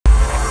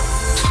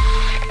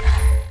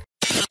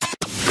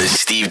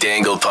Steve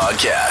Dangle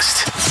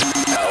Podcast.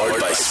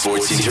 Powered by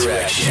Sports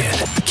Interaction.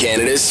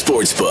 Canada's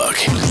Sportsbook.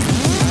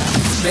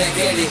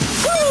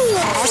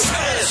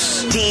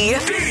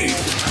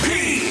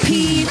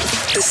 SDP.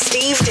 The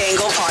Steve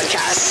Dangle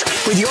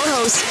Podcast. With your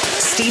hosts,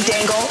 Steve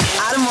Dangle,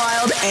 Adam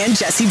Wilde, and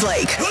Jesse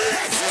Blake.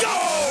 Let's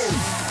go!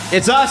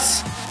 It's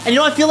us. And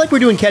I feel like we're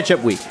doing catch-up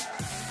week.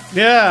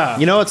 Yeah.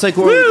 It's like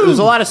there's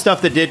a lot of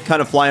stuff that did kind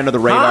of fly under the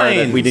radar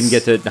Heinz. that we didn't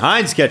get to.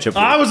 Heinz ketchup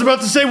week. I was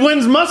about to say,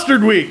 when's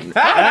mustard week? Let's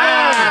go.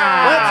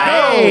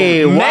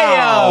 Hey,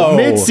 wow. Mayo.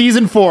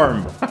 Mid-season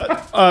form.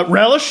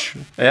 Relish.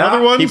 Yeah.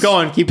 Other ones. Keep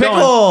going.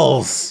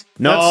 Pickles.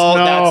 No,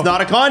 no. that's not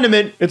a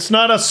condiment. It's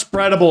not a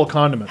spreadable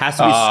condiment. Has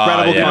to be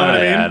spreadable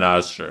condiment. Yeah, no,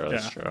 that's true.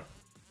 That's true.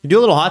 You do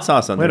a little hot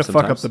sauce on Way there to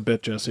fuck up sometimes. the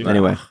bit, Jesse.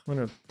 Anyway.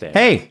 All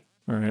Hey,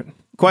 right.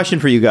 question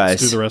for you guys.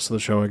 Do the rest of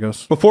the show, I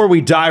guess. Before we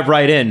dive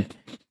right in.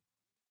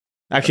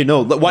 Actually,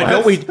 no. Why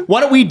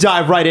don't we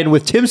dive right in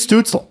with Tim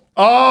Stützle?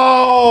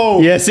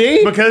 Oh! Yeah,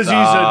 see? Because he's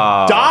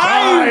a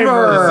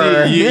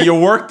diver. See, you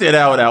worked it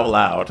out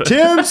loud.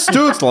 Tim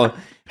Stützle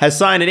has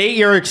signed an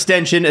 8-year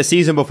extension a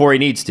season before he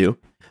needs to.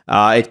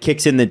 It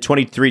kicks in the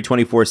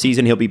 23-24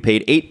 season. He'll be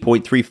paid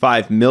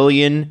 $8.35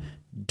 million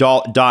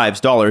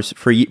dollars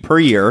per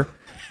year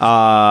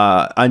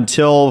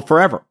until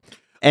forever.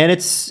 And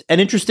it's an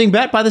interesting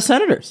bet by the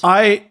Senators.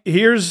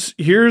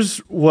 Here's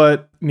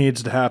what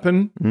needs to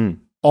happen.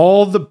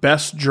 All the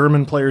best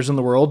German players in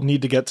the world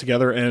need to get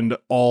together and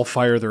all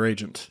fire their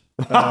agent.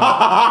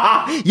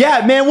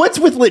 Yeah, man, what's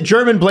with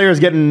German players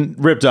getting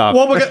ripped off?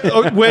 Well,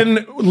 because,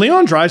 when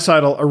Leon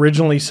Draisaitl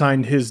originally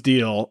signed his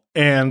deal,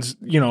 and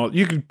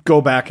you could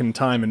go back in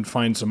time and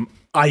find some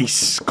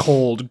ice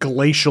cold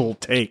glacial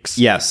takes.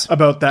 Yes.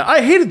 About that. I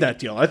hated that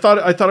deal. I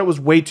thought it was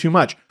way too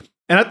much,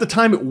 and at the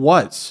time it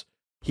was.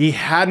 He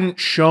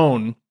hadn't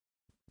shown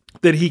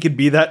that he could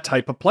be that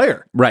type of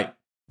player, Right.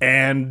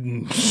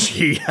 and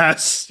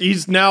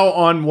he's now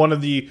on one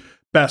of the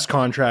best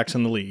contracts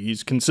in the league.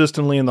 He's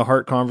consistently in the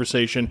Hart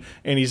conversation,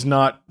 and he's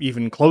not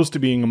even close to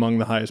being among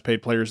the highest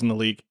paid players in the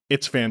league.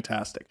 It's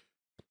fantastic.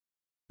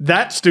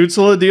 That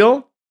Stützle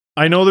deal,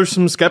 I know there's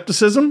some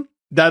skepticism.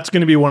 That's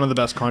going to be one of the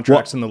best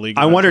contracts in the league.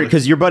 I wonder,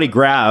 because your buddy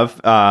Grav,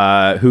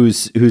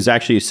 who's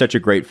actually such a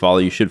great follow,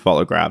 you should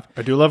follow Grav.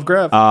 I do love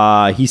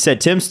Grav. He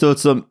said Tim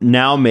Stützle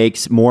now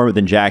makes more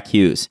than Jack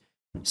Hughes.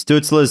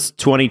 Stützle's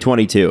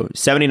 2022,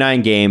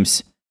 79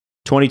 games,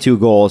 22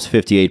 goals,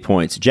 58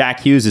 points. Jack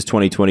Hughes is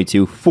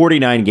 2022,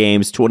 49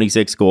 games,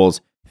 26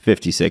 goals,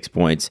 56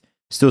 points.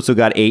 Stützle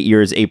got 8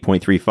 years,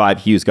 8.35.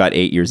 Hughes got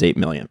 8 years, $8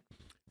 million.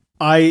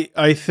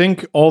 I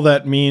think all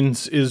that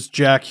means is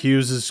Jack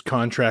Hughes'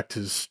 contract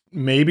is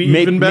maybe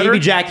even better. Maybe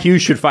Jack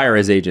Hughes should fire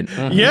his agent.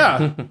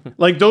 Yeah.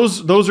 Like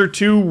those are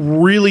two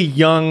really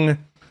young,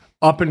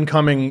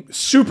 up-and-coming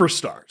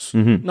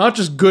superstars. Not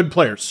just good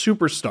players,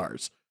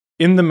 superstars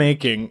in the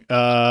making.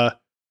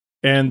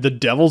 And the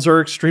Devils are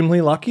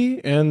extremely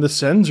lucky, and the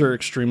Sens are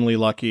extremely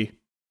lucky.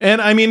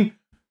 And I mean,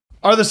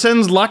 are the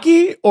Sens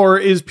lucky, or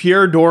is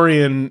Pierre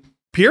Dorian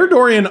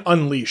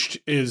Unleashed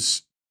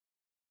is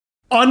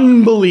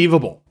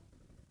unbelievable.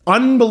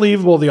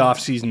 Unbelievable the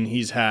offseason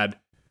he's had.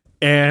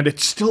 And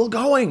it's still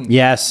going.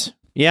 Yes.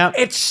 Yeah.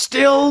 It's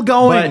still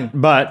going.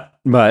 But,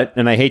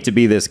 and I hate to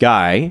be this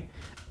guy,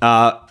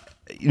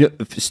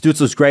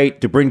 Stützle's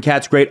great,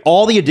 DeBrincat's great.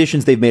 All the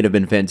additions they've made have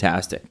been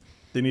fantastic.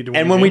 They need to win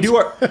and when we do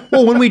our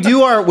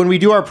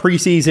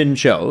preseason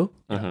show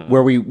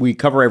where we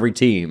cover every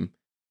team,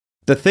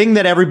 the thing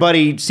that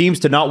everybody seems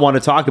to not want to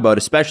talk about,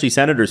 especially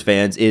Senators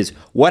fans, is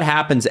what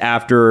happens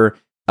after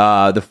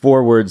the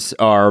forwards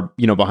are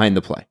behind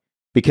the play.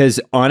 Because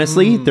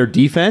honestly, their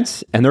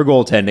defense and their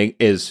goaltending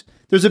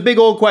there's a big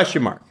old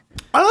question mark.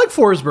 I like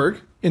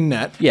Forsberg in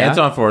net. Yeah,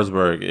 Anton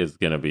Forsberg is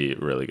going to be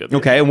really good.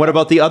 Okay, and what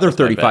about the other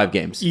 35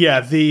 games? Yeah,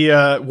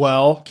 Cam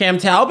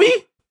Talby?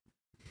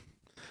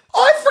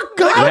 I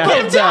forgot Cam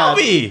about that.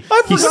 Talby.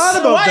 I forgot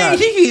about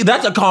that.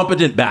 That's a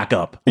competent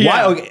backup.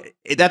 Why? Okay,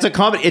 that's a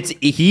comment.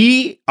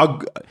 He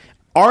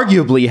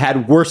arguably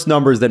had worse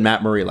numbers than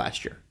Matt Murray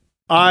last year.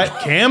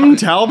 Cam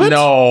Talbot?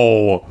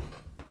 No.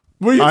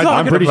 What are you talking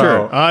I'm pretty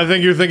about? sure. I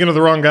think you're thinking of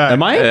the wrong guy.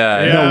 Am I?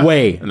 Yeah. No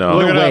way. No.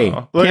 No way.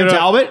 Look Cam it up.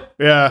 Talbot?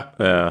 Yeah.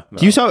 Yeah.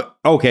 Do you saw?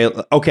 Okay.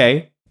 What do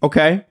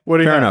you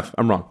Fair have? enough.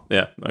 I'm wrong.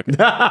 Yeah.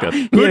 Okay. Good.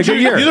 He had a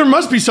good year. There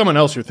must be someone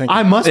else you're thinking.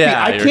 I must be.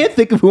 Yeah, I you're- can't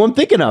think of who I'm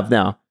thinking of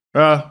now.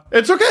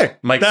 It's okay.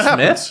 Mike that Smith?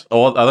 happens.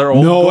 Other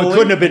old No, goalie? it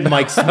couldn't have been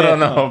Mike Smith. I don't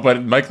know,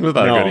 but Mike Smith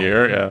had a good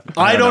year. Yeah.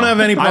 I don't have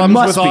any I problems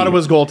must with be.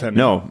 Ottawa's goaltending.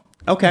 No.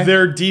 Okay.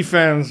 Their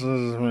defense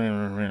is...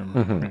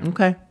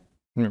 Okay.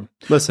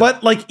 Listen.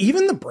 But like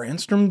even the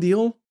Brandstrom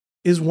deal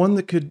is one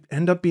that could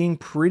end up being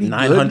pretty good.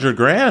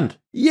 $900,000.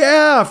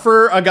 Yeah,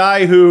 for a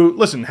guy who,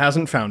 listen,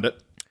 hasn't found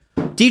it.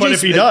 DJ But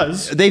if he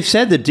does... they've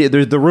said that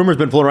the rumor's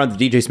been floating around that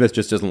DJ Smith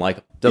just doesn't like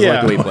him. Doesn't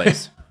like the way he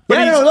plays. But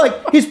Yeah, he's- no,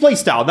 like his play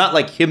style, not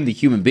like him, the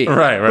human being.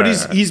 Right. But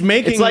he's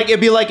making... It's like it'd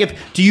be like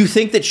do you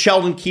think that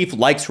Sheldon Keefe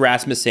likes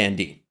Rasmus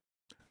Sandin?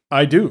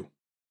 I do.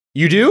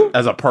 You do?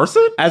 As a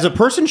person? As a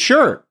person,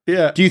 sure.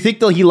 Yeah. Do you think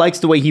that he likes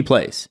the way he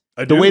plays?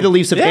 The way the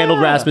Leafs have handled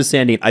Yeah. Rasmus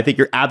Sandin, I think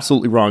you're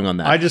absolutely wrong on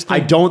that. I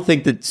don't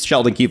think that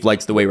Sheldon Keefe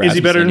likes the way Rasmus Is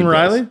he better Sandin than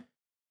Riley? plays.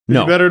 Is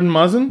No. he better than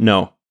Muzzin?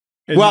 No.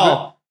 Is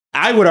Well,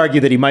 I would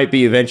argue that he might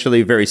be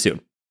eventually very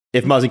soon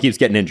if Muzzin keeps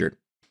getting injured.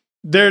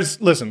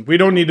 Listen, we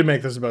don't need to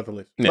make this about the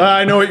Leafs. Yeah.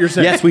 I know what you're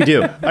saying. Yes, we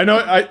do. I know.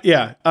 I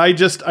you're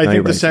think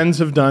the right. Sens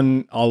have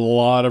done a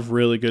lot of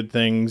really good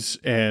things,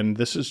 and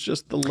this is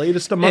just the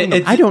latest among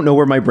them. I don't know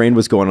where my brain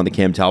was going on the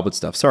Cam Talbot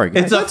stuff. Sorry,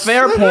 guys. It's a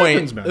fair that point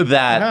happens, man.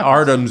 that It happens.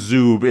 Artem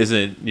Zub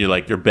isn't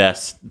your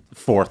best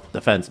fourth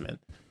defenseman.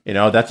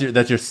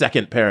 That's your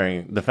second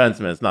pairing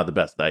defenseman. It's not the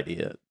best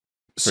idea.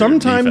 for your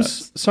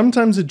defense.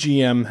 Sometimes a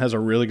GM has a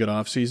really good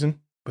offseason,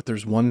 but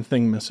there's one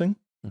thing missing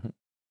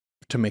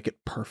to make it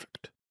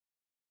perfect.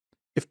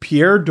 If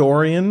Pierre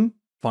Dorian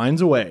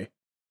finds a way,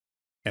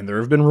 and there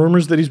have been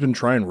rumors that he's been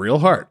trying real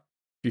hard,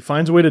 if he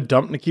finds a way to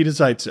dump Nikita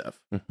Zaitsev,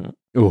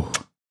 Ooh.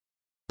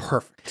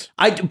 perfect.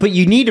 But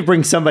you need to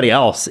bring somebody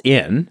else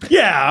in.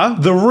 Yeah.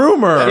 The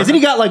rumor Isn't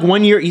he got like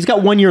 1 year? He's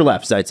got 1 year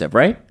left, Zaitsev,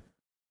 right?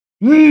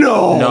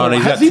 No.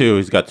 he's got Has he- two.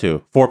 He's got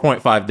two.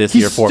 4.5 this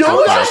He's year. still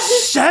 4.5. got a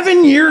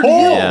 7-year deal.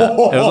 Yeah, it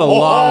was a long one.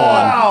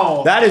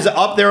 Wow. That is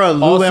up there on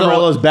Lou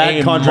Lamoriello's bad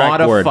a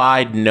contract board.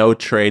 modified no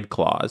trade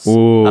clause.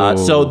 Ooh.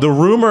 So the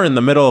rumor in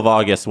the middle of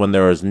August, when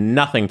there was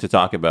nothing to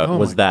talk about, Oh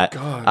was my that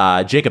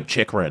God. Jacob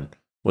Chikrin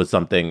was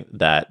something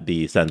that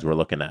the Sens were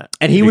looking at,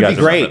 And he You would guys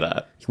be great. remember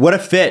that. What a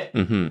fit.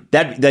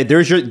 That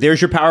there's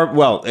your power.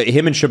 Well,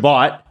 him and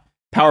Shabbat,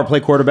 power play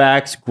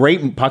quarterbacks,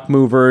 great puck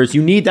movers.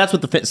 That's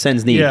what the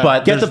Sens need. Yeah.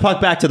 But Get the there's-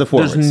 puck back to the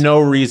forwards. There's no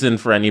reason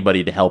for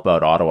anybody to help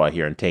out Ottawa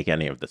here and take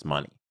any of this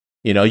money.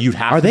 You'd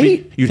have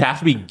you'd have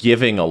to be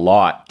giving a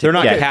lot. To They're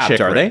not get capped,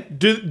 Chikrin. are they?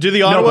 Do the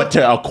No, Ottawa but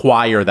to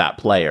acquire that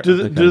player,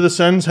 do the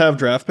Sens have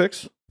draft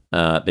picks?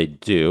 they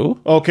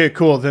do. Okay,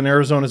 cool. Then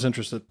Arizona's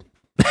interested.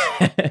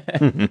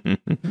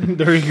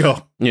 There you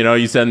go.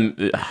 You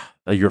send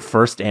your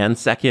first and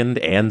second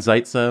and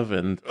Zaitsev,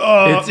 and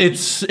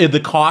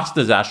the cost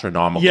is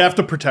astronomical. You have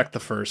to protect the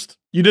first.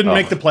 You didn't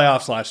make the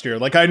playoffs last year.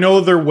 Like, I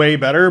know they're way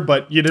better,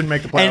 but you didn't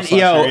make the playoffs last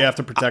year. You have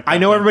to protect. I that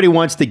know thing. everybody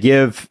wants to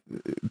give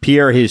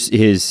Pierre his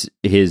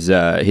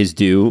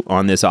due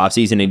on this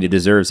offseason, and he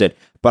deserves it.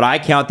 But I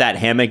count that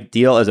hammock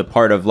deal as a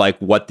part of like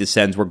what the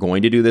Sens were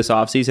going to do this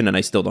offseason, and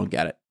I still don't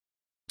get it.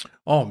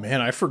 Oh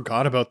man, I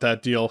forgot about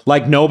that deal.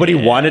 Like nobody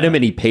wanted him,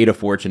 and he paid a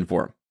fortune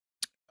for him.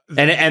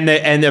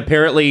 And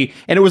apparently,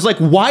 and it was like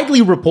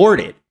widely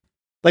reported.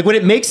 Like when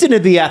it makes it into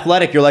The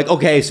Athletic, you're like,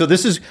 okay, so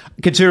this is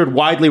considered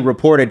widely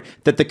reported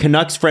that the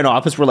Canucks front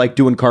office were like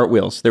doing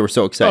cartwheels. They were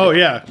so excited. Oh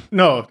yeah,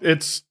 no,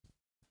 it's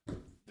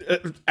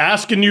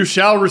ask and you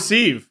shall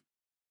receive.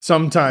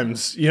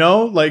 Sometimes,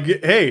 like,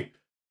 hey,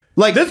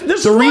 Like this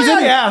is the why reason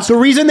I asked. the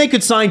reason they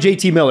could sign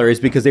JT Miller is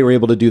because they were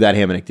able to do that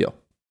Hamonic deal.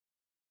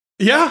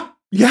 Yeah,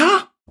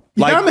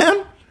 Like-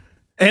 man,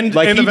 and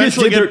Like, he just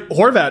eventually did get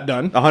Horvat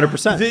done.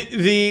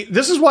 100%.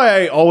 This is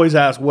why I always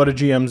ask, what do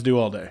GMs do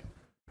all day?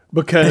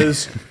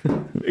 Because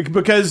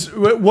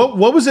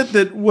what was it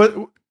that what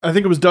I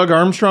think it was Doug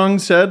Armstrong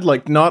said,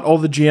 like not all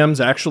the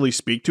GMs actually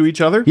speak to each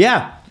other.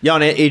 Yeah,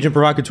 on Agent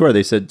Provocateur,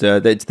 they said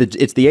that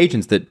it's the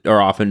agents that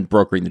are often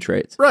brokering the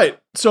trades. Right.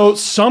 So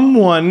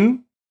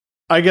someone,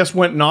 I guess,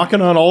 went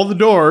knocking on all the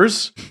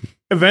doors,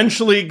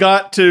 eventually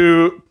got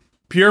to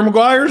Pierre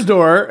Maguire's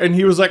door, and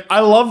he was like, I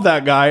love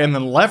that guy, and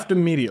then left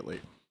immediately.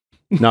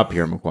 Not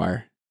Pierre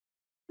Maguire.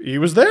 He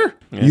was there.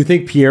 Yeah. You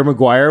think Pierre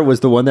Maguire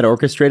was the one that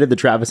orchestrated the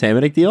Travis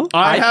Hamonic deal?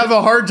 I have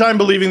a hard time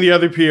believing the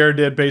other Pierre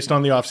did based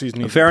on the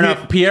offseason. Fair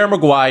enough. Pierre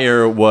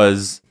Maguire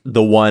was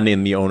the one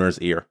in the owner's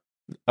ear,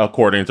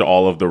 according to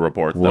all of the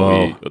reports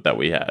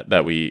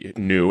that we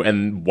knew.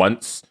 And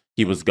once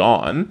he was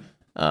gone,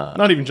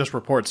 Not even just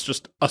reports,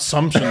 just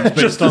assumptions based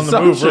Just on the move.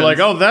 We're assumptions. like,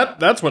 oh,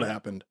 that's what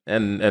happened.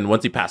 and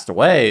once he passed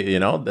away,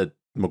 that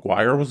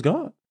Maguire was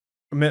gone.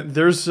 I mean,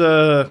 there's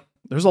a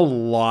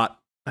lot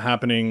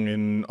happening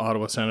in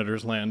Ottawa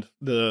Senators land.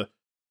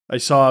 I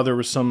saw there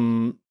was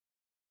some,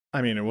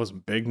 I mean, it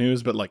wasn't big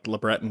news, but like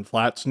LeBreton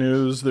Flats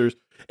news.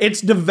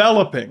 It's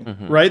developing,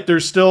 right?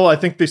 There's still, I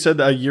think they said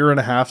a year and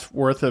a half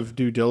worth of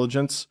due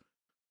diligence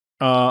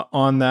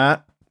on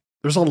that.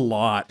 There's a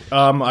lot.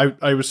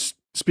 I was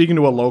speaking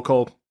to a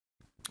local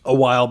a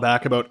while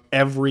back about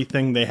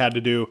everything they had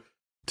to do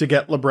to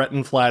get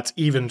LeBreton Flats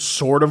even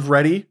sort of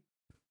ready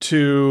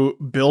to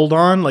build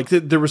on. Like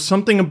there was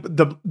something,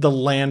 the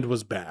land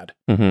was bad.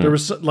 There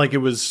was like, it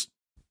was,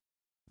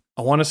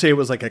 I want to say it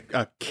was like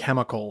a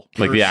chemical,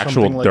 Like or the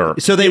actual something like dirt.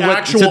 that. So they The would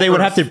actual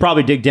have to earth.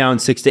 probably dig down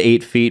 6 to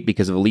 8 feet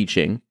because of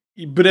leaching.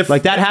 But if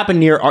Like that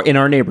happened in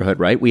our neighborhood,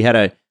 right? We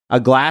had a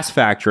glass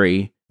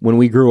factory when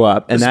we grew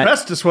up, and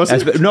asbestos,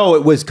 wasn't it? No,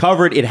 it was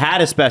covered. It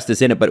had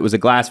asbestos in it, but it was a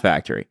glass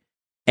factory.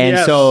 And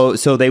Yes.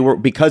 so they were,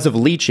 because of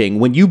leaching,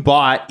 when you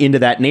bought into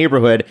that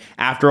neighborhood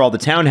after all the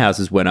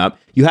townhouses went up,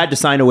 you had to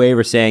sign a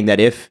waiver saying that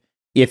if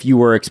you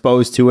were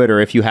exposed to it, or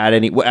if you had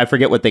any, I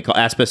forget what they call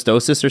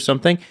asbestosis or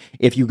something,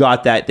 if you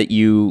got that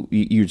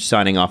you're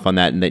signing off on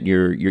that and that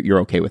you're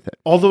okay with it.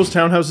 all those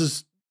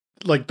townhouses,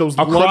 like those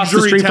Across the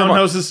luxury street from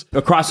townhouses.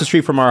 across the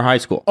street from our high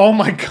school. Oh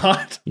my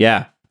God.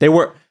 Yeah, they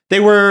were They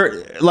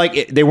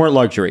weren't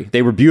luxury.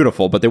 They were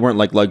beautiful, but they weren't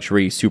like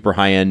luxury, super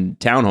high-end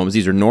townhomes.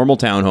 These are normal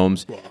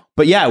townhomes.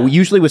 But yeah,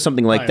 usually with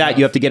something like that,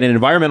 you have to get an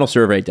environmental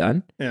survey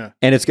done. Yeah.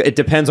 And it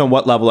depends on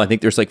what level. I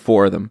think there's like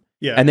 4 of them.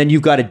 Yeah. And then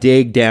you've got to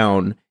dig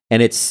down,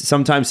 and it's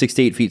sometimes 6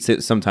 to 8 feet,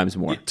 sometimes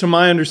more. To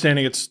my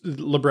understanding, it's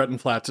LeBreton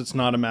Flats. It's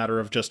not a matter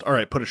of just, all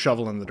right, put a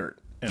shovel in the dirt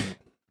and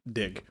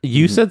dig.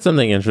 You said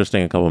something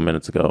interesting a couple of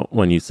minutes ago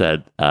when you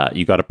said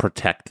you got to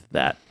protect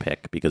that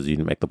pick because you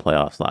didn't make the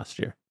playoffs last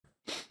year.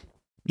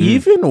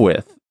 Even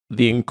with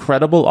the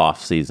incredible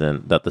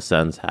offseason that the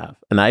Sens have,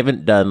 and I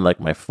haven't done like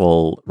my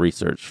full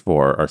research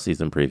for our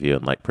season preview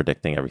and like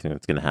predicting everything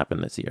that's going to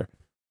happen this year,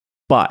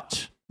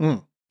 but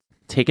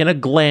taking a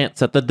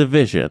glance at the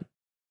division,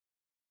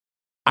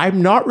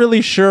 I'm not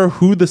really sure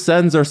who the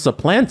Sens are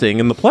supplanting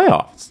in the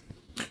playoffs.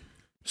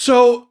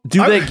 So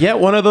do they get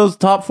one of those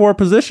top 4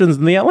 positions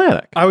in the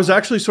Atlantic? I was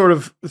actually sort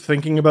of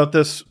thinking about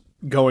this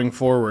going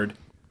forward.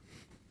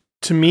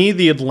 To me,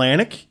 the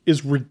Atlantic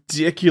is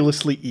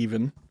ridiculously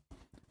even.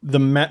 The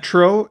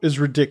Metro is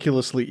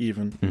ridiculously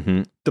even.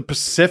 Mm-hmm. The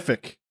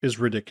Pacific is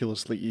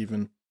ridiculously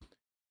even.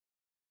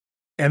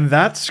 And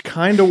that's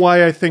kind of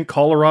why I think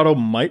Colorado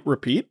might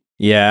repeat.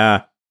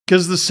 Yeah.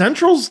 Because the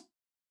Central's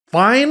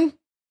fine.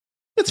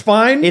 It's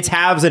fine. It's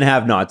haves and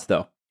have-nots,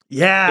 though.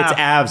 Yeah. It's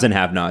haves and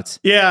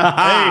have-nots. Yeah.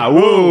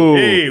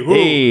 Hey, woo.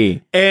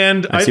 Hey.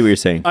 And I see what you're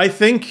saying. I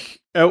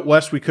think out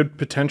west we could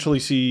potentially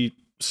see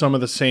some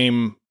of the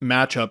same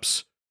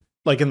matchups,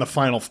 like in the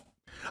final.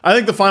 I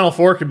think the final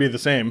 4 could be the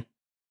same.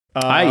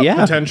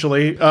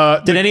 Potentially.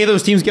 Did any of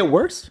those teams get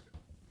worse?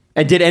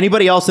 And did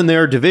anybody else in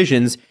their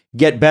divisions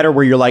get better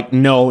where you're like,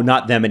 no,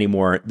 not them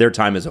anymore. Their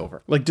time is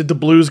over. Like, did the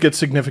Blues get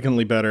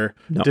significantly better?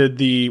 No. Did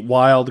the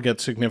Wild get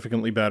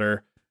significantly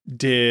better?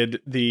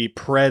 Did the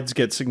Preds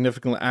get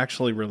significantly?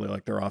 Actually, really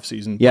like their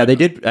offseason. Yeah, they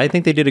did. I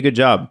think they did a good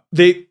job.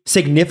 They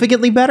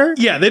significantly better.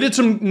 Yeah, they did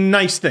some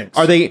nice things.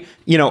 Are they?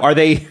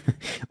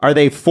 Are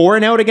they 4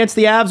 and out against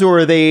the Avs, or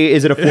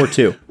is it a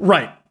 4-2?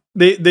 Right.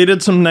 They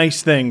did some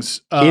nice things.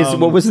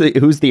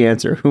 Who's the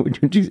answer?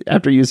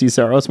 After UC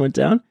Saros went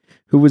down,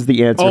 who was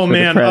the answer? Oh for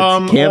man, the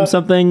Preds? Cam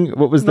something.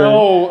 What was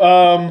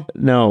no?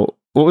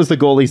 What was the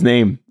goalie's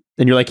name?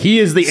 And you're like, he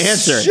is the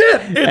answer.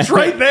 Shit, it's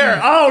right there.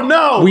 Oh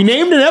no, we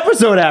named an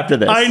episode after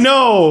this. I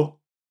know.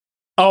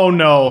 Oh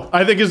no,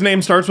 I think his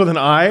name starts with an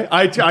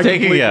I.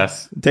 Take a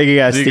guess. Take a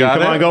guess, You Steve. got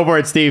Come it? on, go for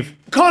it, Steve.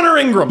 Connor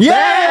Ingram.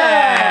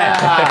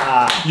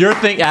 Yeah.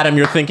 Adam,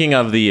 you're thinking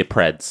of the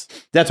Preds.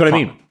 That's what I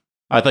mean.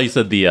 I thought you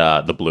said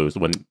the Blues.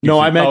 I meant.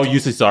 Oh,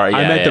 UC. Sorry,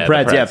 I meant the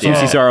Preds. Yeah,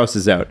 UC Saros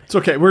is out. It's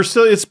okay.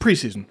 It's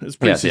preseason. It's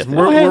preseason. Yes.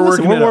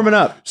 We're warming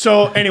up.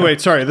 So anyway,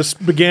 sorry. This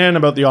began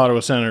about the Ottawa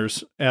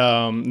Senators,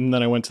 and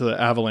then I went to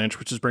the Avalanche,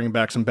 which is bringing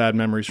back some bad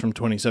memories from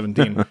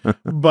 2017.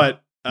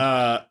 But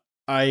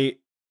I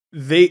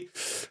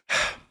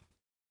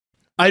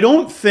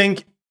don't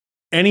think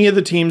any of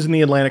the teams in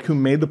the Atlantic who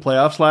made the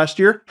playoffs last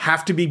year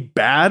have to be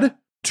bad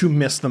to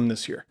miss them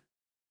this year.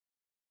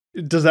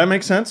 Does that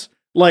make sense?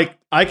 Like,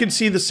 I could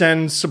see the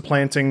Sens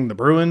supplanting the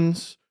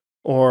Bruins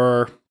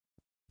or...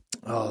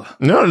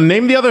 No,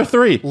 name the other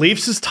 3.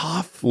 Leafs is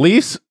tough.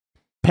 Leafs,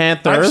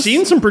 Panthers. I've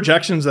seen some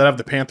projections that have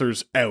the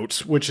Panthers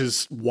out, which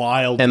is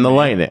wild. And the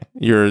Lightning.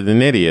 You're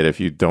an idiot if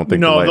you don't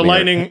think the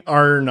Lightning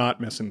are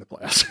not missing the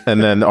playoffs.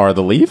 And then are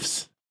the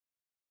Leafs?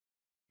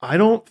 I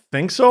don't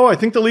think so. I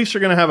think the Leafs are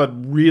going to have a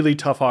really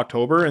tough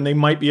October, and they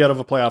might be out of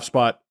a playoff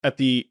spot at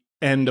the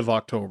end of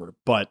October.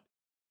 But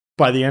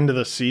by the end of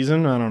the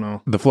season, I don't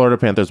know. The Florida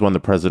Panthers won the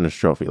President's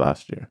Trophy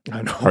last year.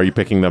 I know. Are you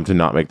picking them to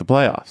not make the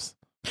playoffs?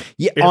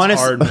 Yeah, It's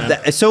hard,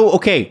 man. So,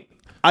 okay,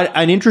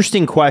 an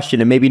interesting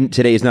question, and maybe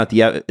today is not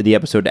the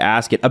episode to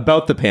ask it,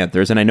 about the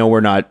Panthers, and I know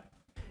we're not,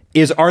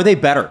 are they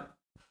better?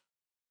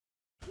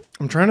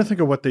 I'm trying to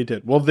think of what they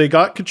did. Well, they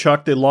got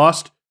Tkachuk. They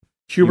lost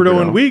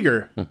Huberdeau and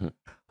Weegar. Mm-hmm.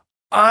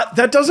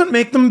 That doesn't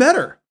make them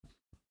better.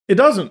 It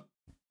doesn't.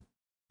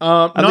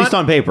 At least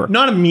on paper.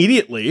 Not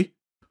immediately.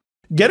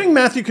 Getting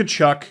Matthew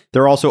Tkachuk.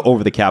 They're also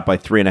over the cap by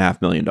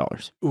 $3.5 million.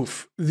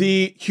 Oof.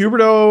 The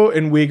Huberdeau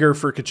and Weegar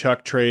for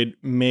Tkachuk trade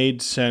made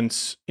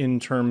sense in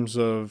terms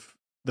of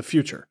the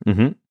future.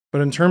 Mm-hmm. But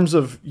in terms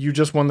of you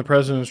just won the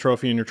President's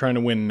Trophy and you're trying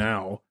to win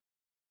now,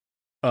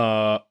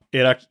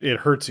 it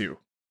hurts you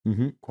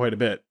quite a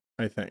bit,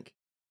 I think.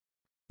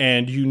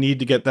 And you need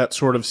to get that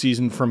sort of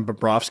season from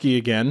Bobrovsky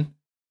again.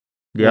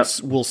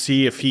 Yes. We'll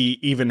see if he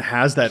even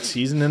has that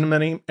season in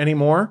him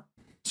anymore.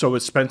 So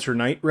is Spencer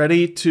Knight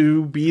ready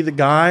to be the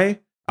guy?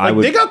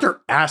 They got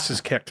their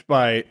asses kicked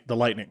by the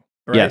Lightning.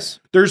 Right?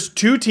 Yes. There's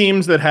 2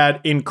 teams that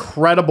had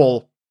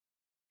incredible.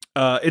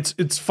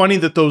 It's funny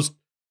that those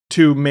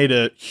 2 made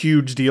a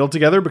huge deal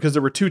together because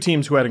there were 2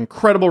 teams who had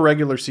incredible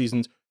regular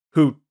seasons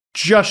who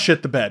just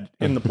shit the bed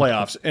in the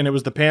playoffs, and it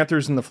was the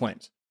Panthers and the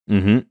Flames.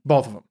 Mm-hmm.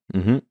 Both of them.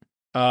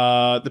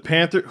 Mm-hmm. The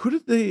Panthers. Who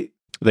did they?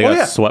 They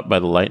got swept by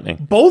the Lightning.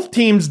 Both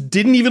teams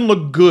didn't even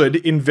look good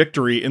in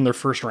victory in their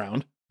first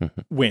round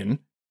win.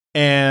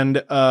 And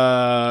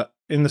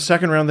in the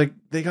second round,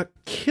 they got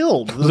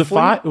killed. Was it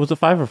 5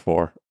 or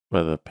 4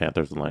 by the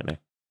Panthers and Lightning?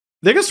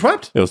 They got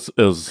swept. It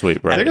was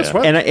sweet, right? They got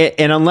swept.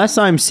 And unless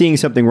I'm seeing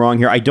something wrong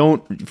here, I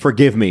don't,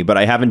 forgive me, but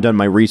I haven't done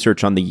my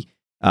research on the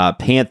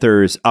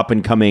Panthers up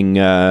and coming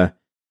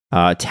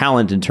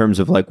talent in terms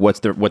of like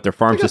what their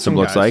farm system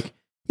looks like.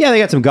 Yeah, they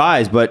got some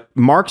guys, but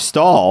Mark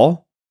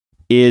Stahl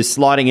is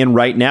slotting in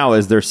right now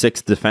as their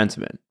sixth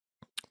defenseman.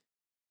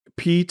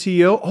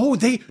 PTO.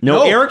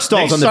 Oh, Erik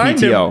Stahl's on the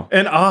PTO.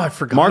 And I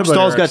forgot. Mark about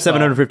Stahl's Erik got Stahl.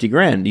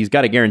 $750,000. He's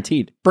got it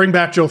guaranteed. Bring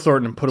back Joe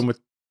Thornton and put him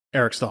with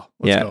Erik Stahl.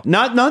 Let's go.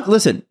 Not.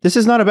 Listen, this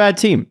is not a bad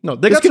team. No,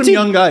 they got some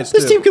young guys.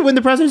 This team could win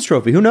the President's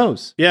Trophy. Who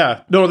knows?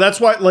 Yeah. No, that's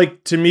why.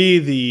 Like to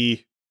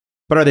me,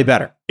 but are they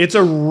better? It's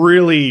a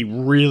really,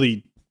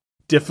 really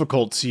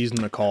difficult season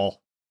to call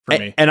for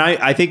me. And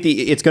I think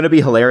it's going to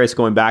be hilarious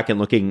going back and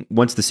looking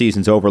once the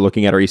season's over,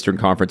 looking at our Eastern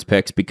Conference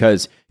picks,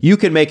 because you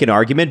can make an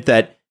argument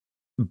that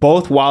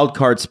both wild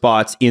card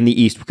spots in the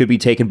East could be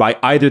taken by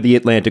either the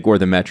Atlantic or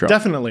the Metro.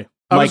 Definitely.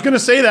 I was going to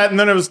say that, and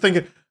then I was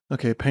thinking,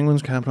 okay,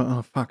 Penguins, Capital.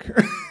 Oh fuck.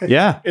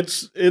 Yeah.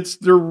 it's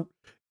the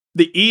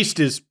East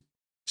is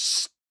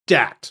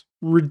stacked,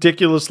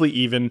 ridiculously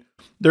even.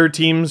 There are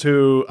teams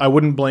who I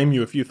wouldn't blame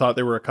you if you thought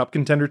they were a cup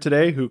contender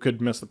today who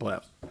could miss the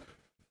playoffs.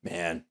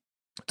 Man,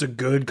 it's a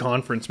good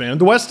conference, man.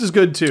 The West is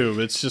good too.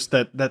 It's just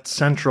that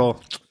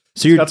Central.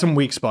 So you've got some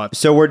weak spots.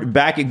 So we're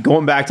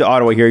going back to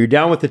Ottawa here. You're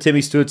down with the Timmy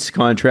Stützle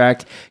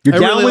contract. You're I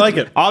down really with, like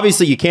it.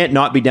 Obviously, you can't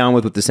not be down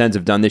with what the Sens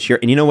have done this year.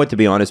 And you know what? To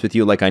be honest with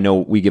you, like I know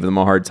we give them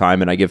a hard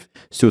time, and I give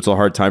Stützle a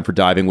hard time for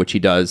diving, which he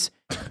does.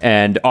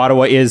 And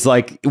Ottawa is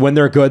like, when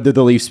they're good, they're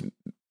the Leafs'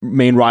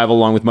 main rival,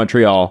 along with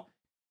Montreal.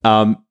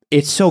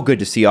 It's so good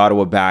to see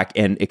Ottawa back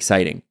and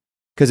exciting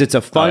because it's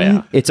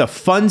a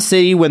fun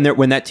city when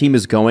that team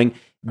is going.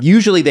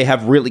 Usually, they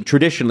have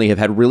traditionally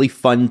had really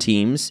fun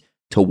teams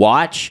to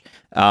watch.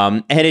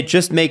 And it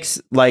just makes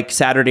like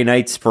Saturday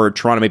nights for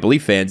Toronto Maple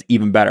Leaf fans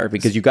even better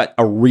because you've got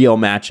a real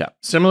matchup.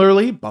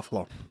 Similarly,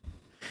 Buffalo.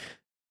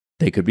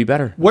 They could be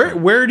better.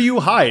 Where do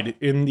you hide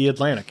in the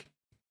Atlantic?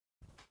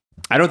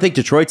 I don't think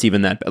Detroit's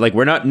even that bad. Like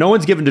no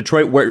one's given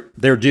Detroit where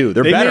they're due.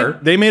 They're better.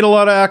 They made a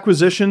lot of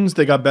acquisitions.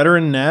 They got better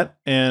in net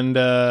and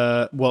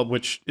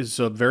which is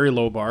a very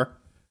low bar.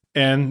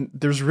 And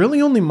there's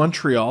really only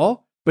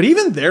Montreal, but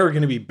even they're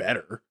going to be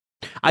better.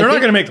 They're not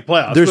going to make the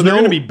playoffs, but they're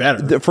going to be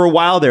better. For a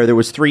while there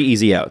was 3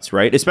 easy outs,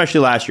 right? Especially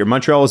last year.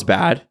 Montreal was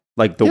bad,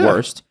 like the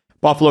worst.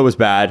 Buffalo was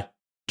bad.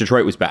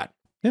 Detroit was bad.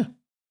 Yeah.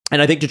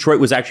 And I think Detroit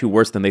was actually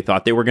worse than they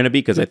thought they were going to be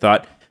because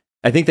I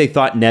think they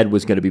thought Ned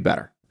was going to be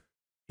better.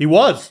 He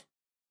was.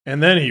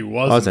 And then he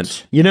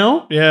wasn't. You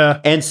know? Yeah.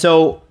 And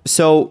so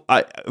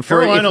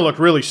Carolina looked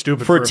really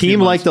stupid for a team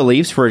like the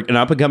Leafs, for an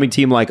up-and-coming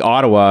team like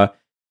Ottawa,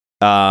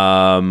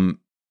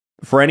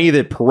 for any of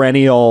the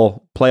perennial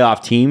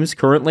playoff teams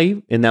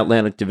currently in that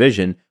Atlantic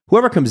Division,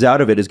 whoever comes out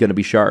of it is going to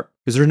be sharp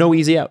because there's no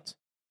easy outs.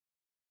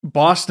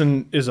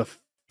 Boston is a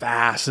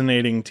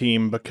fascinating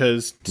team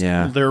because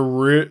they're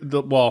really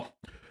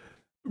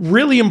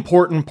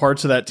important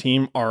parts of that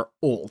team are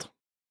old,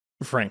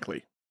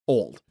 frankly,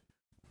 old.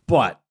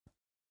 But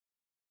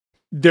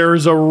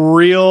there's a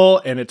real,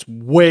 and it's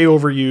way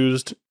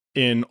overused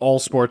in all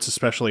sports,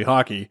 especially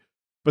hockey,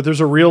 but there's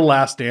a real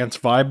Last Dance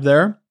vibe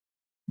there.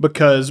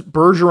 Because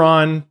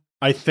Bergeron,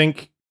 I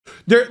think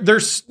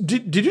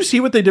did you see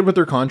what they did with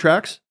their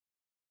contracts?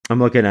 I'm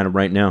looking at him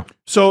right now.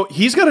 So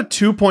he's got a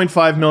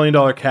 $2.5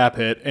 million cap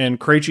hit, and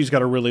Krejci's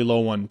got a really low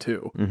one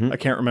too. Mm-hmm. I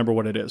can't remember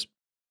what it is,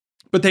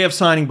 but they have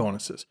signing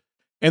bonuses,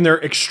 and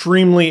they're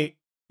extremely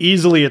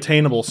easily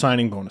attainable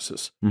signing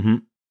bonuses,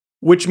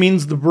 which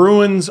means the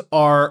Bruins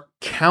are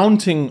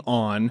counting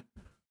on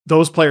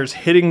those players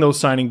hitting those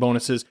signing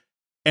bonuses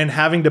and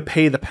having to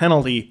pay the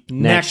penalty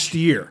next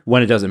year.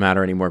 When it doesn't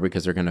matter anymore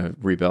because they're going to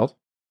rebuild?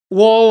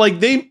 Well, like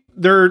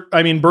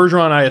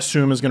Bergeron, I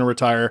assume, is going to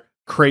retire.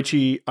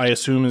 Krejci, I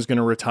assume, is going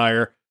to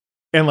retire.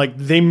 And like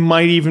they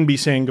might even be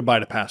saying goodbye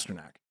to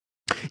Pasternak.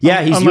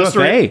 Yeah, he's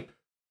UFA.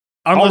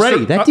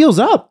 Already, that deal's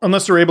up.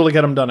 Unless they're able to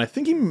get him done. I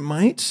think he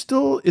might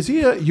still... Is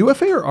he a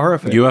UFA or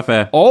RFA?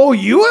 UFA. Oh,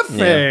 UFA!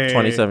 Yeah,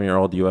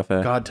 27-year-old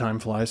UFA. God, time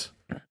flies.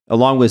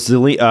 Along with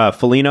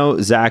Foligno,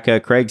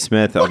 Zaka, Craig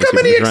Smith. Look how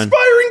many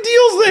expiring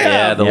deals they have!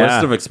 Yeah, the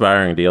list of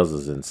expiring deals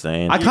is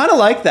insane. I kind of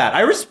like that.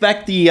 I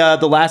respect the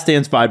Last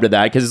Dance vibe to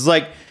that because it's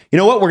like, you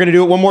know what? We're going to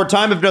do it one more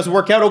time. If it doesn't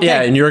work out, okay.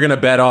 Yeah, and you're going to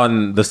bet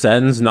on the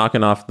Sens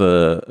knocking off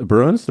the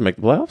Bruins to make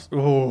the playoffs?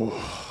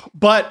 Oh,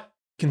 but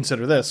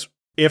consider this.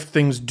 If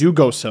things do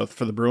go south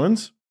for the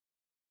Bruins,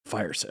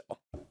 fire sale.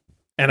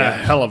 And a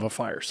hell of a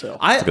fire sale.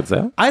 That's a good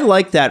sale. I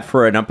like that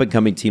for an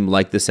up-and-coming team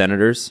like the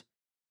Senators.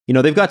 You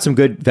know, they've got some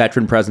good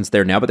veteran presence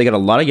there now, but they got a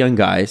lot of young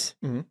guys.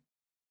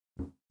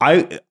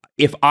 Mm-hmm.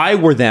 If I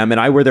were them and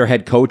I were their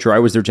head coach or I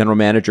was their general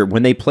manager,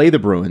 when they play the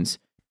Bruins,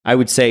 I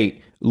would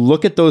say,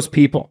 look at those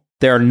people.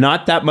 They're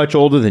not that much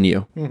older than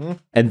you,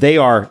 and they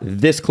are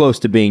this close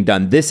to being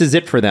done. This is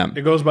it for them.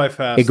 It goes by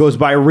fast. It goes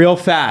by real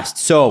fast.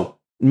 So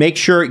make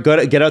sure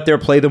get out there,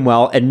 play them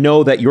well, and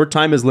know that your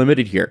time is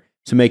limited here.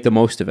 So make the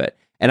most of it.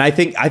 And I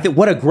think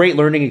what a great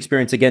learning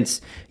experience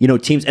against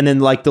teams, and then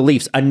like the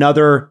Leafs,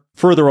 another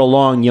further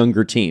along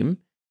younger team.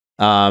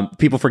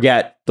 People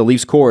forget the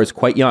Leafs core is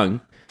quite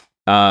young,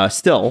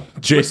 Still,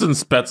 Jason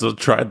Spezza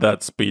tried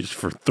that speech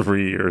for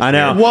 3 years. I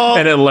know. here, Well-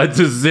 and it led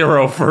to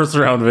 0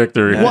 first-round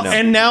victory. Well,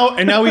 and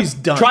now he's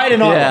done. try it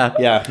in Ottawa.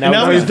 Yeah. Yeah.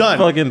 Now he's done.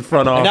 Fucking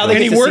front office. now they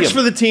And get he to see works him.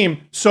 for the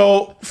team.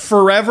 So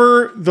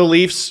forever, the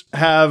Leafs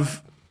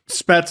have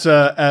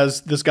Spezza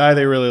as this guy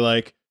they really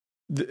like,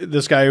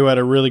 this guy who had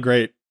a really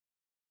great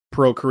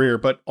pro career,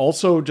 but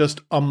also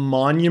just a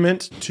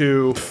monument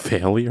to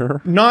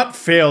failure. not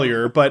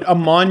failure, but a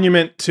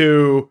monument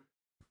to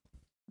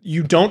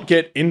you don't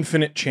get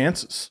infinite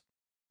chances.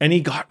 And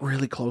he got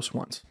really close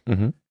once.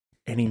 Mhm.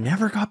 And he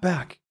never got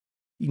back.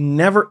 He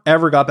never,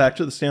 ever got back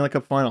to the Stanley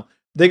Cup final.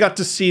 They got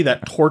to see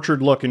that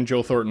tortured look in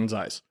Joe Thornton's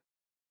eyes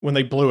when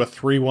they blew a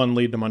 3-1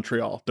 lead to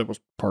Montreal. That was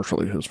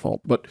partially his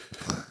fault, but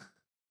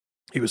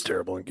he was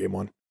terrible in game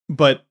one.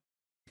 But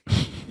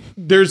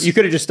You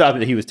could have just stopped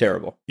it. He was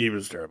terrible. he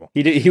was terrible.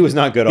 He was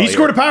not good. He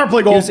scored a power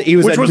play goal, He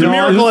was which a was a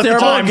miracle at the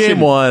terrible time. game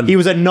one. He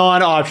was a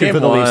non-option Game for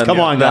the Leafs. one, Come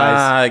yeah. on,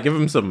 guys. Nah, give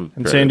him some.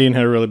 And credit. Sandine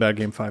had a really bad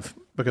game 5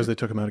 because they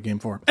took him out of game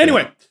 4.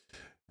 Anyway,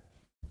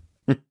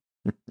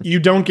 you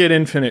don't get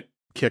infinite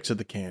kicks at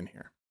the can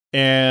here.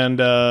 And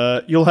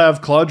you'll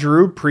have Claude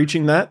Giroux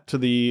preaching that to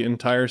the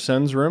entire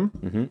Sens room.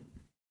 Mhm.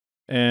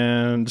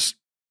 And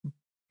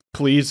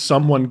please,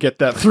 someone get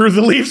that through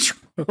the Leafs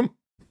room.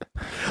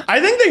 I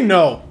think they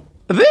know.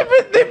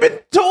 They've been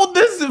told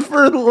this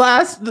for the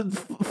last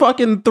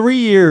fucking 3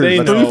 years, They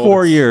know.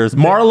 4 years.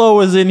 Marlowe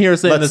was in here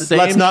saying the same.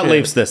 Let's not shit.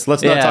 Leafs this.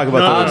 Let's not talk about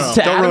No, the no, Leafs.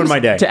 no. Don't ruin my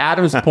day. To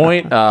Adam's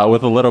point,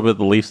 with a little bit of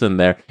the Leafs in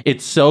there,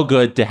 it's so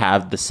good to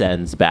have the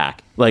Sens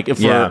back. Like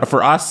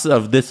for us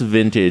of this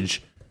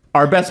vintage,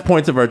 our best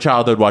points of our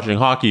childhood watching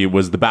hockey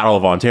was the Battle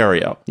of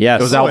Ontario. Yes.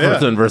 It was Oh,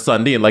 Alfredson versus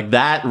Sundin. Like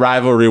that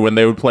rivalry when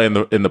they would play in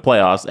the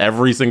playoffs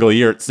every single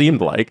year, it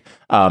seemed like.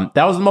 That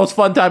was the most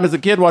fun time as a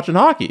kid watching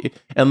hockey.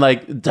 And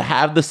like to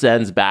have the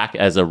Sens back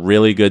as a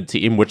really good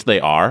team, which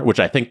they are, which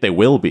I think they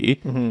will be,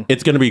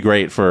 it's going to be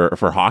great for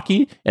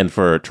hockey and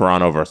for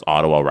Toronto versus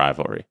Ottawa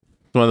rivalry.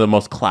 It's one of the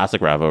most classic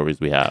rivalries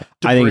we have.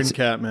 I think it's,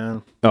 Cat,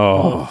 man.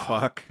 oh,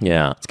 Fuck.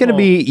 Yeah. it's going to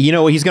be,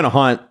 he's going to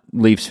haunt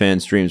Leafs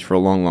fans' dreams for a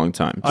long, long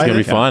time. It's going to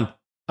be fun.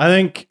 I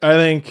think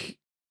if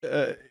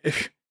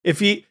Because the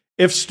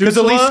Leafs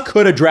Stützle,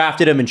 could have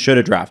drafted him and should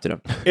have drafted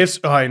him.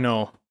 I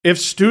know. If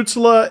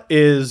Stützle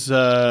is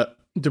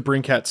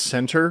DeBrincat's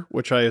center,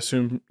 which I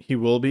assume he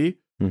will be,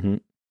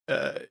 Mhm.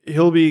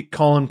 He'll be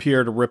calling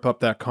Pierre to rip up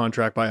that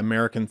contract by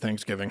American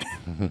Thanksgiving.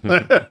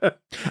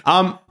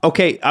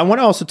 Okay, I want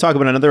to also talk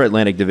about another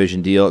Atlantic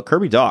Division deal.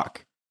 Kirby Dach,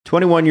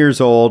 21 years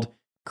old,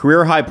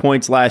 career high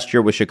points last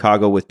year with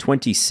Chicago with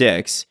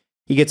 26.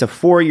 He gets a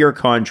 4-year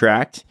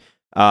contract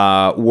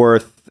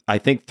worth, I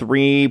think,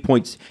 3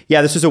 points.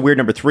 Yeah, this is a weird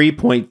number,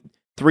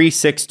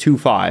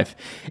 3.3625.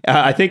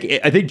 I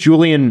think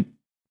Julian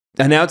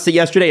announced it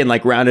yesterday and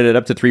like rounded it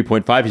up to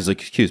 3.5. He's like,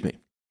 excuse me.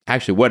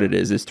 Actually, what it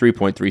is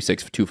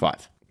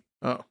 3.3625.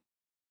 Oh,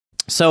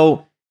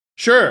 So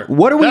sure.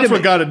 What are we That's to what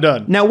ma- got it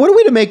done. now, what are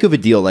we to make of a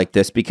deal like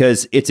this?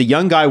 Because it's a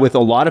young guy with a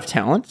lot of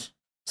talent,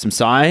 some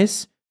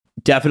size,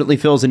 definitely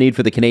fills a need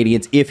for the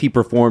Canadiens if he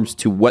performs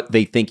to what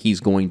they think he's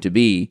going to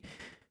be.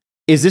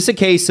 Is this a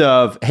case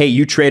of, hey,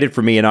 you traded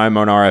for me and I'm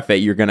on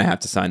RFA, you're going to have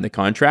to sign the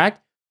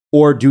contract?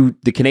 Or do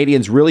the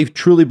Canadiens really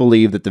truly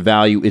believe that the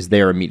value is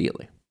there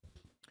immediately?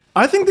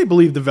 I think they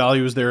believe the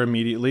value is there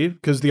immediately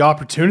because the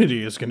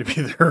opportunity is going to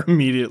be there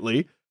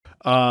immediately.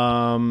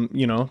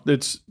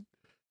 It's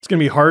going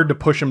to be hard to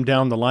push him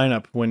down the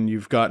lineup when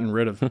you've gotten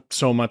rid of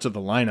so much of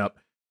the lineup.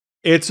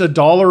 It's a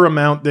dollar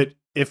amount that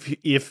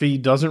if he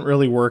doesn't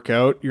really work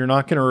out, you're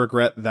not going to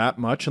regret that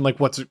much. And like,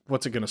 what's it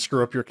going to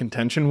screw up your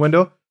contention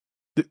window?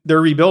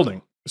 They're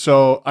rebuilding.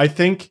 So I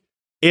think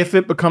if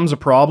it becomes a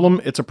problem,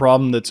 it's a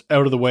problem that's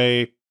out of the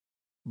way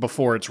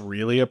before it's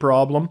really a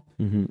problem.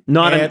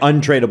 Not an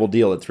untradeable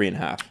deal at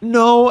 3.5.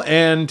 No,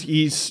 and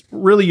he's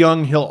really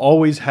young. He'll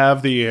always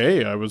have the,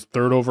 hey, I was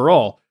 3rd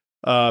overall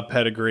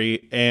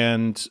pedigree.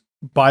 And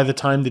by the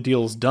time the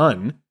deal's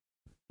done,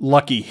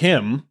 lucky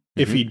him,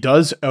 if he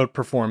does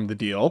outperform the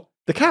deal,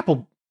 the cap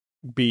will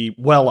be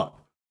well up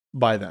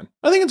by then.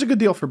 I think it's a good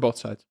deal for both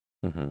sides.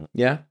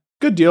 Yeah.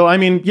 Good deal. I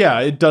mean, yeah,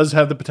 it does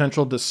have the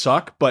potential to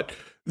suck, but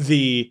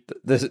the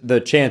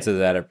chances of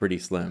that are pretty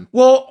slim.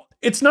 Well,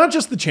 it's not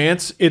just the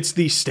chance, it's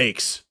the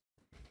stakes.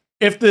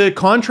 If the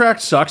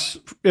contract sucks,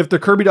 if the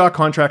Kirby Dach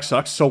contract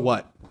sucks, so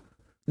what?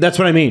 That's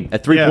what I mean.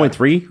 At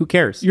 3.3, who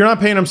cares? You're not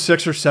paying him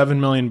 $6 or $7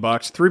 million.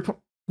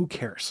 Who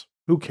cares?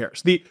 Who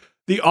cares? The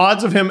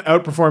odds of him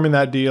outperforming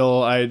that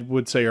deal, I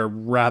would say, are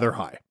rather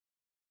high.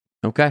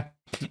 Okay.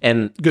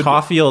 And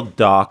Caulfield,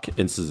 Dach,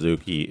 and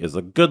Suzuki is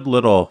a good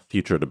little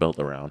future to build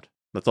around.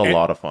 That's a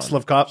lot of fun.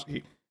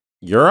 Slavkovsky.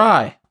 Your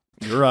eye.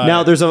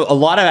 Now, there's a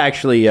lot of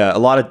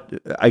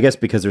I guess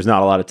because there's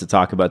not a lot to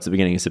talk about at the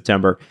beginning of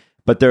September,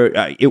 but there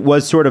it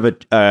was sort of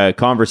a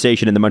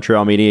conversation in the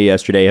Montreal media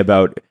yesterday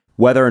about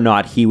whether or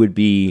not he would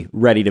be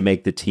ready to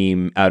make the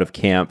team out of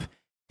camp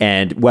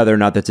and whether or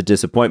not that's a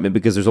disappointment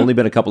because there's only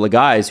been a couple of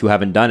guys who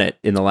haven't done it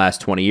in the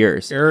last 20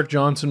 years. Erik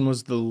Johnson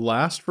was the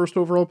last 1st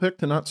overall pick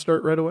to not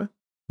start right away.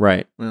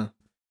 Right. Yeah.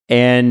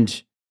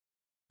 And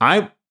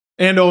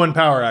And Owen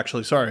Power,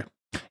 actually. Sorry.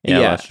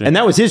 Yeah. And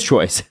that was his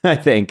choice, I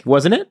think,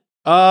 wasn't it?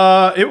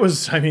 It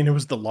was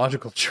the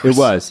logical choice. It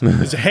was.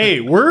 It's,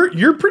 hey,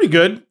 you're pretty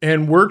good,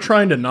 and we're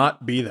trying to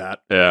not be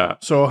that. Yeah.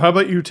 So how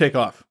about you take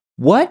off?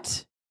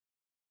 What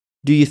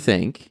do you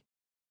think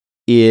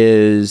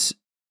is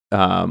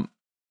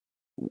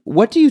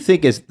what do you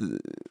think is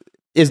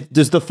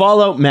does the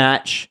fallout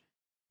match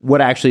what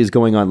actually is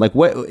going on? Like,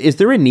 what is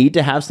there a need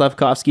to have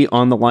Slafkovsky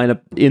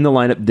in the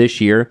lineup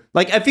this year?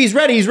 Like, if he's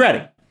ready, he's ready.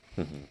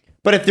 Mm-hmm.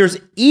 But if there's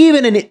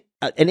even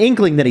an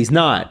inkling that he's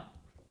not,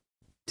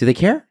 do they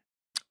care?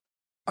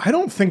 I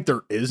don't think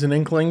there is an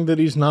inkling that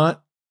he's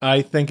not.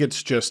 I think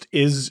it's just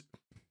is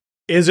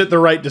it the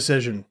right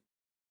decision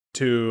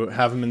to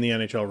have him in the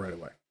NHL right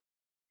away?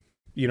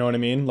 You know what I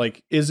mean?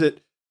 Like, is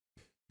it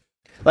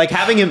like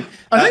having him?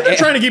 I think they're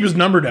trying to keep his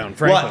number down,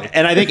 frankly. Well,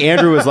 and I think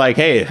Andrew was like,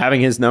 "Hey,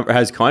 having his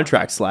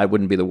contract slide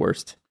wouldn't be the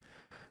worst."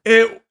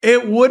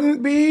 It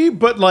wouldn't be,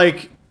 but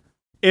like,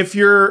 if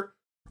you're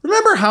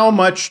remember how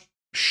much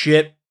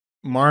shit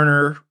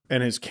Marner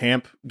and his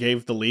camp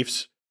gave the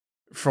Leafs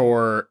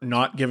for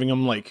not giving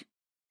him like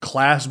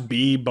Class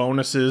B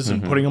bonuses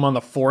and putting him on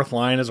the fourth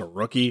line as a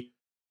rookie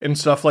and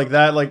stuff like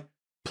that. Like,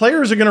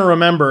 players are going to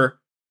remember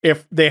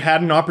if they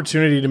had an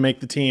opportunity to make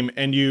the team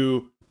and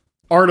you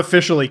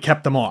artificially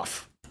kept them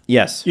off.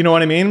 Yes. You know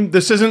what I mean?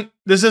 This isn't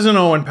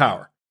Owen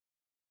Power.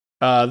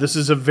 This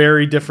is a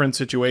very different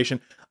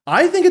situation.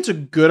 I think it's a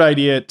good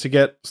idea to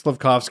get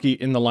Slafkovsky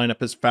in the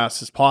lineup as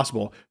fast as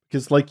possible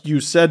because, like you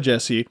said,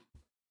 Jesse,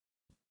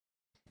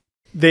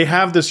 they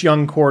have this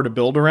young core to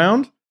build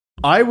around.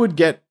 I would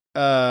get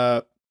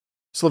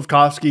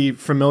Slafkovsky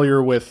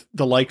familiar with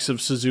the likes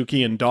of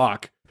Suzuki and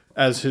Dach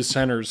as his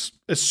centers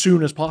as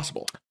soon as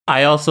possible.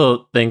 I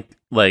also think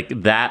like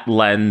that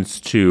lends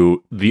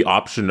to the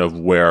option of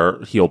where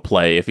he'll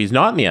play if he's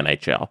not in the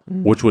NHL,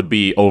 which would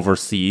be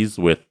overseas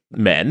with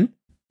men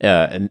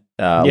a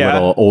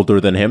little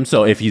older than him.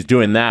 So if he's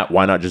doing that,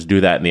 why not just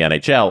do that in the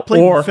NHL?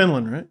 Played in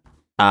Finland, right?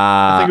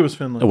 I think it was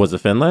Finland. Was it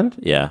Finland?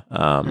 Yeah.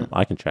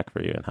 I can check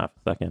for you in half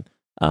a second.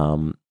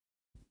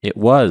 It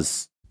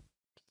was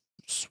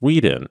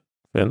Sweden.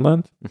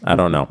 Finland? I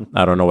don't know.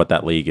 I don't know what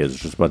that league is.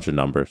 It's just a bunch of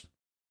numbers.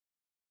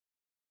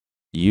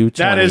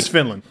 That is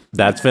Finland.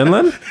 That's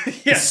Finland?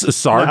 Yes.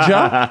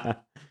 Sarja?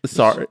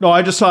 No,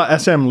 I just saw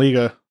SM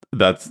Liga.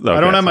 That's okay, I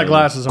don't have my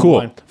glasses on.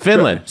 Cool.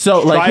 Finland.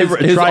 So like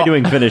try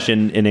doing Finnish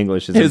in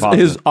English is impossible.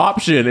 His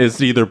option is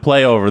to either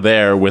play over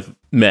there with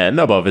men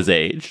above his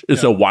age. Yeah.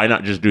 So why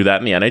not just do that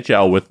in the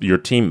NHL with your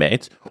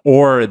teammates?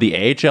 Or the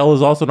AHL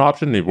is also an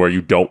option where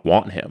you don't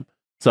want him.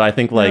 So I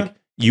think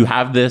you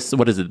have this,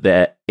 what is it,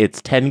 that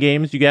it's 10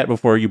 games you get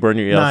before you burn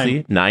your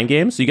ELC? 9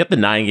 games? So you get the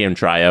 9-game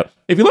tryout.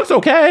 If he looks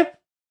okay,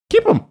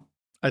 keep him.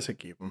 I say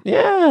keep him.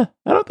 Yeah,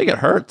 I don't think it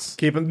hurts.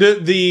 Keep him.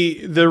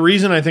 The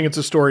reason I think it's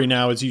a story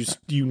now is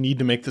you need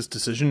to make this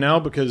decision now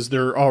because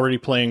they're already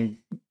playing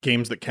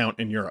games that count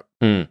in Europe.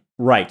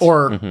 Right.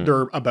 Or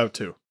they're about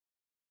to.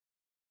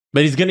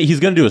 But he's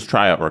gonna do his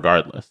tryout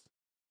regardless.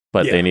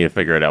 But they need to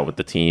figure it out with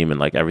the team and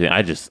like everything.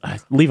 I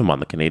leave him on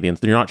the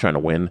Canadiens. You're not trying to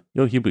win.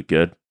 He'll be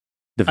good.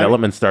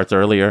 Development starts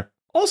earlier.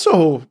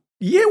 Also,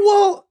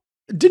 well,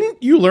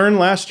 didn't you learn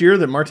last year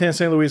that Martin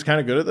St. Louis is kind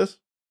of good at this?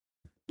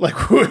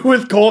 Like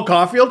with Cole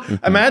Caulfield?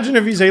 Imagine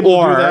if he's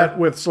able to do that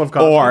with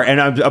Slafkovsky.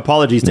 And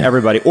apologies to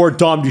everybody, or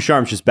Dom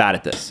Ducharme's just bad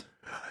at this.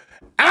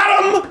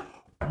 Adam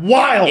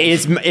Wild!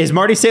 Is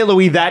Marty St.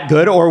 Louis that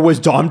good, or was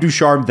Dom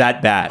Ducharme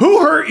that bad? Who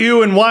hurt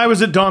you, and why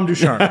was it Dom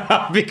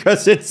Ducharme?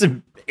 Because it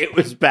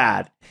was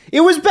bad.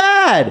 It was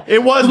bad.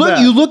 It was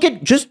bad. You look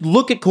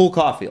at Cole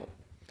Caulfield.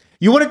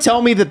 You want to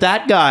tell me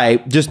that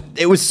guy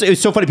it was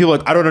so funny. People are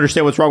like, I don't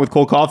understand what's wrong with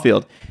Cole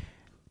Caulfield.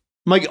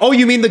 I'm like, oh,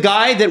 you mean the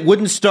guy that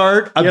wouldn't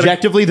start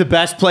objectively the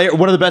best player,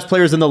 one of the best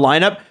players in the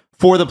lineup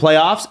for the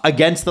playoffs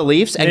against the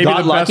Leafs and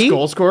got lucky? Best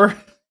goal scorer?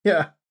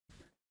 Yeah.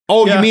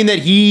 Oh, you mean that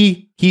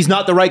he's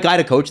not the right guy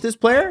to coach this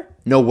player?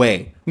 No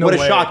way. What a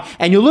shock.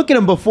 And you look at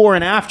him before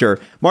and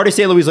after. Marty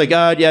St. Louis is like,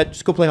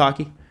 just go play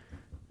hockey.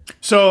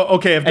 So,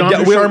 okay, if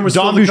Dom Ducharme was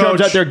still the coach,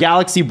 out there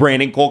galaxy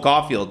braining Cole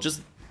Caulfield.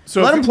 Just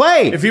let him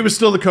play. If he was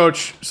still the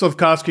coach,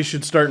 Slafkovsky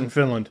should start in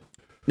Finland.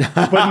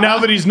 But now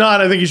that he's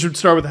not, I think he should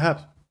start with the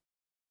Habs.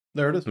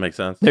 There it is. Makes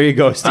sense. There you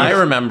go, Steve. I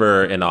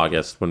remember in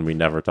August when we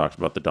never talked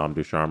about the Dom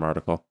Ducharme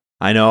article.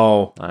 I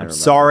know. I'm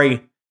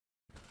sorry.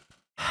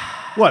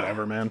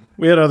 Whatever, man.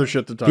 We had other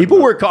shit to talk about.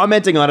 People were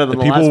commenting on it in the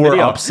last video. People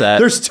were upset.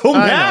 They're still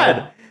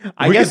mad.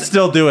 We can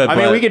still do it. I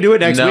mean, we can do it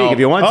next week if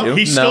you want to.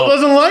 He still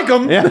doesn't like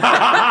him.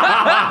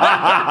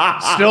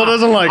 Still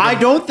doesn't like him. I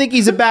don't think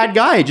he's a bad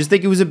guy. I just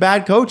think he was a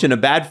bad coach and a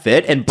bad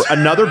fit and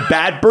another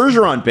bad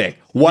Bergeron pick.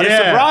 What a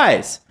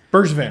surprise.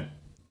 Bergevin.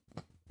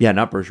 Yeah,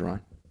 not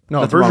Bergeron.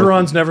 No,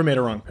 Bergeron's never made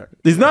a wrong pick.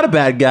 He's not a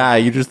bad guy.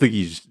 You just think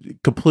he's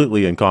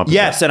completely incompetent.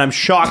 Yes, and I'm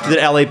shocked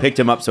that LA picked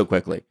him up so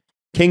quickly.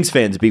 Kings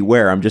fans,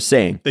 beware. I'm just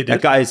saying. They did?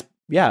 That guy's,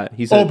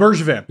 he's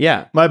Bergevin.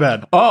 Yeah. My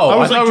bad. Oh,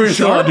 I thought we were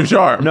still on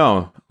Ducharme.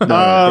 No,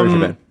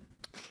 Bergevin.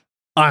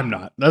 I'm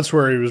not. That's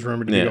where he was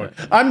rumored to be going.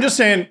 I'm just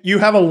saying, you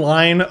have a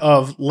line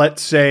of,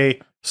 let's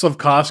say,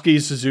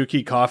 Slafkovsky,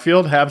 Suzuki,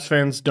 Caulfield, Habs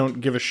fans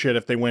don't give a shit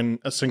if they win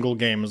a single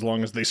game as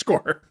long as they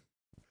score.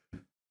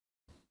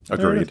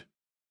 Agreed.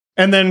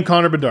 And then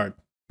Connor Bedard.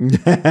 Dude,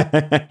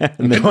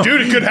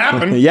 it could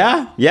happen.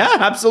 Yeah,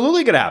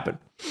 absolutely could happen.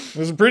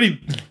 There's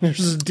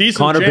a decent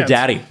Connor chance.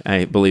 Bedatti,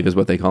 I believe is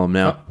what they call him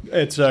now.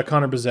 It's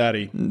Connor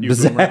Bizzatti. You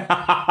boomer.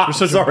 You're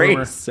such a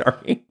boomer.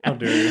 Sorry. How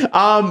dare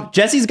you?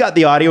 Jesse's got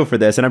the audio for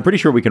this, and I'm pretty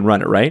sure we can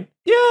run it, right?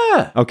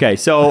 Yeah. Okay,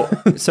 so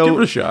Give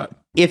it a shot.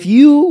 If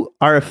you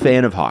are a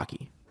fan of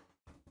hockey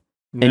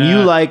and you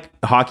Nah. like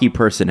hockey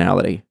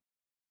personality,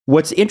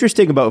 what's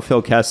interesting about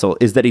Phil Kessel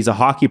is that he's a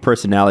hockey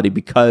personality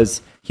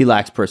because he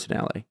lacks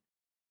personality.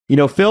 You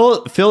know,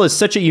 Phil is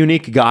such a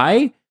unique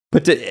guy,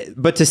 but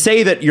to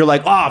say that you're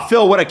like, oh,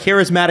 Phil, what a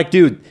charismatic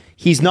dude.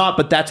 He's not,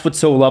 but that's what's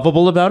so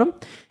lovable about him.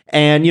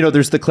 And, you know,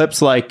 there's the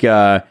clips like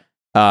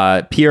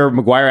Pierre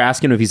Maguire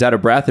asking him if he's out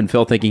of breath and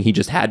Phil thinking he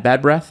just had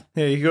bad breath.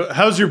 Yeah, you go,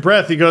 how's your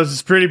breath? He goes,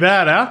 it's pretty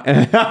bad, huh?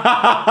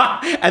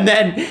 and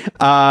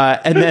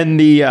then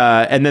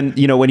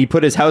you know, when he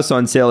put his house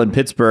on sale in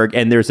Pittsburgh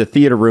and there's a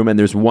theater room and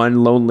there's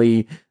one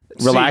lonely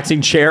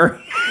relaxing chair.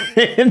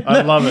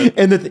 I love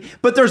it.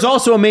 But there's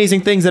also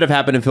amazing things that have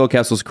happened in Phil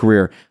Kessel's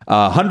career.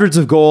 Hundreds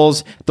of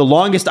goals, the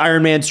longest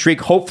Ironman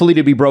streak, hopefully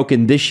to be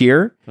broken this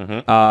year.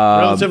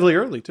 Relatively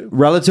early, too.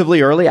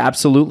 Relatively early,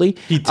 absolutely.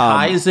 He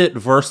ties it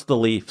versus the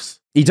Leafs.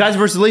 He ties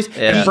versus the Leafs.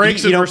 Yeah. He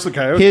breaks it versus the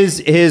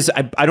Coyotes.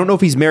 I don't know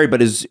if he's married,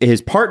 but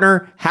his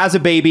partner has a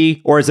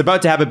baby or is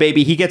about to have a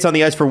baby. He gets on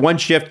the ice for one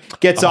shift,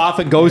 gets off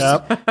and goes,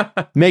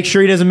 make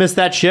sure he doesn't miss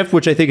that shift,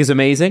 which I think is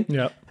amazing.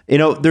 Yep. You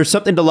know, there's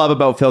something to love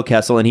about Phil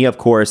Kessel, and he, of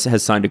course,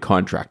 has signed a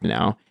contract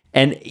now.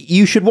 And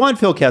you should want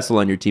Phil Kessel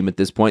on your team at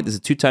this point. This is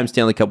a 2-time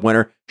Stanley Cup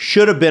winner.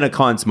 Should have been a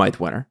Conn Smythe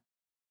winner.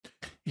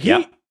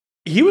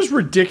 He was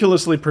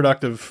ridiculously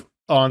productive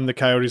on the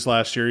Coyotes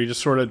last year. He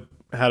just sort of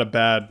had a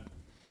bad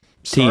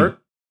start.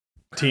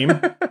 Team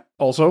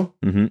also.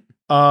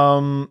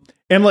 Mm-hmm.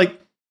 And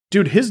like,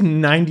 dude, his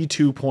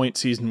 92-point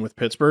season with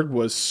Pittsburgh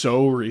was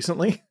so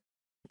recently.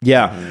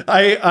 Yeah.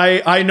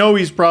 I know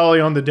he's probably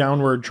on the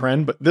downward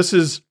trend, but this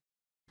is,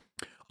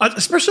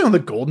 especially on the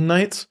Golden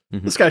Knights,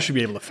 this guy should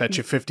be able to fetch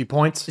you 50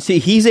 points. See,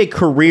 he's a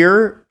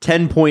career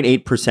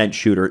 10.8%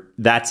 shooter.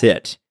 That's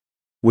it,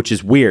 which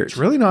is weird. It's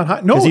really not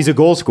high. No, Because he's a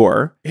goal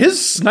scorer.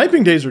 his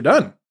sniping days are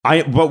done.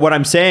 But what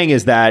I'm saying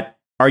is that,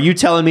 are you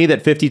telling me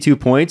that 52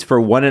 points for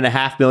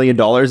 $1.5 million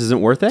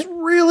isn't worth it?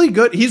 Really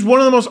good. He's one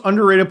of the most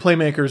underrated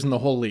playmakers in the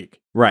whole league.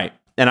 Right.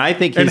 And I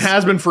think And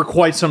has been for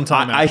quite some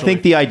time, I actually.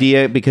 think the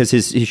idea, because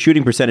his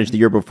shooting percentage the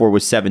year before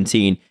was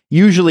 17,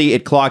 usually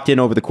it clocked in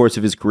over the course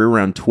of his career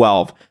around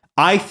 12.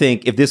 I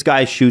think if this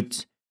guy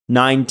shoots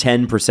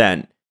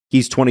 9-10%,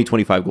 he's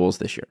 20-25 goals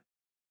this year.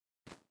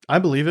 I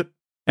believe it.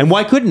 And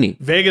why couldn't he?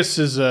 Vegas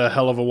is a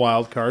hell of a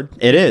wild card.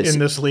 It is. In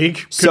this league.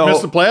 Could So-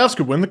 miss the playoffs,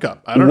 could win the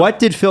cup. I don't know. What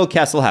did Phil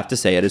Kessel have to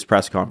say at his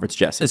press conference,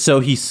 Jesse?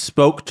 So he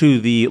spoke to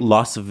the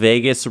Las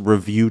Vegas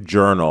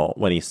Review-Journal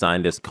when he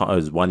signed his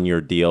one-year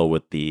deal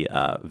with the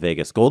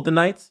Vegas Golden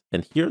Knights.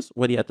 And here's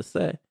what he had to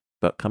say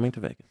about coming to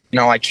Vegas. You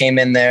know, I came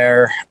in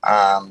there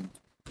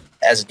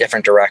as a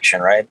different direction,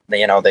 right?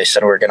 You know, they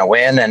said we're going to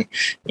win and,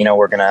 you know,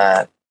 we're going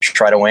to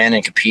try to win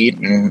and compete.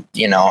 And,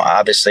 you know,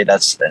 obviously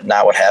that's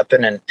not what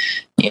happened. And,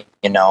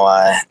 you know,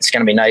 it's going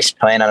to be nice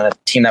playing on a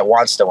team that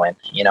wants to win.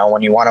 You know,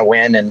 when you want to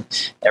win and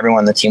everyone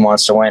on the team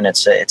wants to win,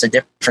 it's a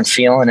different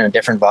feeling and a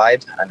different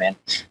vibe. I mean,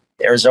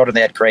 Arizona,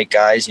 they had great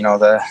guys, you know,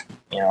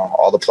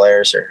 all the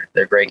players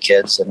they're great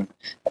kids and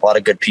a lot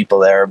of good people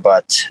there.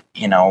 But,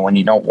 you know, when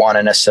you don't want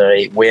to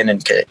necessarily win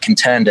and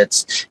contend,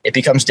 it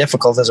becomes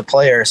difficult as a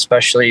player,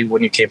 especially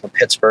when you came from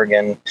Pittsburgh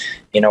and,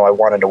 you know, I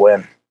wanted to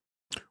win.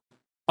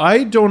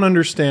 I don't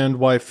understand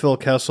why Phil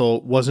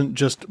Kessel wasn't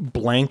just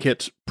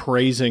blanket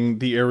praising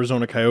the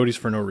Arizona Coyotes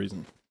for no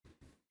reason.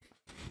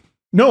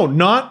 No,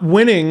 not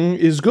winning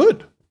is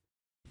good.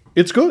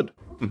 It's good.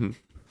 Mm-hmm.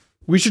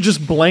 We should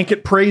just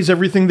blanket praise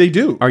everything they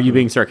do. Are you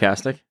being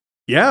sarcastic?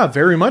 Yeah,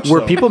 very much Were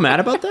so. people mad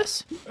about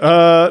this?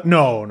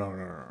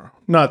 No.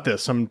 Not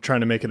this. I'm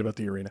trying to make it about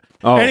the arena.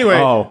 Oh, anyway,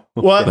 oh.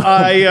 what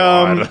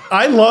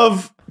I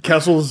love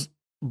Kessel's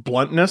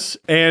bluntness,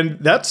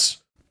 and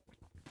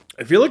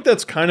I feel like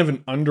that's kind of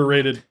an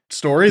underrated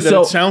story. That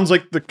So- it sounds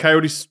like the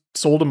Coyotes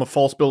sold him a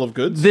false bill of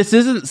goods. This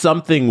isn't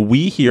something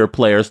we hear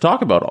players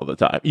talk about all the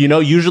time. You know,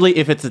 usually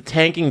if it's a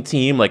tanking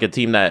team, like a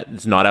team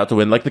that's not out to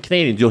win, like the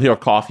Canadiens, you'll hear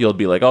Caulfield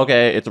be like,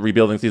 okay, it's a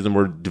rebuilding season,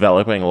 we're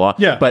developing a lot.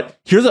 Yeah. But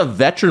here's a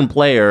veteran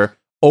player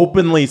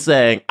openly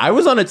saying, I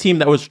was on a team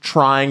that was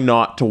trying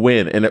not to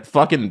win, and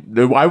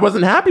I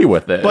wasn't happy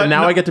with it. But and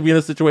now no- I get to be in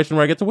a situation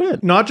where I get to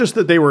win. Not just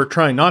that they were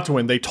trying not to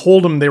win, they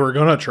told him they were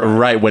going to try.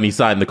 Right, when he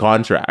signed the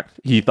contract,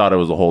 he thought it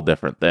was a whole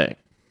different thing.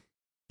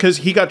 Because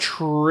he got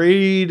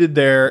traded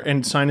there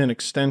and signed an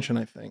extension,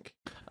 I think.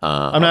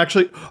 I'm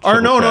actually...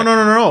 Or triple check.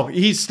 no.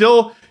 He's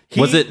still...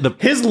 Was it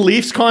his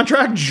Leafs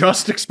contract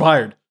just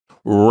expired.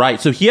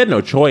 Right, so he had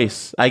no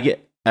choice. I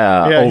get he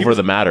over was-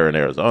 the matter in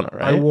Arizona,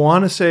 I right?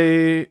 want to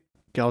say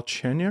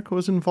Galchenyuk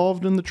was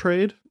involved in the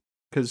trade.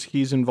 because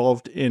he's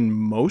involved in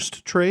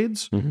most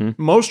trades.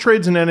 Most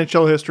trades in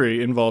NHL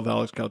history involve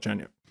Alex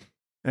Galchenyuk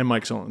and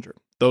Mike Sullinger.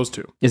 Those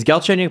two. Is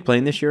Galchenyuk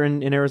playing this year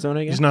in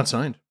Arizona again? He's not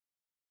signed.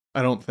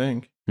 I don't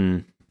think.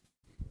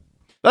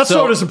 That's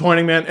so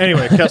disappointing, man.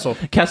 Anyway, Kessel.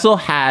 Kessel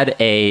had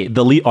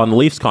on the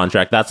Leafs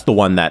contract. That's the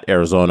one that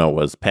Arizona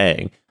was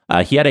paying.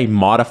 He had a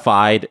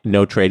modified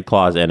no trade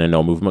clause and a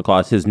no movement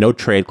clause. His no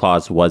trade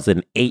clause was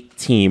an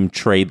 8-team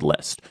trade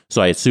list.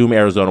 So I assume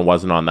Arizona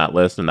wasn't on that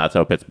list, and that's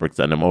how Pittsburgh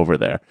sent him over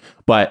there.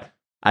 But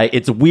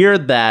it's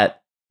weird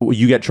that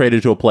you get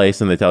traded to a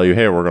place and they tell you,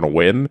 hey, we're going to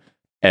win.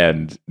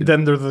 And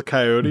then they're the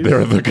Coyotes.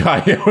 They're the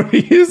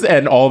Coyotes,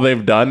 and all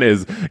they've done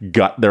is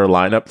gut their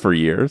lineup for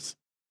years.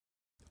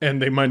 And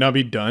they might not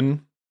be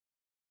done.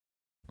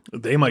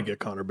 They might get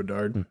Connor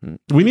Bedard.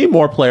 We need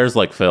more players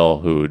like Phil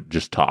who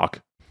just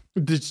talk.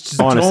 Just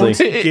honestly,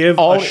 don't give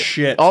a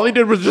shit. All he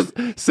did was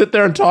just sit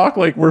there and talk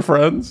like we're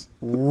friends.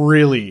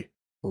 Really,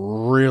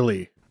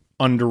 really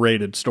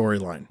underrated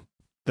storyline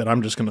that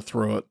I'm just going to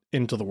throw it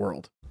into the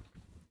world.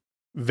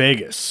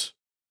 Vegas.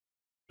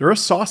 They're a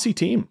saucy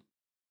team.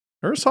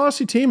 They're a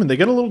saucy team, and they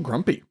get a little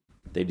grumpy.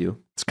 They do.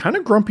 It's kind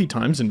of grumpy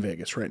times in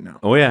Vegas right now.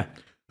 Oh, yeah.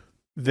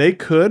 They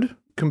could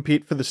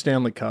compete for the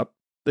Stanley Cup.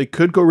 They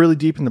could go really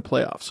deep in the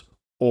playoffs.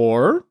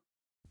 Or,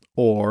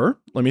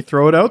 let me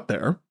throw it out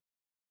there.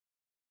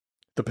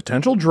 The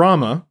potential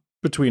drama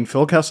between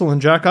Phil Kessel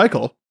and Jack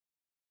Eichel,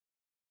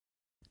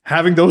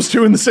 having those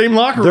two in the same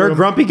locker room. They're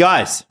grumpy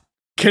guys.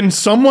 Can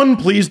someone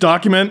please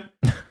document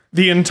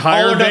the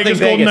entire Vegas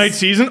Golden Knights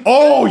season?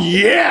 Oh,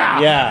 yeah.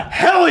 Yeah.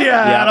 Hell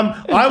yeah,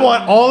 Adam. I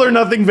want all or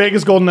nothing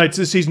Vegas Golden Knights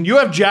this season. You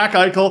have Jack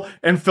Eichel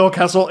and Phil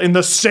Kessel in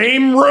the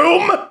same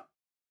room?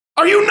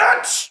 Are you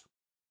nuts?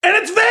 And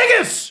it's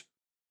Vegas.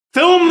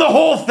 Film the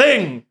whole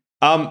thing.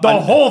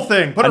 Whole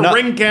thing. Put a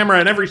ring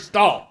camera in every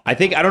stall. I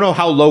don't know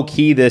how low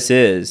key this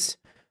is,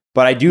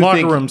 but I do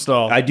think room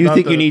stall. I do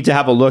think you need to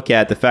have a look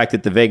at the fact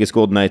that the Vegas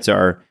Golden Knights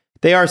are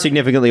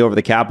significantly over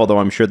the cap, although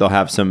I'm sure they'll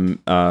have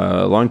some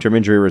long-term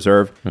injury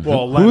reserve.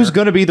 Well, who's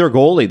going to be their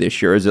goalie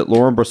this year? Is it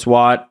Laurent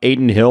Brossoit,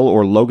 Aiden Hill,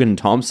 or Logan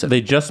Thompson?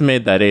 They just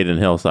made that Aiden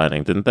Hill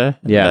signing, didn't they?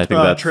 Yeah, I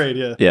think that's trade.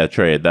 Yeah, yeah,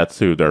 trade. That's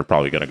who they're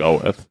probably going to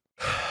go with.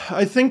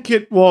 I think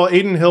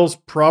Aiden Hill's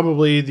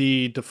probably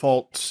the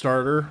default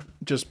starter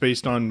just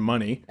based on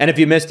money. And if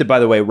you missed it, by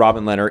the way,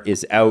 Robin Lehner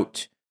is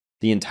out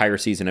the entire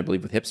season, I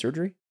believe, with hip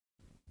surgery.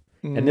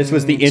 And this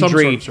was the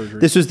injury.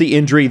 This was the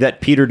injury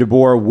that Peter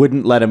DeBoer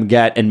wouldn't let him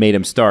get and made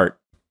him start.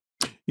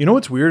 You know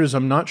what's weird is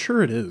I'm not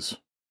sure it is.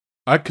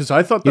 Because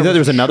I thought there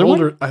was another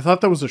one. I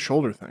thought that was a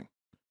shoulder thing.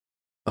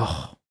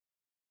 Oh,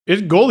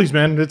 it's goalies,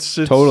 man. It's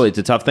totally. It's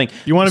a tough thing.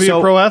 You want to be a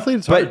pro athlete,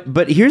 it's hard.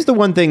 But here's the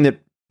one thing that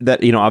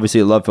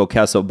obviously I love Phil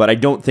Kessel, but I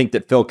don't think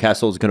that Phil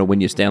Kessel is going to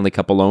win you Stanley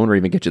Cup alone or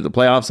even get you to the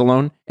playoffs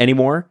alone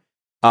anymore.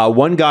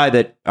 One guy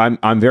that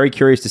I'm very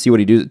curious to see what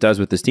he does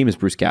with this team is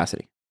Bruce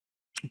Cassidy.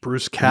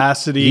 Bruce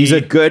Cassidy. He's a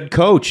good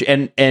coach,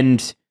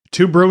 and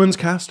 2 Bruins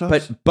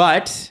cast-offs.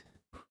 But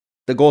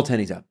the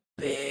goaltending's a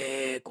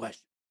big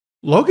question.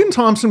 Logan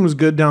Thompson was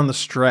good down the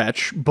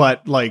stretch,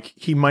 but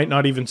he might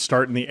not even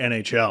start in the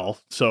NHL,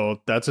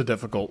 so that's a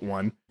difficult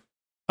one.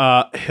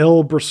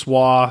 Hill,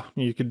 Brossoit,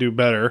 you could do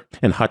better.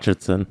 And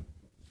Hutchinson,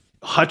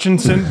 but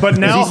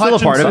now is he still a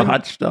part of it?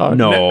 Hutchdog.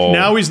 No.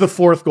 Now he's the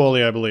 4th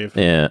goalie, I believe.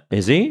 Yeah.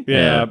 Is he?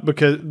 Yeah,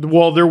 because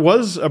there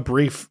was a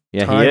brief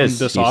time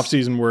this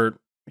offseason where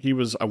he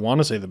was, I want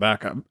to say, the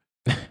backup,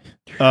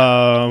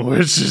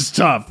 which is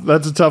tough.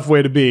 That's a tough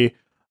way to be.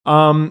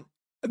 I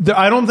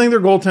don't think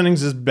their goaltending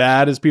is as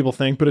bad as people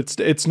think, but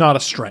it's not a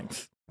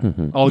strength.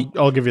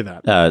 I'll give you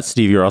that.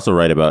 Steve, you're also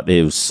right about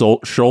it was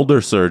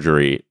shoulder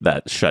surgery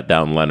that shut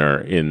down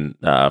Lehner in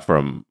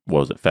from what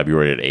was it,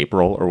 February to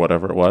April or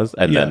whatever it was,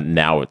 and then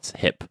now it's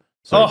hip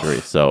surgery.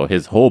 So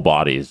his whole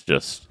body is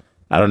just,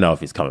 I don't know if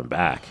he's coming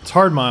back. It's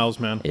hard miles,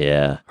 man.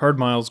 Yeah, hard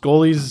miles.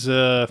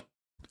 Goalies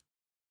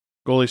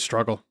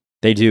struggle.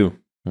 They do,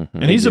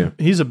 and he's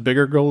a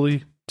bigger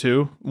goalie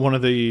too. One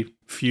of the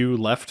few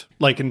left.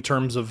 In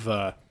terms of,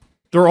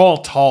 they're all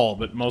tall,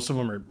 but most of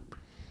them are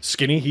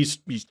skinny. He's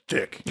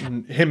thick.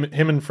 And him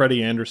and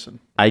Freddie Anderson.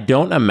 I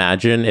don't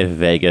imagine if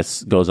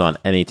Vegas goes on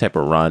any type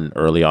of run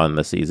early on in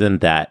the season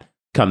that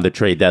come the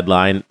trade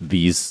deadline,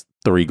 these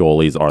 3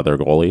 goalies are their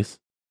goalies.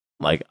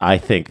 I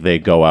think they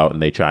go out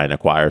and they try and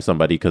acquire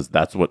somebody because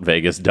that's what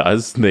Vegas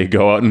does. They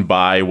go out and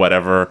buy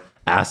whatever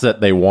asset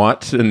they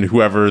want, and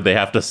whoever they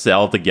have to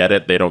sell to get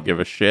it, they don't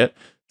give a shit.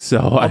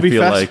 So I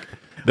feel like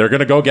they're going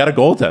to go get a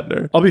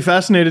goaltender. I'll be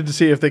fascinated to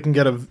see if they can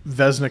get a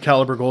Vezina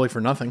caliber goalie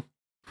for nothing.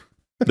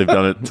 They've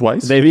done it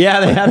twice. They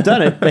have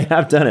done it. They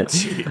have done it.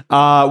 They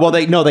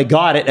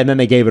got it and then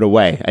they gave it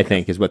away, I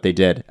think is what they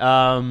did.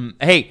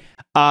 Hey,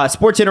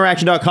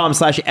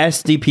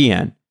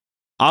 sportsinteraction.com/SDPN.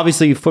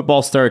 Obviously,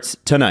 football starts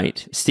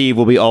tonight. Steve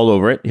will be all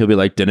over it. He'll be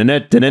like, da-na-na,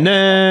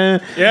 da-na-na,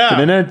 yeah.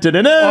 Da-na-na,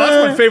 da-na-na. Oh,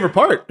 that's my favorite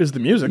part, is the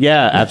music.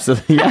 Yeah,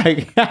 absolutely.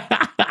 Yeah.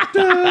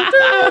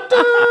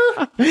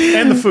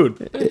 And the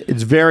food.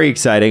 It's very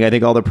exciting. I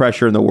think all the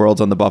pressure in the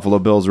world's on the Buffalo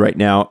Bills right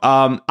now.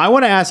 I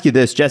want to ask you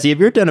this, Jesse. Have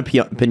you ever done a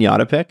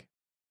pinata pick?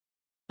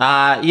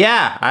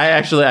 Yeah,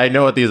 I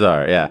know what these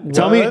are. Yeah.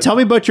 Tell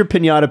me about your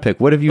pinata pick.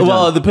 What have you done?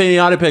 Well, the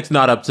pinata pick's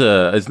not up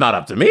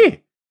to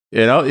me.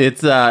 You know,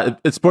 it's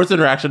Sports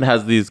Interaction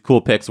has these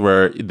cool picks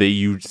where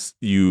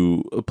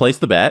you place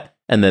the bet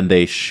and then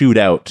they shoot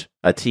out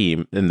a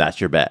team and that's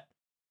your bet.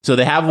 So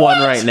they have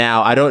one right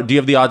now. Do you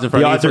have the odds in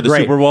front of you for the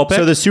Super Bowl pick?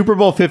 So the Super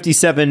Bowl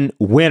 57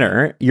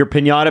 winner, your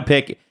pinata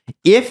pick,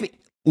 if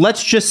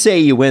let's just say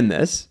you win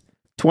this,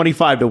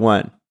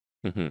 25-1,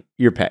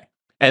 your pay.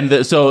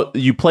 And so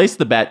you place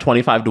the bet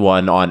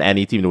 25-1 on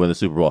any team to win the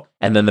Super Bowl,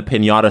 and then the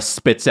pinata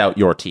spits out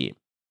your team.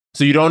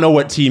 So you don't know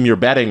what team you're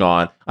betting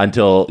on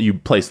until you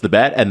place the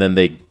bet, and then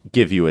they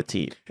give you a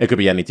team. It could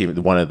be any team,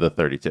 one of the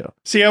 32.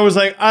 See, I was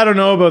like, I don't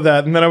know about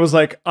that. And then I was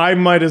like, I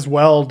might as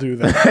well do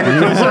that.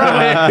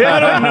 I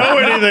don't know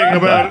anything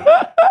about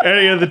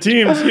any of the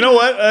teams. You know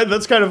what?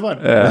 That's kind of fun.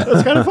 Yeah.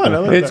 That's kind of fun. I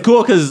like it's that.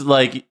 cool because,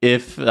 like,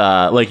 if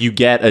you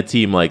get a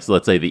team like,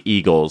 let's say the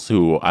Eagles,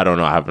 who I don't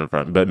know how in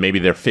front, but maybe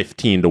they're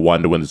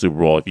 15-1 to win the Super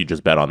Bowl. If you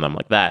just bet on them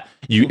like that,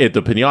 at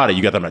the pinata,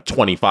 you get them at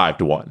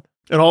 25-1.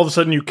 And all of a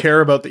sudden you care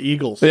about the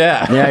Eagles.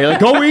 Yeah. Yeah, you're like,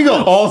 go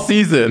Eagles! All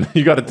season,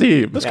 you got a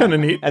team. That's kind of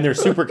neat. And they're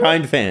super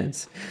kind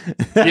fans.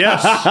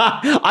 Yes.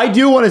 I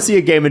do want to see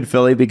a game in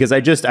Philly because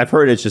I've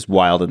heard it's just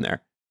wild in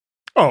there.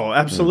 Oh,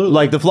 absolutely.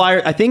 Like the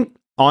Flyers, I think,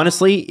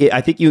 honestly, I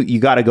think you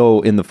got to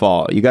go in the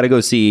fall. You got to go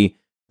see,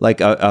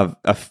 like,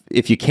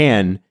 if you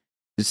can,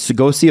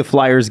 go see a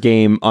Flyers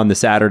game on the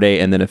Saturday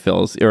and then a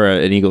Phils or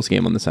an Eagles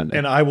game on the Sunday.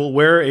 And I will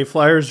wear a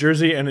Flyers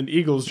jersey and an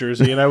Eagles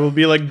jersey, and I will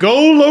be like,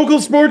 go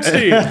local sports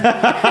team.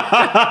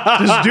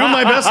 Just do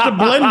my best to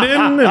blend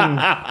in and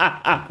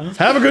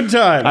have a good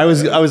time. I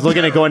was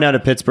looking at going down to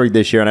Pittsburgh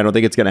this year, and I don't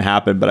think it's going to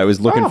happen, but I was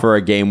looking for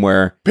a game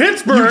where...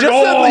 Pittsburgh!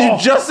 You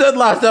just said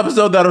last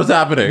episode that it was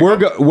happening.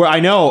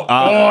 I know.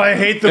 I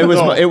hate them.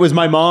 It was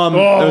my mom.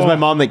 It was my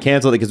mom that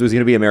canceled it because it was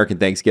going to be American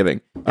Thanksgiving.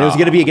 And it was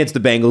going to be against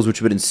the Bengals,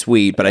 which would have been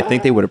sweet, but I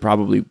think they would have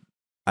probably...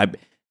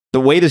 the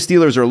way the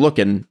Steelers are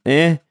looking,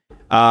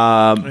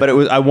 but it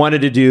was. I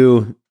wanted to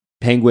do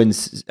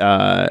Penguins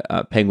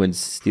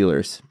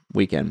Steelers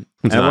weekend.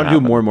 And I want to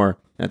do more and more.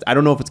 I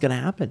don't know if it's going to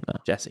happen,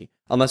 Jesse,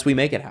 unless we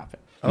make it happen.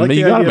 I mean,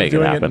 you got to make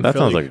it happen. That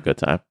sounds like a good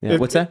time. Yeah.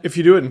 What's that? If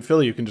you do it in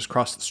Philly, you can just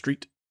cross the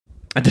street.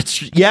 They're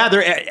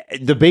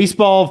the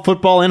baseball,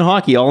 football, and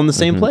hockey all in the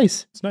same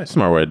place. It's nice.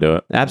 Smart way to do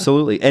it.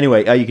 Absolutely.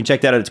 Anyway, you can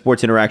check that out at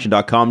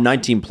sportsinteraction.com.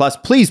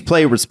 19+. Please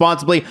play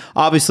responsibly.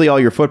 Obviously, all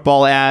your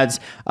football ads,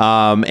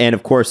 and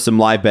of course, some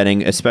live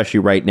betting,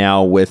 especially right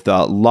now with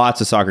lots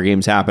of soccer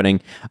games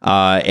happening,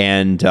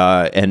 and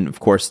of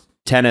course,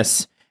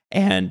 tennis.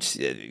 And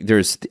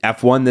there's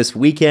F1 this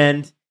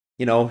weekend.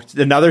 You know,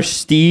 another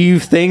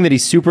Steve thing that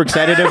he's super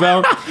excited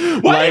about.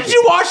 Why didn't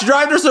you watch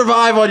Drive to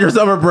Survive on your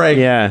summer break?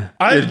 Yeah.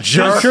 I'm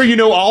sure you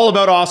know all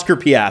about Oscar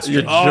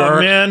Piastri.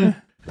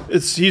 Man.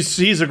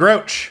 He's a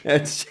grouch.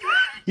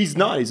 He's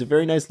not. He's a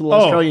very nice little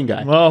Australian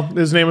guy. Well,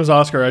 his name is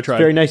Oscar. I tried.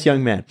 Very nice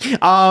young man.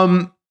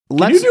 Can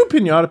you do a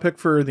pinata pick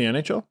for the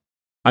NHL?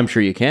 I'm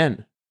sure you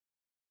can.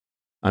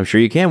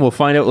 We'll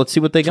find out. Let's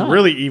see what they got. It's a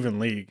really even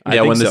league.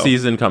 Yeah, when the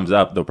season comes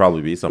up, there'll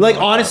probably be something. Like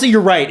honestly,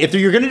 you're right. If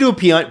you're going to do a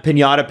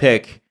pinata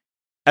pick,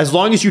 as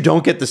long as you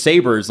don't get the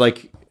Sabres,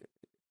 like...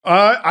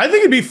 I think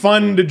it'd be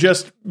fun to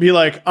just be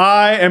like,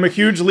 I am a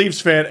huge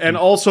Leafs fan, and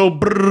also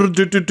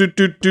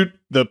the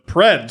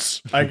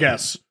Preds, I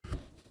guess.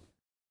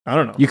 I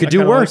don't know. You could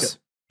do worse. Like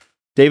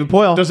David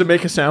Poyle. Does it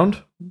make a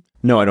sound?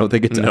 No, I don't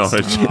think it does. No,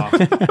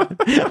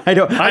 I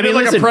don't. I mean,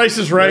 like a Price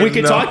is Right. We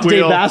could talk to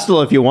Dave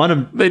Bastel if you want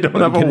him. They don't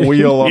have a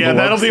wheel on the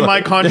that'll be website.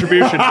 my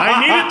contribution.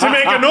 I need it to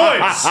make a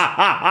noise.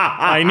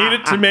 I need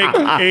it to make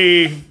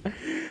a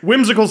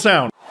whimsical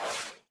sound.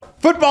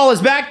 Football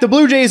is back. The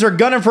Blue Jays are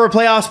gunning for a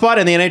playoff spot,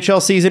 and the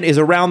NHL season is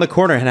around the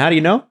corner. And how do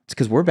you know? It's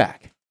because we're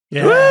back.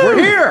 Yeah. We're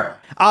here.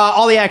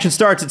 All the action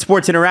starts at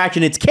Sports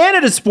Interaction. It's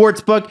Canada's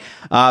sportsbook.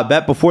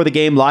 Bet before the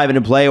game, live and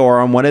in play, or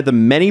on one of the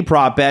many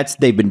prop bets.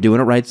 They've been doing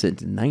it right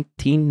since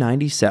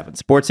 1997.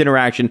 Sports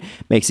Interaction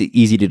makes it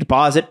easy to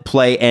deposit,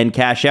 play, and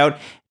cash out.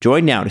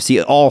 Join now to see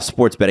all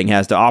sports betting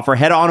has to offer.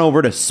 Head on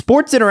over to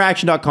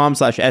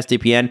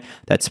sportsinteraction.com/STPN.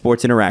 That's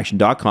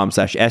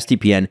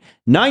sportsinteraction.com/STPN.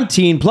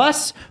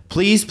 19+.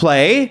 Please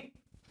play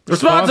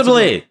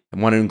responsibly. I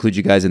want to include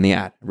you guys in the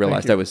ad. I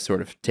realized I was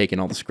sort of taking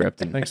all the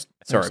script. And Thanks.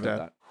 Sorry Thanks, about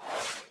Dad. that.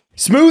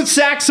 Smooth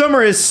sack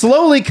summer is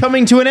slowly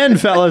coming to an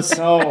end, fellas.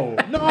 No.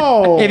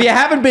 If you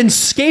haven't been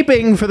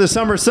scaping for the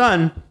summer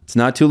sun, it's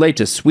not too late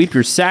to sweep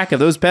your sack of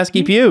those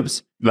pesky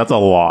pubes. That's a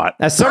lot.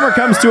 As summer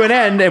comes to an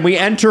end and we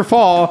enter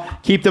fall,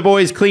 keep the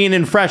boys clean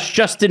and fresh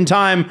just in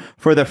time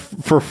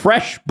for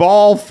fresh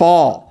ball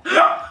fall.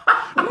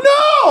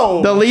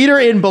 No! The leader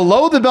in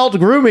below the belt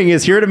grooming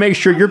is here to make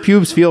sure your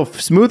pubes feel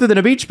smoother than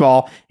a beach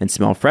ball and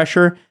smell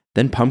fresher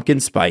than pumpkin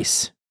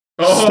spice.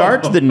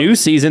 Start the new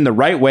season the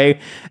right way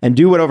and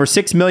do what over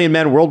 6 million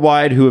men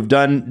worldwide who have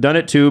done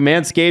it too.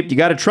 Manscaped, you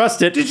got to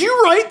trust it. Did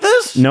you write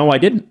this? No, I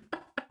didn't.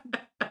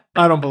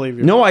 I don't believe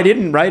you. No, I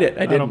didn't write it.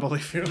 I don't didn't.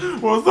 believe you.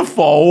 What was the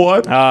fall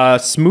one?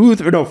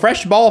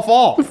 Fresh ball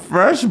fall.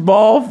 Fresh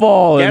ball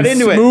fall. Get and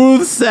into it.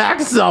 Smooth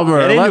sack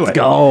summer. Get into Let's it.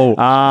 go.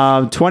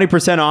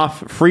 20%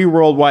 off free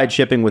worldwide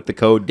shipping with the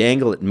code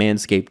dangle at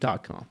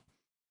manscaped.com.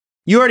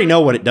 You already know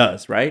what it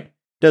does, right?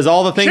 Does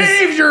all the things.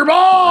 Shave your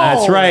balls!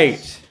 That's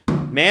right.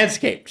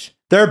 Manscaped.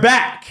 They're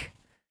back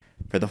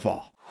for the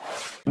fall.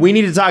 We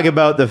need to talk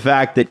about the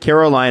fact that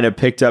Carolina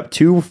picked up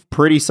two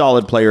pretty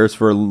solid players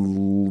for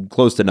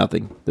close to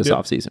nothing this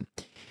offseason.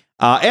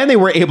 And they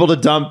were able to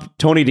dump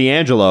Tony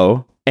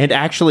DeAngelo and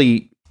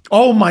actually,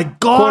 Oh my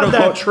God, quote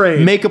unquote, that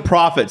trade. make a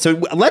profit. So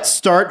let's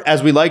start,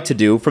 as we like to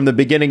do, from the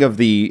beginning of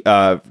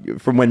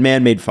from when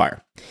man made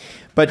fire.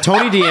 But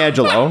Tony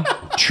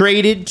DeAngelo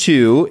traded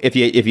to, if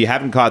you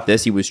haven't caught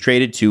this, he was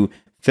traded to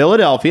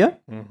Philadelphia.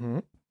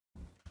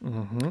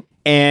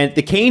 And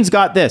the Canes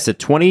got this, a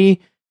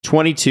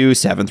 2022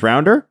 seventh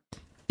rounder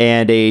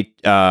and a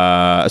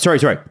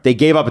they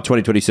gave up a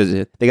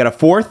 2022. They got a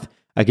fourth,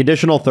 a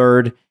conditional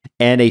third,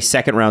 and a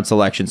second round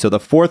selection. So the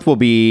fourth will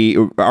be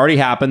already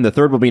happened. The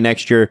third will be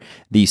next year.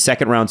 The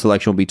second round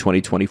selection will be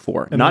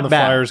 2024. And Not then the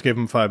bad. Flyers gave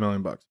him $5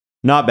 million.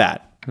 Not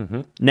bad.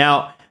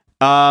 Now,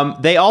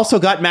 they also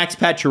got Max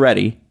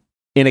Pacioretty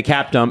in a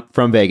cap dump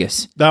from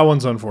Vegas. That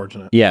one's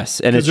unfortunate. Yes,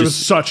 and it's Because it was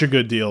just such a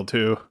good deal,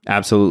 too.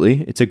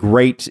 absolutely. It's a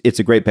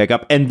great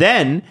pickup. And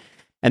then,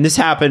 and this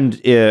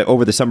happened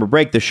over the summer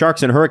break, the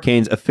Sharks and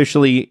Hurricanes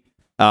officially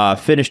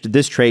finished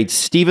this trade.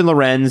 Steven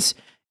Lorenz,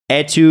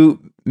 Etu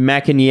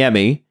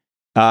Makiniemi,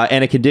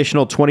 and a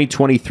conditional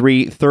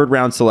 2023 third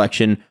round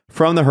selection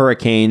from the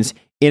Hurricanes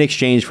in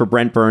exchange for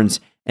Brent Burns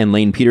and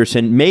Lane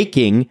Peterson,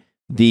 making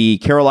the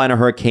Carolina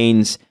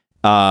Hurricanes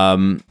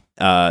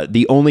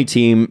the only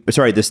team.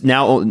 Sorry, they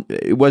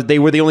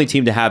were the only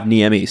team to have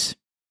Niemis,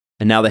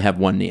 and now they have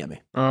one Niemi.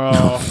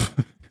 Oh,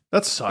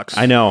 that sucks.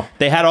 I know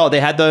they had a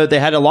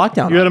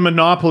lockdown. You had a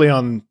monopoly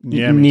on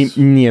Niemis.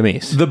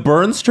 Niemis. The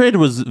Burns trade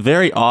was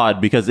very odd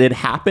because it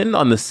happened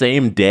on the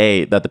same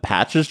day that the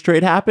Patches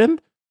trade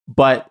happened,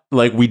 but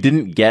like we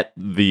didn't get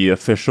the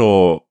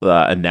official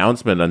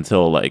announcement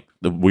until like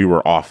we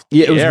were off.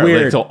 Yeah, it was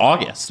weird. until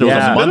August. It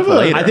Yeah. was a month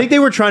later. I think they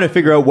were trying to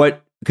figure out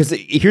what. Because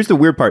here's the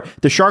weird part: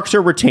 the Sharks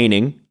are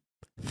retaining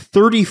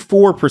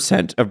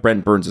 34% of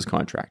Brent Burns'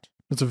 contract.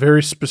 It's a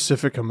very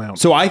specific amount.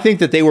 So I think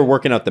that they were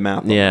working out the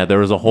math. Yeah, there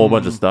was a whole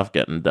bunch of stuff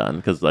getting done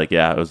because, like,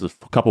 it was a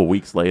couple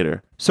weeks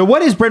later. So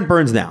what is Brent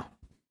Burns now?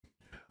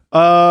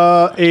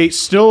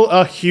 Still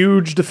a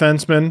huge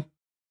defenseman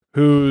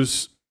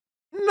who's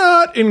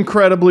not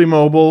incredibly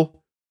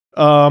mobile,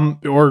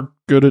 or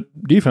good at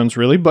defense,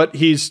 really, but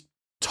he's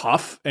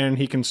tough and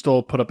he can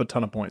still put up a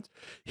ton of points.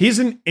 He's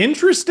an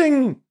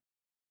interesting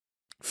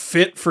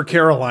fit for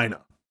Carolina.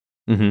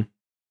 Who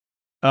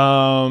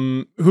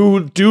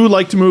do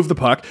like to move the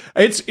puck.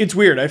 It's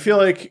weird. I feel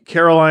like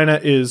Carolina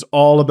is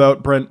all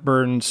about Brent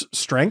Burns'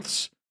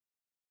 strengths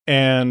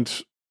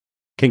and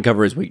Can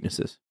cover his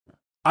weaknesses.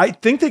 I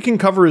think they can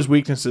cover his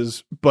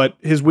weaknesses, but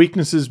his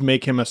weaknesses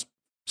make him a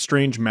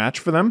strange match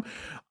for them.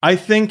 I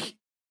think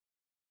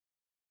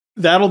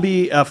that'll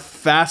be a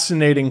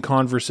fascinating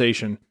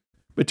conversation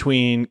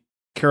between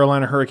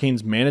Carolina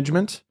Hurricanes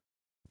management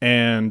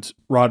and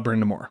Rod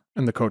Brind'Amour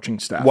and the coaching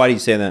staff. Why do you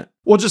say that?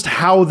 Well, just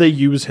how they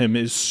use him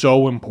is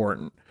so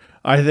important.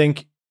 I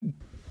think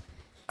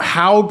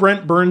how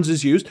Brent Burns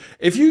is used,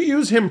 if you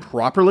use him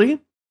properly,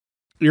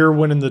 you're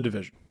winning the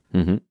division.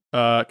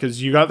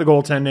 Because you got the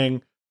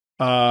goaltending,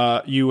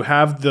 you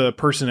have the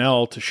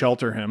personnel to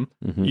shelter him,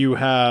 you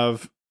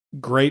have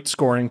great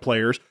scoring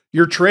players.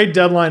 Your trade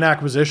deadline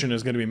acquisition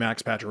is going to be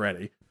Max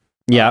Pacioretty.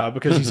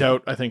 Because he's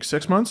out, I think,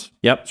 6 months.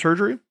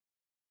 Surgery.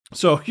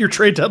 So your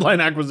trade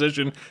deadline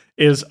acquisition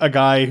is a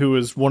guy who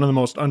is one of the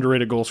most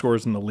underrated goal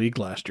scorers in the league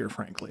last year,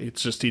 frankly.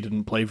 It's just he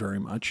didn't play very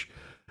much.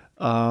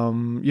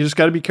 You just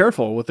got to be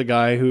careful with the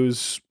guy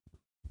who's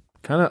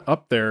kind of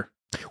up there.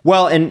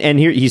 Well, and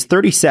here he's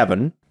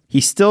 37.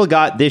 He's still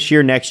got this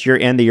year, next year,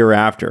 and the year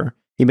after.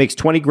 He makes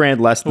 $20,000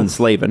 less than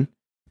Slavin.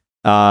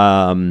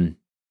 And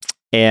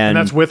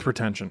that's with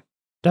retention.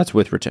 That's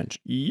with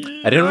retention.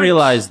 I didn't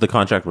realize the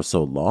contract was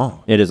so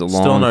long. It is a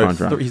long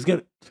contract. He's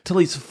got till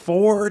he's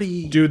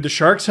 40. Dude, the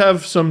Sharks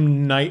have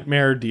some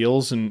nightmare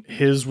deals, and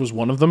his was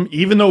one of them.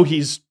 Even though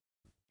he's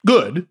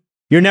good,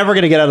 You're never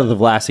going to get out of the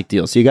Vlasic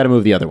deal, so you got to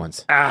move the other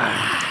ones.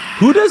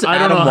 Who does I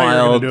don't know Adam how you're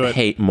gonna Wild do it.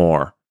 hate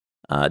more?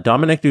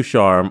 Dominic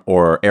Ducharme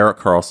or Erik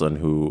Karlsson,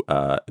 who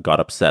got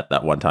upset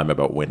that one time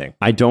about winning?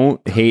 I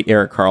don't hate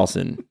Erik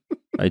Karlsson.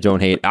 I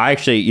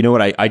actually, you know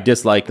what I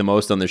dislike the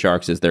most on the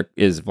Sharks is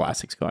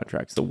Vlasic's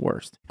contract's the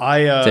worst.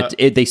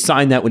 They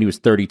signed that when he was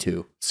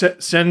 32.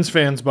 Sens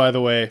fans, by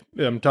the way,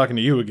 I'm talking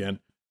to you again.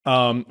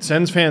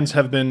 Sens fans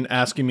have been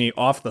asking me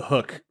off the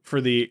hook for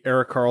the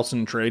Erik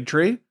Karlsson trade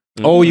tree.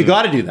 Oh, you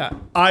got to do that.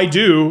 I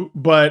do,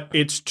 but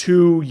it's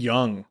too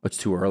young. It's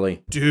too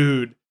early.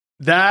 Dude,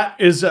 that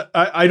is...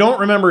 I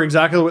don't remember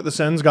exactly what the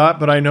Sens got,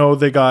 but I know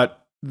they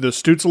got the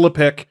Stützle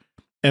pick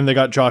and they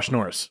got Josh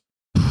Norris.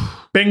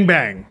 Bing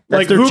bang.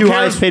 That's their two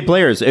highest paid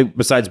players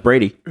besides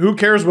Brady. Who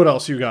cares what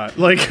else you got?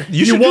 Like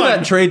You should do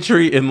that trade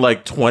tree in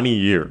like 20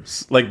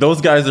 years. Like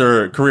those guys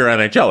are career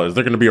NHLers.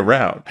 They're going to be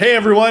around. Hey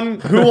everyone,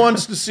 who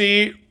wants to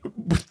see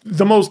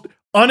the most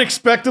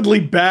unexpectedly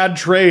bad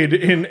trade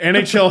in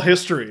NHL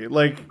history?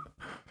 Like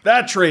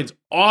that trade's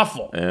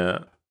awful.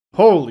 Yeah.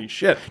 Holy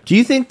shit. Do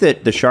you think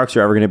that the Sharks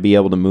are ever going to be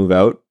able to move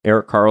out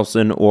Erik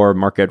Karlsson or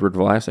Marc-Edouard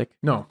Vlasic?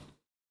 No.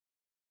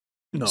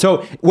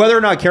 So whether or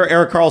not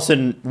Erik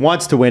Karlsson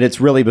wants to win, it's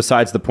really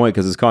besides the point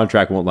because his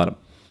contract won't let him.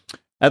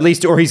 At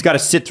least, or he's got to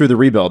sit through the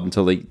rebuild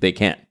until they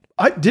can't.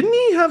 Didn't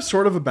he have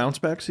sort of a bounce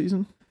back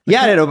season?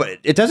 Yeah, no, but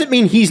it doesn't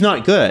mean he's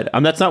not good.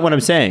 That's not what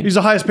I'm saying. He's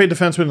the highest paid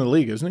defenseman in the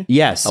league, isn't he?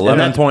 Yes.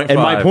 11.5. And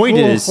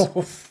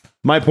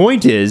my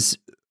point is,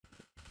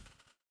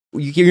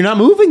 you're not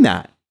moving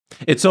that.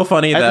 It's so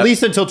funny that at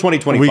least until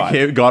 2025.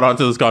 We got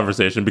onto this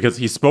conversation because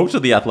he spoke to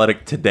The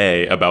Athletic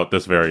today about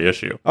this very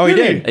issue. Oh, he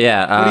did?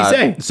 Yeah. What did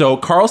he say? So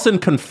Karlsson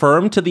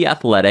confirmed to The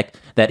Athletic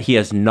that he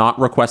has not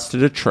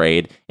requested a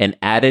trade and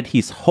added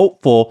he's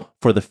hopeful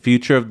for the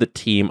future of the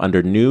team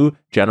under new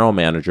general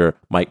manager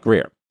Mike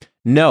Greer.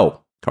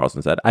 No,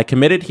 Karlsson said, I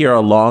committed here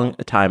a long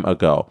time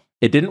ago.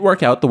 It didn't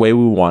work out the way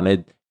we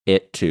wanted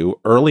it to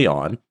early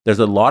on. There's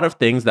a lot of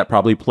things that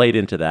probably played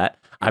into that.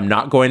 I'm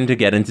not going to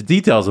get into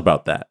details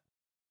about that.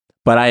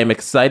 But I am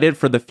excited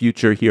for the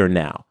future here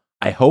now.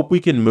 I hope we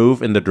can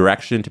move in the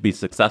direction to be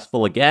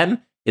successful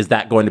again. Is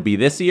that going to be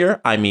this year?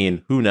 I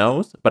mean, who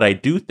knows? But I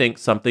do think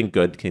something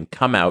good can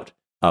come out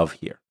of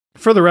here.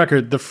 For the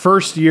record, the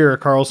first year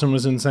Karlsson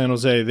was in San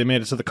Jose, they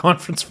made it to the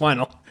conference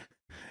final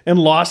and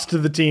lost to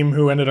the team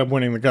who ended up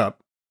winning the cup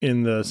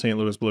in the St.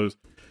 Louis Blues.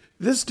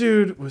 This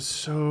dude was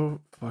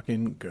so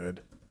fucking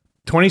good.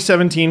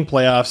 2017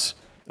 playoffs.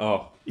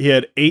 Oh. He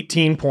had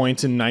 18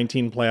 points in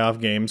 19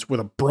 playoff games with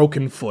a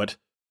broken foot.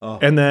 Oh.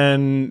 And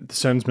then the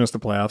Sens missed the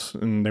playoffs,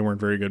 and they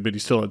weren't very good, but he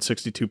still had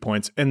 62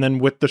 points. And then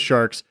with the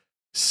Sharks,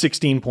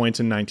 16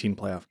 points in 19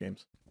 playoff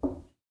games.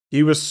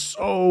 He was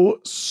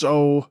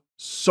so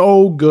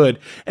good.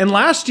 And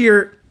last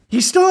year,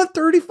 he still had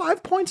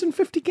 35 points in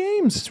 50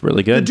 games. It's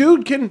really good. The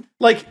dude can,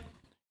 like,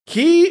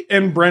 he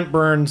and Brent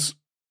Burns.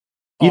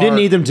 You didn't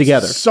need them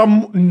together.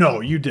 No,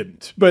 you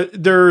didn't.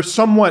 But they're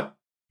somewhat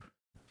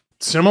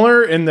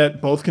similar in that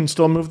both can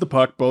still move the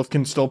puck, both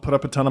can still put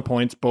up a ton of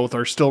points, both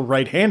are still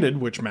right-handed,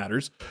 which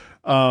matters,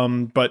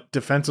 but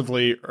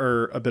defensively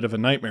are a bit of a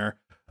nightmare.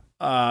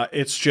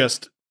 It's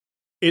just,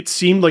 it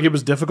seemed like it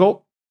was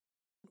difficult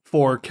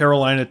for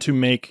Carolina to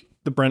make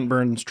the Brent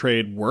Burns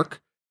trade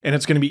work, and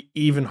it's going to be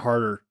even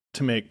harder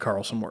to make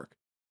Karlsson work.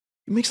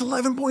 He makes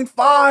 11.5.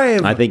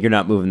 I think you're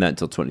not moving that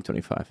until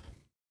 2025.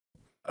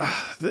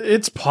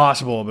 It's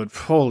possible, but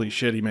holy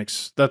shit,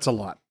 that's a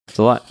lot. It's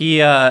a lot.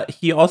 He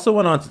also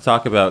went on to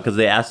talk about, because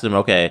they asked him,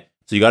 okay,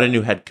 so you got a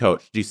new head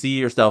coach. Do you see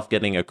yourself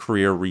getting a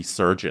career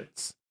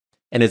resurgence?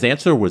 And his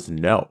answer was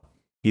no.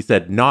 He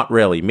said, not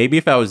really. Maybe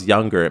if I was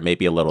younger, it may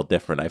be a little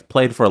different. I've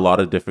played for a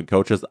lot of different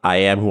coaches. I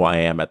am who I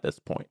am at this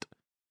point.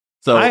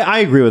 So I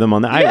agree with him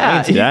on that. I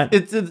can see that.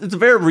 It's a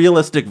very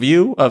realistic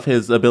view of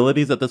his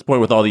abilities at this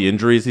point with all the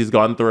injuries he's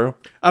gone through.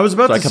 I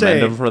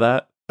commend him for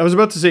that. I was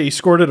about to say he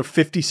scored at a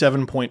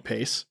 57-point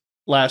pace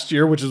last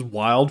year, which is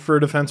wild for a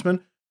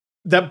defenseman.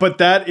 But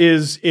that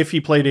is if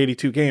he played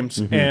 82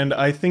 games, and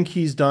I think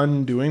he's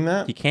done doing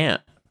that. He can't.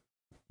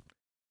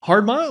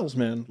 Hard miles,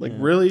 man. Like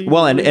really.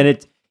 Well, and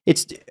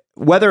it's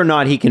whether or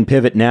not he can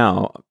pivot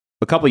now.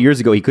 A couple of years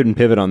ago, he couldn't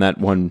pivot on that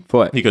one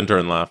foot. He couldn't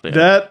turn left. Yeah.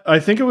 That I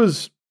think it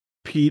was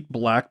Pete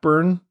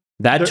Blackburn.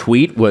 That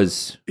tweet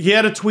was. He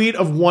had a tweet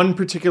of one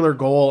particular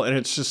goal, and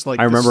it's just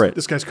like I remember it.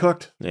 This guy's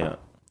cooked. Yeah.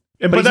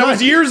 But that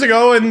was years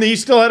ago, and he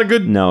still had a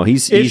good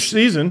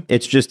season.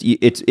 It's just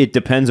it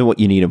depends on what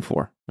you need him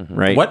for,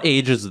 right? What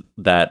age is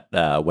that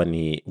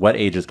what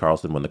age is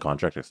Karlsson when the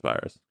contract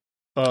expires?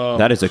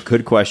 That is a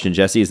good question,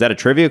 Jesse. Is that a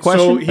trivia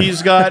question? So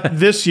he's got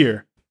this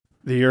year,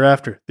 the year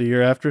after, the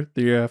year after,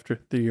 the year after,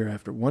 the year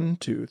after. 1,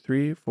 2,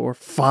 3, 4,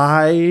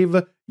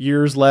 5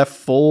 years left,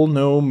 full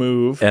no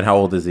move. And how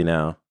old is he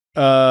now?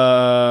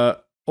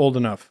 Old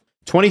enough.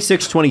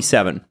 26,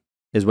 27.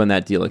 Is when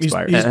that deal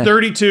expires. He's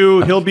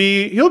 32. He'll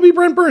be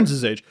Brent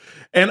Burns' age.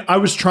 And I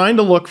was trying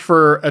to look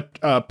for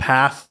a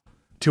path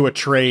to a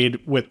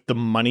trade with the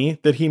money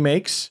that he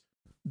makes,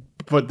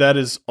 but that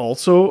is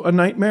also a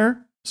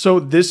nightmare. So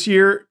this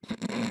year,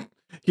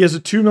 he has a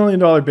 $2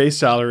 million base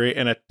salary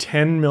and a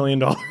 $10 million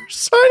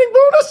signing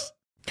bonus.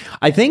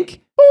 I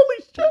think.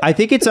 Holy shit! I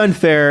think it's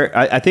unfair.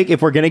 I think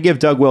if we're going to give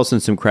Doug Wilson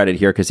some credit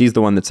here, because he's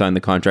the one that signed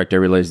the contract, I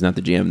realize he's not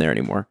the GM there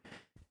anymore.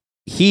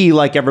 He,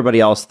 like everybody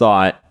else,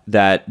 thought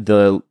that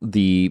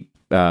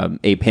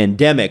a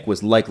pandemic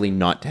was likely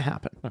not to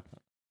happen.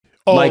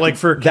 Oh, like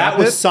for that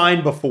was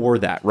signed before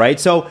that, right?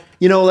 So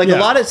a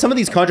lot of some of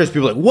these contracts,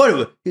 people are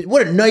like,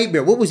 what a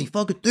nightmare! What was he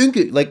fucking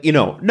thinking?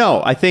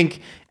 No. I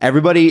think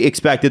everybody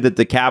expected that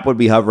the cap would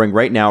be hovering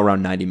right now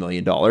around $90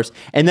 million,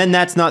 and then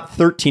that's not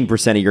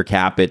 13% of your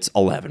cap; it's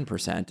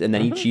 11%, and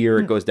then each year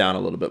it goes down a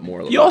little bit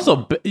more. You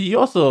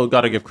also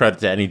got to give credit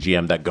to any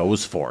GM that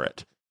goes for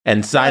it.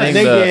 And signing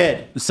They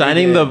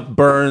the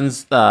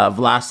Burns,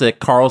 Vlasic,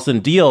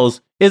 Karlsson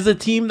deals is a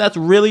team that's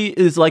really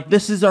is like,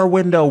 this is our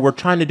window. We're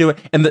trying to do it.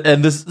 And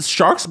the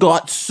Sharks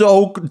got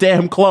so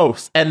damn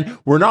close. And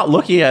we're not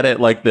looking at it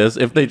like this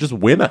if they just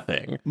win a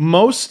thing.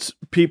 Most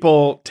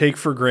people take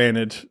for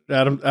granted.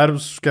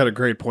 Adam's got a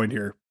great point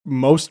here.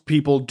 Most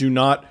people do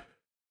not,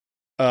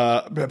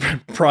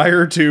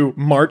 prior to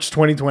March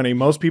 2020,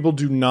 most people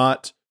do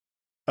not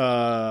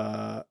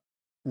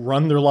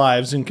run their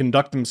lives and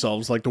conduct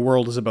themselves like the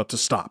world is about to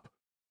stop.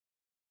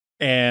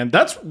 And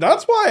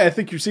that's why I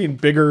think you're seeing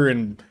bigger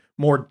and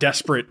more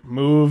desperate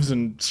moves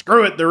and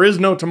screw it, there is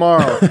no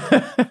tomorrow.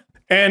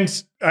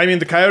 And I mean,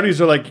 the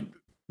Coyotes are like,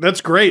 that's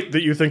great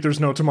that you think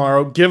there's no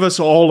tomorrow. Give us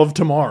all of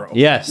tomorrow.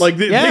 Yes. Like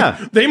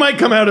they might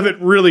come out of it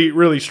really,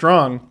 really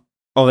strong.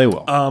 Oh, they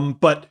will.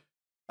 But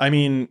I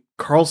mean,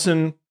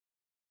 Karlsson,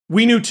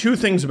 we knew two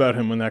things about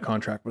him when that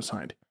contract was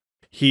signed.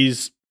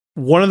 He's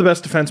one of the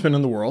best defensemen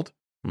in the world.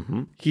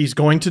 Mm-hmm. He's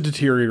going to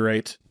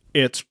deteriorate.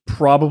 It's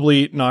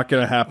probably not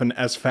going to happen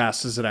as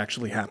fast as it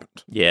actually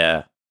happened.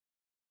 Yeah.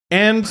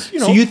 And,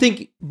 so you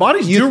think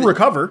bodies do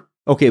recover.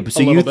 Okay, but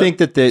so you think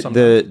that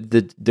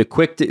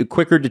the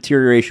quicker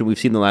deterioration we've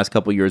seen in the last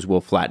couple of years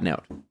will flatten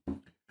out?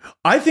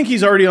 I think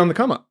he's already on the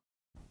come up.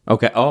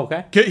 Okay. Oh,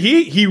 okay.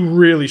 He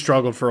really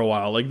struggled for a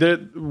while. Like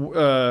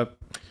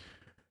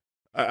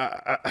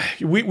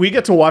we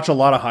get to watch a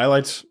lot of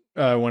highlights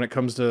when it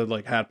comes to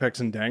like hat picks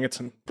and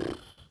dangets, and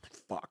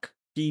fuck,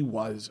 he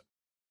was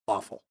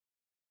awful,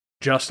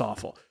 just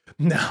awful.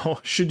 Now,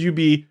 should you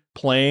be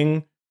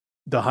playing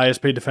the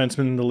highest paid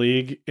defenseman in the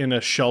league in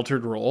a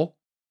sheltered role?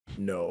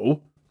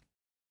 No.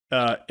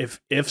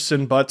 If ifs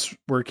and buts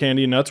were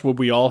candy and nuts, would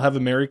we all have a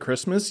Merry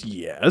Christmas?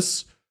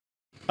 Yes.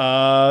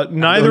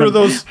 Neither of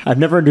those. I've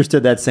never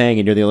understood that saying,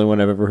 and you're the only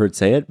one I've ever heard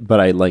say it, but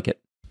I like it.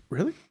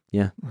 Really?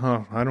 Yeah.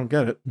 Oh, I don't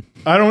get it.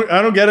 I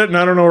don't get it, and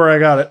I don't know where I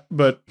got it.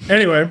 But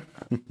anyway,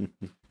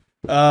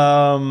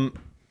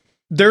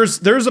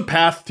 there's a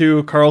path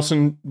to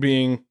Karlsson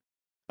being.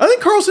 I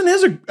think Karlsson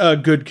is a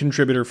good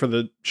contributor for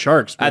the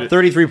Sharks. At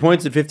 33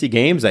 points in 50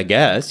 games, I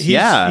guess.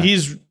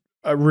 He's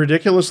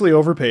ridiculously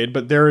overpaid,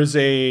 but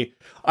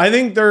I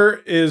think there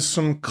is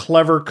some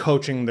clever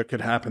coaching that could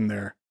happen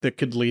there that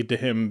could lead to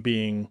him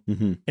being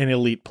an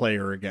elite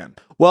player again.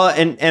 Well,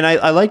 and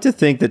I like to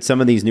think that some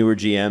of these newer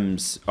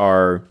GMs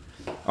are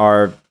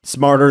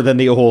smarter than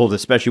the old,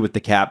 especially with the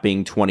cap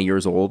being 20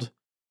 years old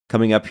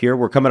coming up here.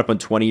 We're coming up on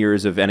 20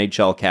 years of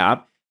NHL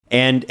cap.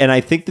 And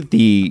I think that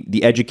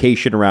the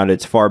education around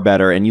it's far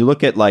better. And you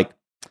look at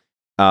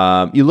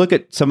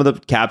some of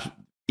the cap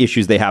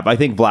issues they have. I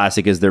think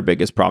Vlasic is their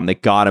biggest problem. They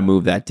got to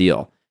move that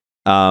deal.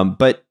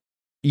 But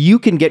you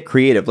can get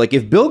creative. Like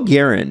if Bill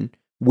Guerin,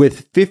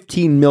 with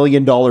 $15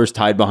 million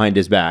tied behind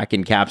his back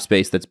in cap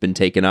space that's been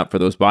taken up for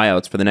those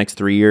buyouts for the next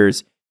 3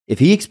 years, if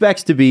he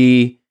expects to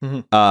be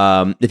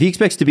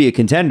a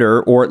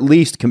contender or at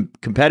least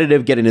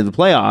competitive, get into the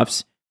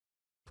playoffs,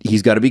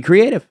 he's got to be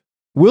creative.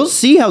 We'll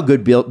see how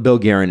good Bill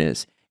Guerin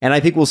is, and I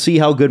think we'll see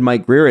how good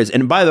Mike Grier is.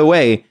 And by the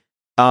way,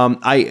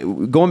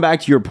 going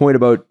back to your point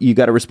about you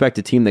got to respect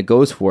a team that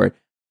goes for it.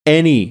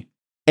 Any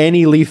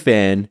Leaf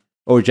fan,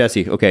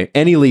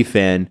 any Leaf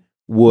fan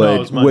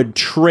would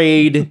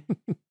trade.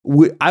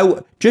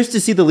 Just to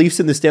see the Leafs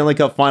in the Stanley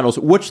Cup Finals,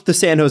 which the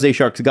San Jose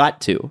Sharks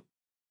got to,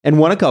 and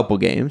won a couple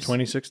games.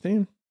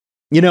 2016.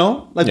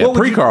 What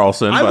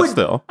pre-Karlsson, but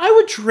still,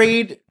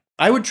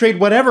 I would trade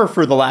whatever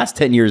for the last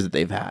 10 years that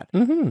they've had.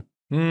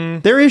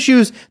 Their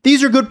issues.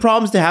 These are good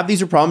problems to have.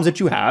 These are problems that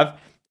you have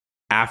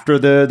after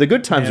the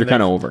good times are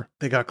kind of over.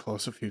 They got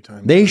close a few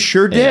times. They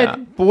sure did. Yeah.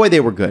 Boy, they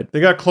were good. They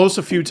got close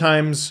a few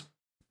times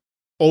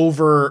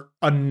over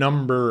a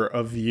number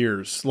of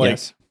years.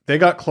 Yes. They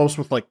got close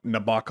with like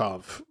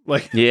Nabokov.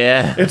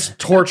 Yeah. It's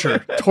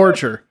torture.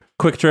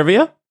 Quick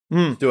trivia.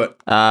 Do it.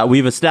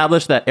 We've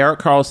established that Erik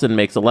Karlsson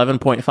makes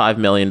 $11.5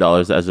 million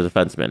as a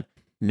defenseman.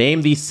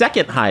 Name the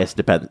second highest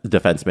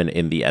defenseman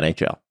in the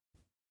NHL.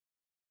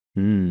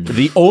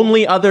 The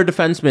only other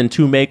defenseman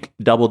to make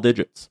double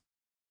digits.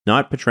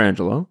 Not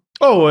Pietrangelo.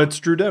 Oh, it's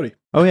Drew Doughty.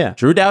 Oh, yeah.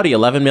 Drew Doughty,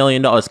 $11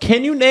 million.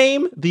 Can you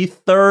name the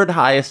third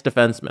highest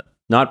defenseman?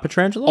 Not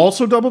Pietrangelo?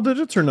 Also double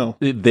digits or no?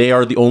 They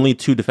are the only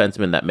two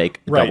defensemen that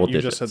make double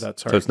digits. You just said that.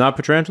 Sorry. So it's not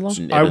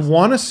Pietrangelo? I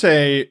want to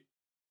say...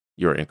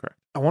 You're incorrect.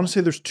 I want to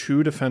say there's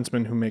two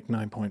defensemen who make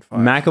 9.5.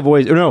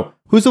 McAvoy. No.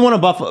 Who's the one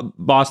on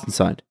Boston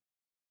side?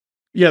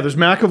 Yeah, there's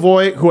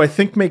McAvoy, who I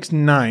think makes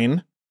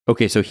 9.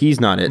 Okay, so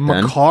he's not it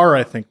then. Makar,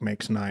 I think,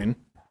 makes 9.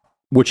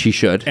 Which he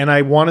should. And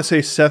I want to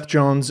say Seth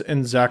Jones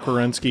and Zach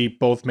Werenski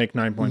both make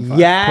 9.5.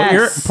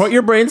 Yes! Put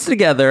your brains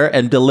together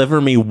and deliver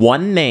me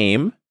one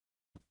name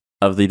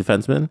of the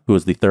defenseman who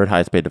is the third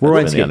highest paid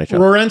defenseman in the NHL.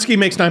 Werenski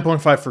makes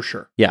 9.5 for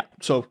sure. Yeah.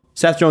 So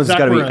Seth Jones has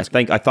got to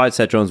be... I thought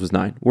Seth Jones was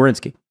 9.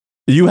 Werenski.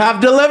 You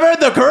have delivered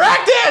the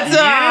correct answer!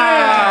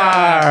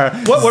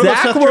 Yeah! What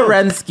Zach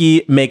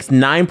Werenski makes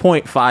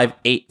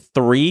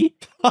 9.583.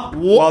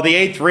 Well, the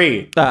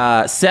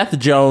 8-3. Seth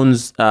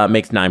Jones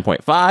makes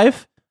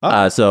 9.5.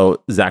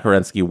 So Zach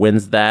Werenski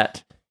wins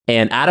that.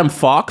 And Adam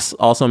Fox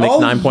also makes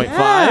 9.5.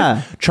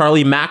 Yeah.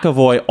 Charlie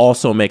McAvoy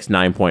also makes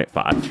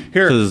 9.5.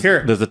 Here.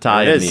 There's a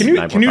tie. In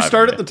the Can you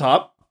start at the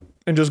top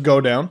and just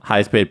go down?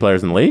 Highest paid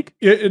players in the league?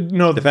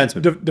 No,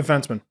 Defenseman.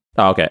 Defenseman.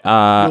 Oh, okay.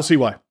 You'll see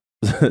why.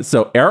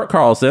 So Erik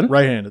Karlsson,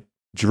 Right-handed.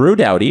 Drew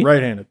Doughty,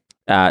 Right-handed.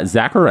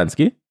 Zach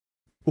Werenski,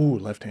 Ooh,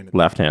 left-handed.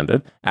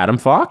 left-handed, Adam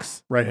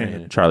Fox,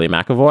 Right-handed. Charlie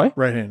McAvoy,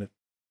 Right-handed.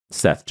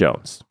 Seth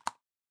Jones.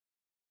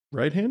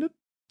 Right-handed?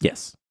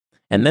 Yes.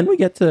 And then we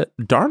get to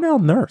Darnell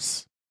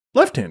Nurse.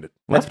 Left-handed.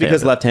 That's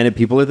because left-handed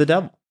people are the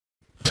devil.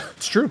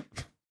 It's true.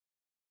 That's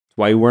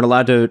why you weren't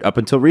allowed to, up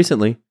until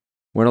recently,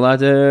 weren't allowed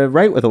to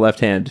write with a left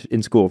hand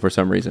in school for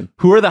some reason.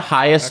 Who are the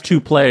highest two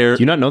players?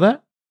 Do you not know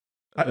that?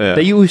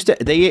 They used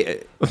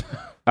to.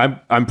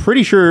 I'm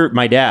pretty sure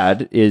my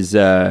dad is.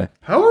 How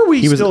are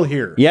we still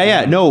here?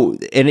 Yeah. No,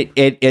 and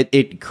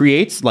it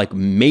creates like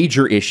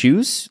major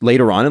issues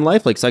later on in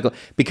life, like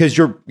because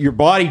your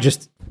body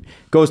just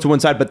goes to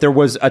one side. But there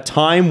was a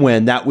time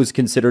when that was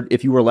considered,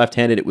 if you were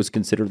left-handed, it was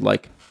considered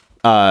like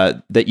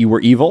that you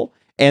were evil.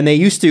 And they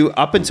used to,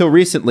 up until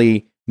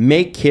recently,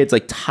 make kids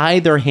like tie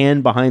their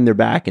hand behind their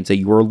back and say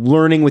you were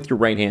learning with your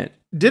right hand.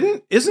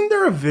 Isn't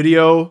there a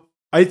video?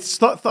 I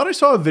thought I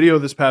saw a video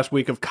this past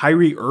week of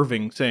Kyrie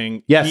Irving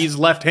saying he's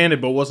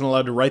left-handed but wasn't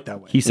allowed to write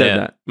that way. He said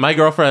that. My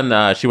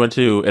girlfriend, she went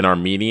to an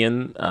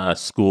Armenian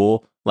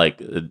school,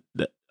 like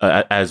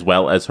as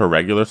well as her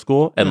regular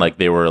school, and like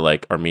they were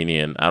like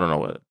Armenian. I don't know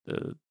what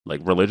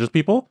like religious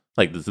people,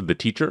 like the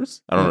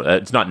teachers. I don't know.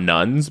 It's not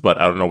nuns, but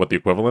I don't know what the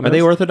equivalent is. Are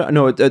they Orthodox?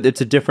 No, it's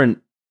a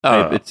different.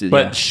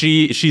 But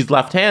she's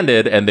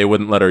left-handed, and they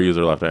wouldn't let her use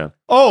her left hand.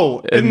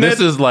 Oh, and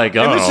this is like,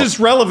 and this is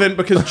relevant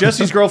because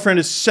Jesse's girlfriend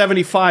is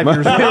 75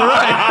 years old.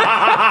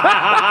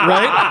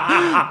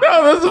 Right?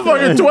 No, this is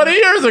fucking 20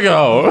 years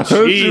ago.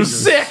 She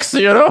was 6,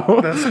 you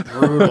know? That's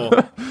brutal.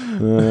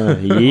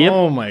 Yep.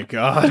 Oh my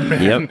God,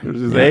 man. Yep. It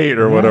was 8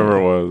 or whatever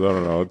it was. I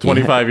don't know.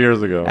 25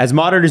 years ago. As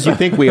modern as you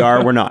think we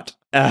are, we're not.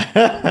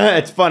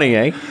 It's funny,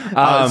 eh?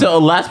 So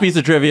last piece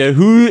of trivia.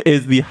 Who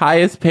is the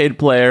highest paid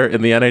player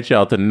in the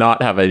NHL to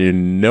not have a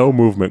no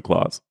movement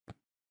clause?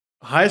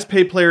 Highest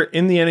paid player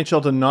in the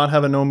NHL to not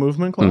have a no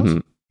movement clause?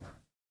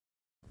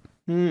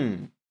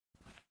 Mm-hmm.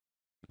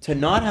 To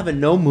not have a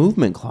no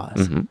movement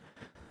clause. Mm-hmm.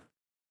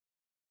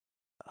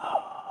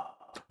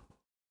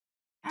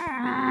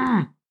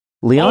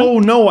 Leon? Oh,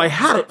 no, I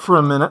had it for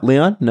a minute.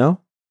 Leon? No?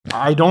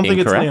 I don't think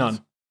it's Incorrect. Leon.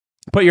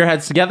 Put your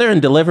heads together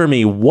and deliver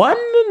me one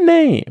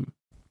name.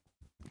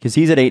 Because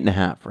he's at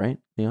 8.5, right?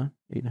 Leon?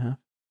 8.5?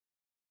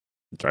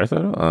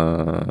 Draisaitl?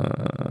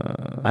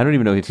 I don't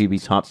even know if he'd be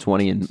top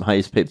 20 in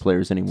highest paid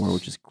players anymore,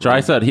 which is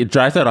great.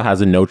 Draisaitl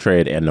has a no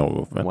trade and no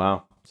movement.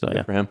 Wow. So Good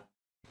yeah, for him.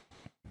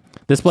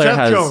 this player Seth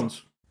has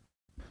Jones.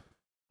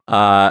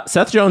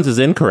 Seth Jones is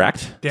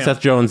incorrect. Damn. Seth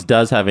Jones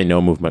does have a no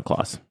movement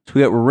clause. So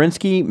we got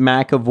Werenski,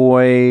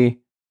 McAvoy.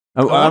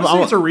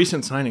 It's a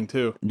recent signing,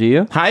 too. Do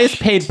you? Highest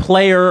paid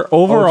player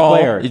overall.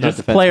 player, it's not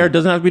Just player, defenseman.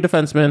 doesn't have to be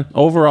defenseman.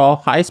 Overall,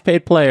 highest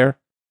paid player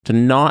to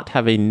not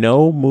have a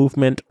no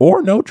movement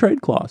or no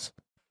trade clause.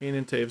 Kane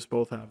and Taves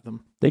both have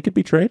them. They could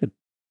be traded.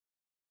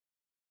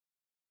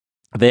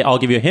 I'll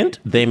give you a hint.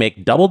 They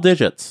make double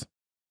digits.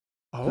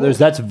 Oh,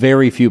 That's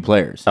very few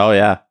players. Oh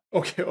yeah.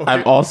 okay.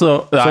 I'm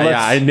also. let's-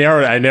 I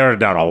narrowed it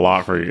down a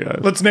lot for you guys.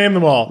 Let's name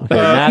them all.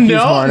 Matthews,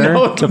 Marner,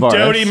 Tavares.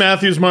 Doughty,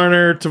 Matthews,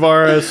 Marner,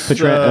 Tavares.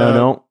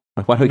 No.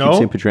 Why do I no? keep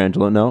saying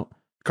Pietrangelo? No.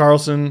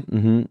 Karlsson.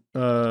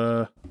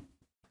 Mm-hmm.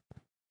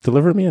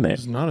 Deliver me a name.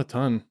 There's not a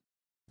ton.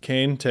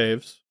 Kane,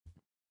 Taves.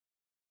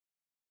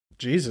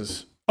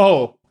 Jesus.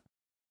 Oh,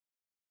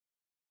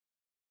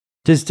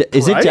 Is it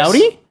Price?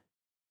 Doughty?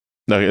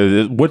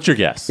 No, what's your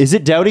guess? Is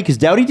it Doughty? Because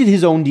Doughty did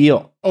his own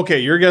deal. okay.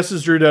 Your guess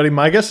is Drew Doughty.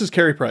 My guess is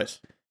Carey Price.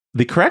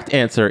 The correct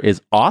answer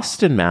is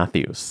Austin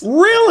Matthews.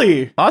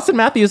 Really? Austin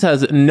Matthews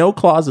has no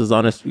clauses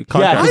on his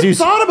contract. Yeah, I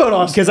thought about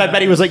Austin. Because I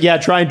bet he was like, yeah,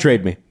 try and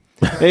trade me.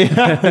 Go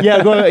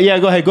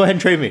ahead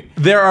and trade me.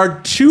 There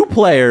are two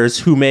players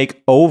who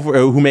make over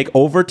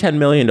 $10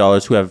 million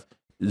who have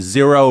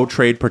zero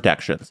trade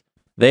protections.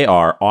 They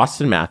are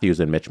Austin Matthews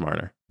and Mitch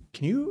Marner.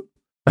 Can you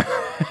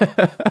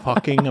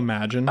fucking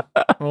imagine?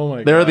 Oh my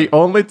God. They're the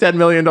only $10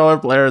 million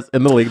players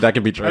in the league that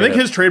can be I traded.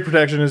 think his trade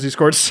protection is he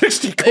scored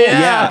 60 goals.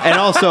 Yeah, and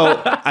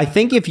also I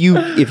think if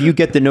you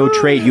get the no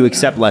trade, you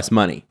accept less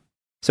money.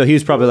 So he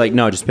was probably like,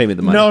 no, just pay me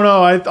the money. No,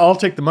 I'll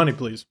take the money,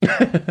 please.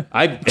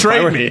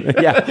 Trade me.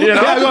 Yeah,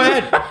 yeah, go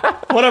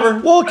ahead. Whatever.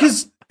 Well,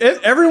 because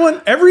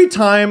every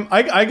time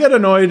I get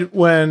annoyed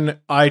when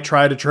I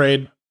try to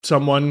trade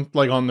someone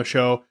like on the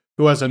show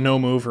who has a no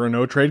move or a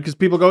no trade, because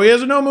people go, he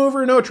has a no move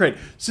or a no trade.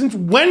 Since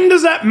when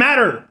does that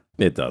matter?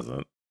 It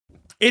doesn't.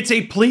 It's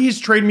a please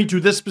trade me to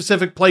this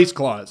specific place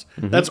clause.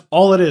 Mm-hmm. That's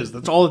all it is.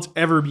 That's all it's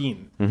ever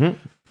been.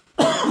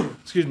 Mm-hmm.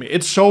 Excuse me.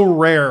 It's so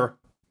rare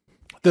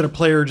that a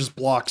player just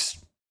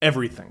blocks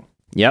everything.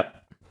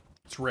 Yep.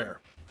 It's rare.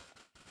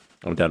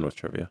 I'm done with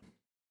trivia.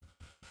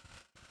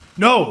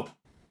 No.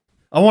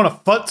 I want to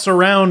futz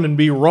around and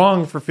be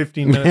wrong for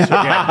 15 minutes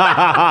again.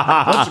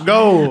 Let's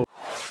go.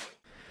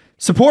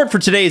 Support for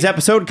today's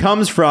episode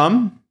comes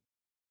from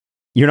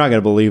You're not going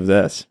to believe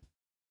this.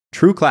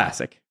 True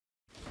classic.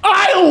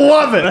 I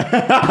love it.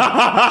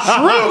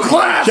 True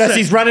classic.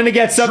 Jesse's running to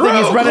get something.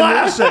 True He's running.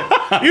 classic.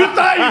 You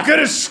thought you could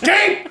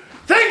escape?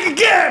 Think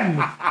again.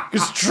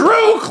 Because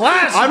true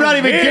classic. I'm not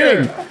even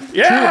here. kidding.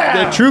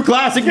 Yeah. The true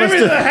classic Give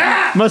me the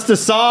hat. must have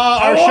saw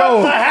I our want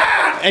show. the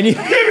hat. And you,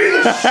 Give me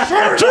the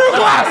shirt. True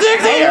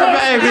classics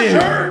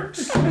here,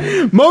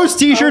 baby. Most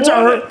t-shirts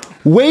are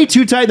way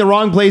too tight in the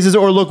wrong places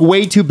or look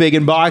way too big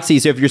and boxy.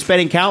 So if you're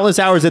spending countless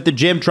hours at the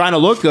gym trying to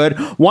look good,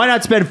 why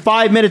not spend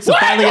 5 minutes to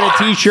finally get a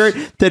t-shirt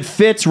that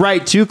fits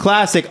right? True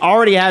Classic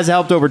already has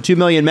helped over 2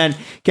 million men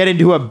get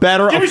into a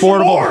better,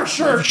 affordable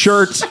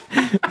shirt.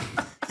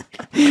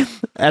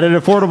 At an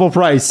affordable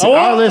price.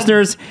 Our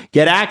listeners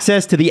get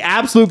access to the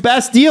absolute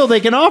best deal they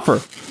can offer.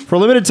 For a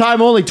limited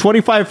time only,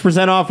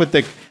 25% off with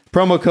the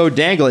promo code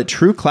DANGLE at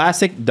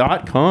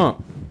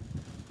trueclassic.com.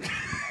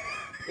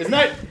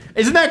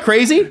 Isn't that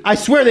crazy? I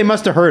swear they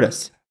must have heard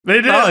us.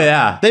 They did. Oh,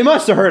 yeah. They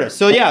must have heard us.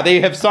 So yeah,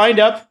 they have signed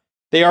up.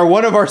 They are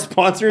one of our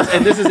sponsors,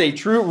 and this is a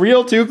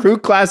real True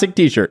Classic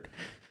t-shirt.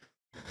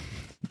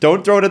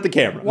 Don't throw it at the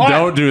camera. Why?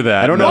 Don't do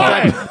that. I don't know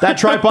if that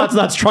tripod's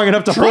not strong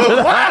enough to hold it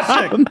up.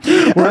 Classic.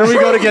 Where do we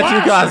go to get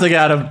True Classic,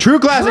 Adam?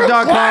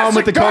 TrueClassic.com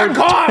with the code.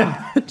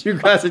 TrueClassic.com.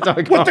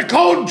 TrueClassic.com. With the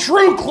code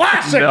True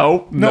Classic.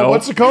 No.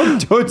 What's the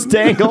code? Code's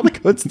Dangle. The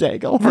code's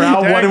Dangle. For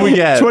how, what did we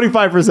get?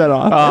 25%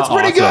 off. That's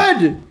pretty awesome.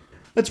 good.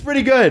 That's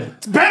pretty good.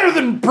 It's better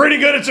than pretty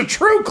good. It's a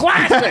true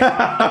classic.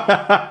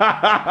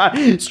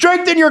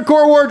 Strengthen your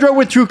core wardrobe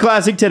with True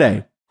Classic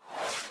today.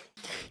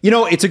 You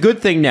know, it's a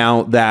good thing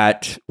now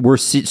that we're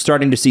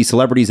starting to see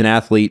celebrities and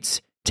athletes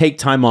take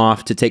time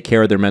off to take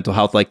care of their mental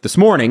health. Like this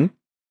morning,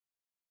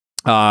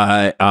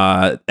 Justin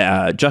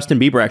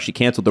Bieber actually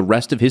canceled the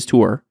rest of his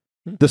tour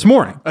this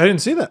morning. I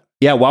didn't see that.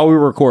 Yeah, while we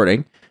were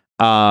recording,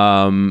 it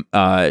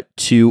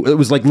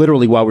was like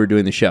literally while we were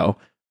doing the show,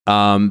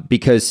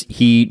 because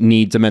he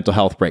needs a mental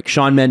health break.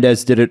 Shawn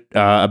Mendes did it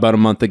about a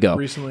month ago.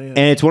 Recently, yeah.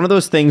 And it's one of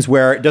those things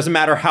where it doesn't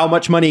matter how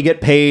much money you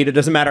get paid, it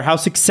doesn't matter how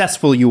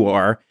successful you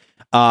are.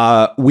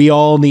 We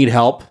all need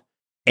help.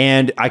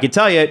 And I can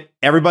tell you,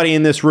 everybody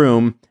in this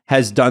room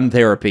has done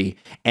therapy.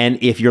 And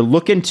if you're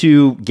looking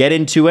to get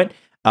into it,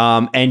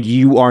 and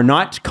you are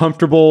not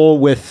comfortable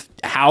with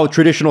how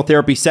traditional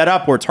therapy set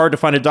up, or it's hard to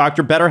find a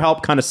doctor,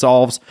 BetterHelp kind of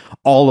solves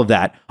all of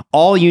that.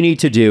 All you need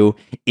to do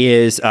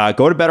is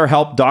go to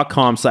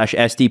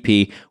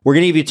betterhelp.com/SDP. We're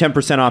going to give you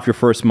 10% off your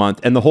first month.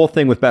 And the whole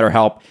thing with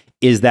BetterHelp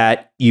is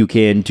that you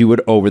can do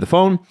it over the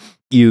phone.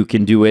 You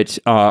can do it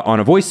on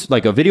a voice,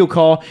 like a video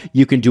call.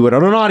 You can do it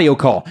on an audio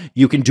call.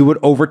 You can do it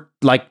over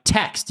like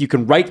text. You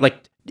can write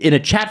like in a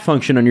chat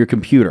function on your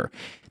computer.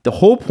 The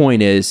whole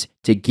point is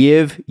to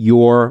give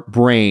your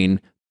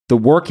brain the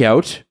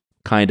workout,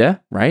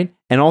 kinda, right?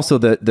 And also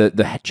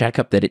the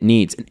checkup that it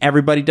needs. And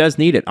everybody does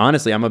need it.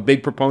 Honestly, I'm a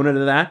big proponent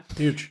of that.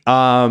 Huge.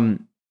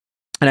 And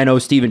I know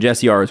Steve and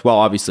Jesse are as well,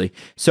 obviously.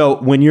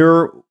 So when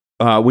you're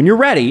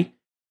ready,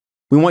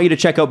 we want you to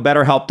check out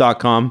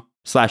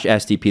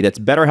betterhelp.com/SDP. That's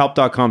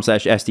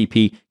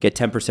betterhelp.com/SDP. Get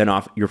 10%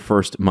 off your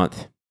first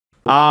month.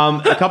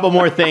 A couple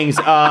more things.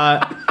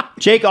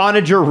 Jake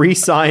Oettinger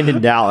re-signed in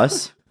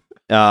Dallas.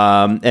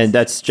 And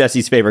that's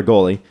Jesse's favorite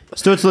goalie.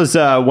 Stützle's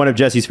one of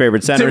Jesse's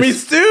favorite centers. Timmy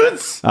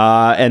Stütz!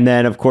 And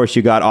then, of course,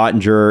 you got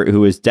Oettinger,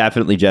 who is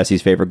definitely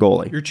Jesse's favorite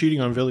goalie. You're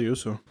cheating on Ville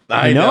Husso.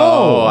 I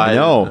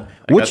know.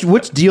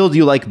 Which deal do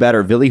you like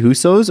better, Ville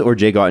Husso's or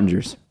Jake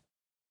Oettinger's?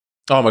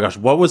 Oh my gosh,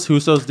 what was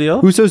Husso's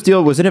deal? Husso's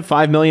deal, wasn't it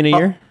 $5 million a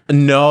year?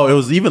 No, it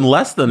was even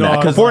less than that.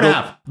 Because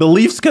 4.5. The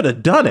Leafs could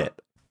have done it,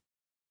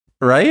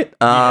 right?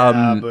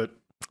 Yeah, but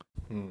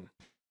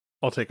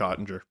I'll take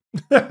Oettinger.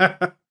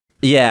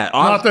 Yeah,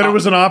 Not that it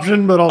was an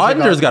option, but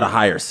Oettinger's got a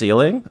higher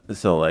ceiling,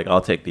 so like I'll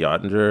take the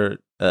Oettinger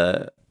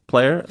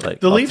player.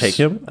 Like The I'll Leafs- take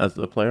him as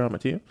the player on my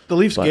team. The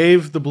Leafs But-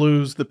 gave the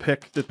Blues the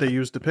pick that they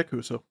used to pick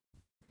Husso.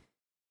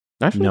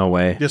 Actually, No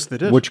way. Yes, they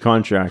did. Which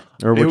contract?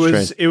 Or which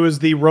trade? It was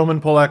the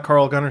Roman Polak,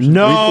 Carl Gunnarsson.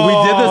 No, we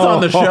did this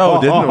on the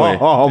show, didn't we?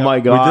 Oh my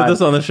god, we did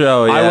this on the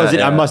show. Yeah, I wasn't.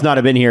 yeah. I must not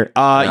have been here.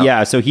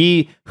 Yeah. So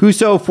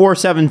Husso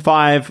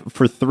 4.75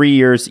 for 3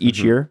 years each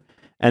year,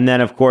 and then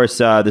of course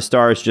the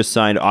Stars just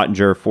signed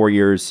Oettinger 3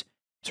 years,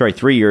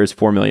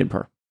 $4 million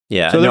per.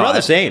 Yeah, So they're about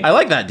the same. I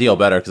like that deal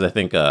better because I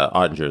think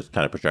Oettinger is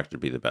kind of projected to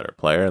be the better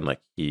player, and like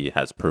he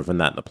has proven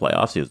that in the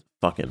playoffs. He was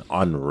fucking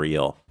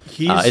unreal.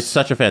 It's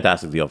such a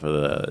fantastic deal for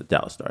the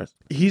Dallas Stars.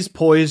 He's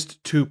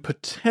poised to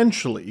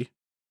potentially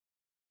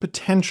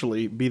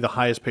be the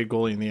highest paid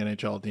goalie in the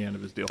NHL at the end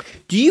of his deal.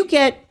 Do you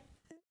get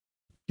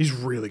He's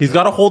really He's good.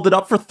 got to hold it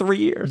up for 3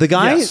 years. the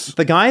guy? Yes.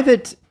 The guy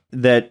that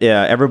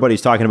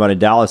everybody's talking about in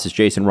Dallas is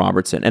Jason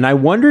Robertson, and I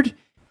wondered.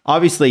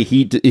 Obviously,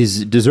 he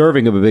is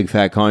deserving of a big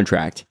fat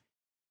contract.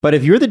 But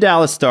if you're the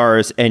Dallas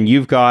Stars and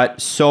you've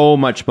got so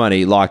much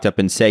money locked up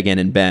in Seguin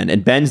and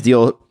Ben's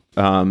deal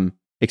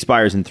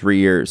expires in 3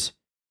 years,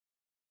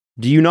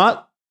 do you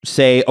not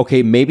say,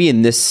 okay, maybe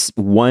in this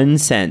one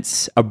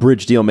sense, a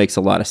bridge deal makes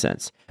a lot of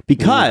sense?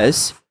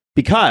 Because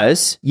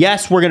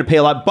yes, we're going to pay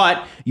a lot,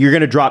 but you're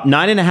going to drop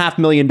 $9.5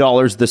 million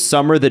the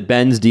summer that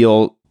Ben's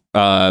deal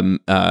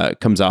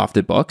comes off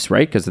the books,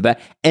 right? Because of that.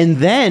 And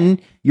then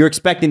you're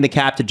expecting the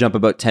cap to jump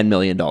about $10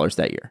 million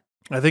that year.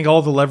 I think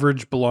all the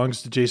leverage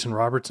belongs to Jason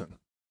Robertson,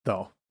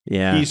 though.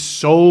 Yeah. He's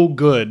so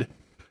good.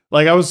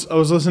 Like I was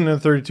listening to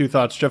 32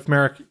 Thoughts. Jeff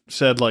Merrick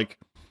said like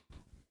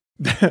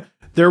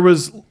there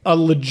was a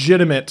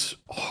legitimate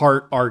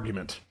heart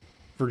argument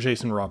for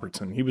Jason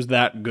Robertson. He was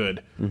that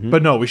good.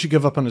 But no, we should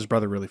give up on his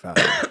brother really fast.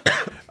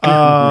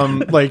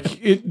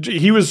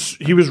 He was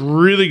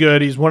really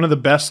good. He's one of the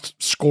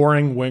best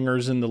scoring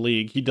wingers in the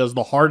league. He does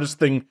the hardest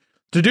thing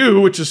to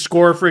do, which is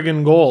score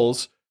friggin'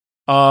 goals.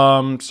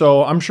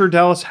 So I'm sure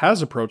Dallas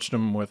has approached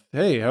him with,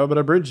 hey, how about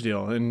a bridge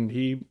deal? And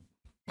he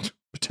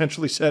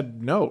potentially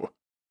said, no,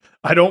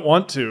 I don't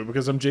want to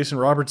because I'm Jason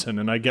Robertson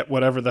and I get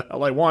whatever the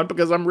hell I want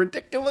because I'm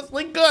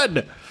ridiculously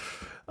good.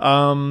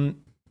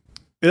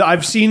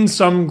 I've seen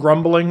some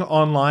grumbling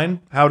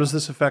online. How does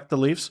this affect the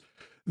Leafs?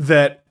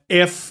 That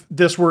if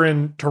this were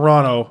in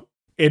Toronto,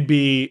 it'd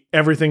be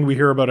everything we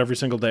hear about every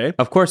single day.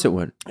 Of course it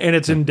would. And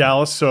it's in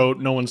Dallas, so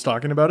no one's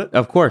talking about it.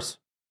 Of course.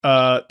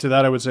 To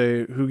that, I would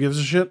say, who gives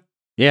a shit?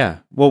 Yeah.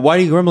 Well, why are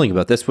you grumbling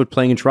about this? What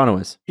playing in Toronto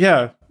is?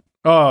 Yeah.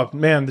 Oh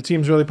man, the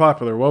team's really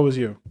popular. What was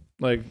you?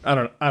 Like, I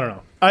don't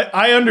know.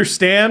 I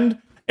understand,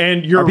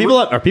 and you're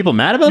are people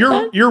mad about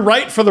that? You're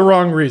right for the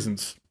wrong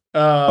reasons.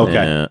 Okay.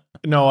 Yeah.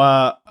 No,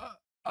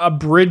 a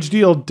bridge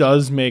deal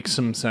does make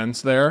some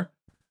sense there.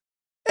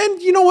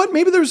 And you know what?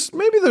 Maybe there's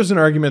an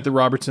argument that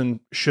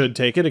Robertson should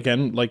take it.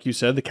 Again, like you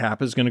said, the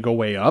cap is going to go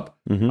way up.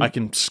 I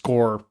can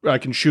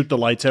shoot the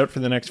lights out for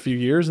the next few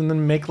years and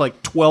then make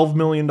like $12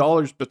 million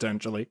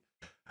potentially.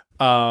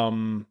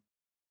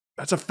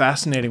 That's a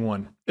fascinating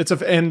one.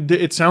 And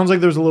it sounds like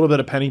there's a little bit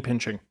of penny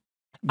pinching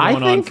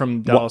going on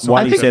from Dallas.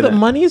 Why do you say the that?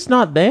 money's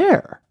not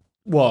there.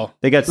 Well,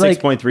 They got Like,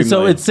 6.3 million.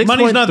 so it's 6.3.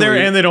 money's not there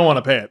and they don't want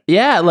to pay it.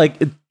 Yeah,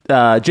 like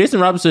Jason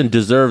Robertson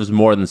deserves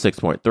more than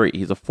 6.3.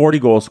 He's a 40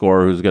 goal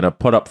scorer who's going to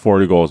put up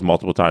 40 goals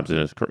multiple times in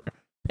his career,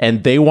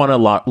 and they want to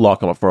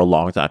lock him up for a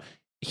long time.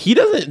 He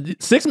doesn't.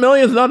 $6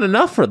 million is not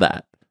enough for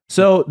that.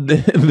 So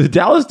the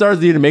Dallas Stars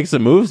need to make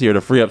some moves here to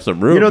free up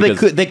some room. You know,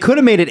 they could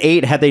have made it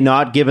 8 had they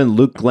not given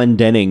Luke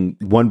Glendening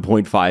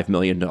 $1.5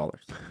 million.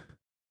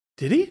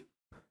 Did he?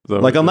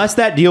 Like, unless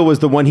that deal was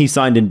the one he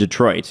signed in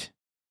Detroit.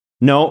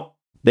 No,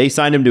 they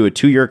signed him to a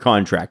 2-year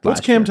contract. What's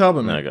last Cam year.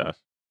 Talbot? my gosh.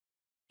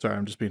 Sorry,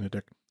 I'm just being a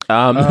dick.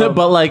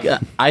 But like,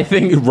 I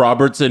think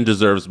Robertson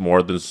deserves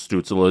more than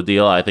Stützle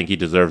deal. I think he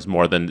deserves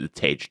more than the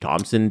Tage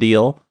Thompson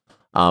deal.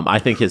 I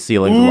think his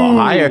ceiling's a lot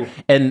higher,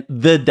 and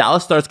the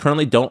Dallas Stars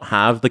currently don't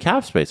have the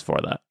cap space for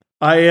that.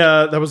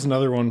 That was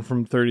another one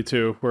from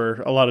 32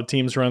 where a lot of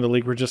teams around the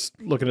league were just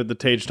looking at the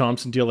Tage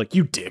Thompson deal like,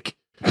 you dick.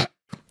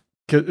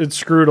 It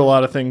screwed a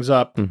lot of things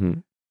up.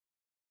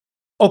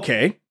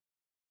 Okay.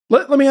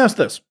 Let me ask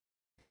this.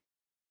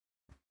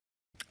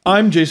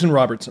 I'm Jason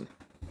Robertson.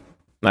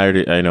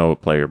 I know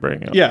what player you're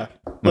bringing up. Yeah.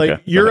 Like,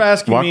 Okay. you're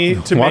asking me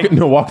to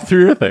walk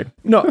through your thing.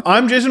 No,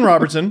 I'm Jason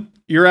Robertson.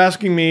 You're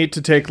asking me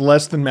to take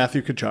less than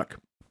Matthew Tkachuk.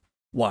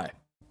 Why?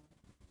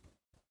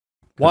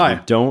 Why?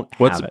 Don't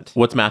have it.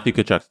 What's Matthew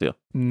Tkachuk's deal?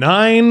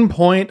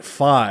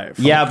 9.5.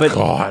 Yeah, but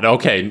God,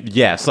 okay.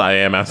 Yes, I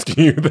am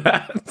asking you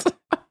that.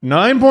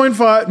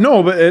 9.5.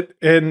 No,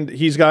 and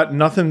he's got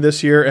nothing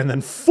this year and then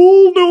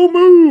full no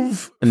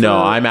move. No,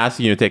 I'm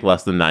asking you to take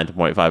less than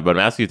 9.5, but I'm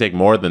asking you to take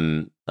more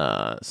than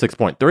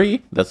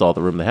 6.3. That's all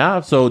the room they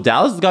have. So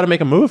Dallas has got to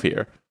make a move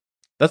here.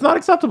 That's not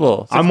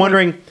acceptable. I'm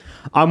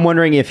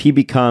wondering if he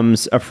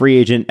becomes a free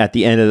agent at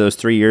the end of those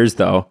 3 years,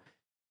 though,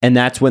 and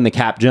that's when the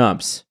cap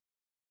jumps.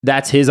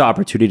 That's his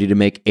opportunity to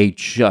make an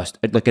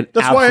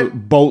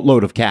absolute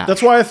boatload of cap.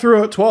 That's why I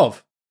threw out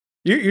 12.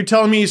 You're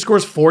telling me he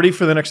scores 40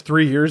 for the next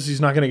 3 years? He's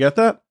not going to get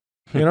that?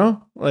 You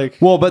know?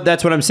 Well, but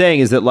that's what I'm saying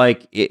is that,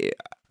 like,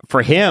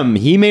 for him,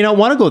 he may not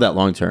want to go that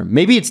long term.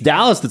 Maybe it's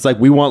Dallas that's like,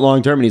 we want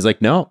long term, and he's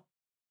like, no.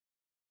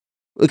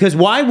 Because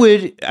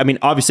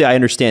obviously I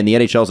understand the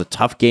NHL is a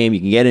tough game. You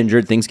can get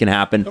injured. Things can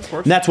happen. Of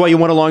course. And that's why you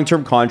want a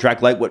long-term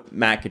contract like what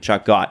Matt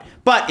Tkachuk got.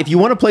 But if you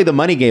want to play the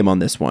money game on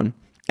this one,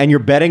 and you're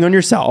betting on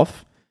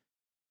yourself,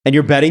 and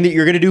you're betting that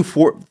you're going to do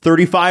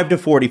 35 to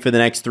 40 for the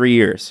next 3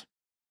 years,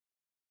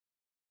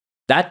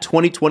 that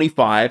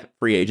 2025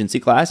 free agency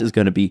class is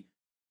going to be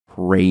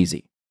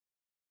crazy.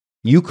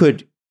 You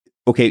could...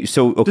 Okay,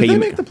 so... Okay, Did they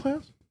make the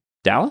playoffs?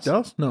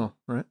 Dallas? No,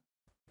 right?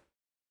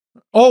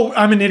 Oh,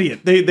 I'm an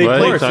idiot. They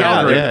played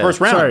Calgary first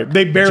round. Sorry,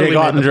 they barely Jake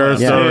made the Ottinger playoffs.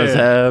 still in his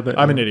head.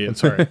 I'm an idiot.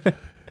 Sorry.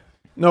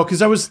 No,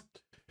 because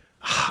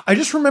I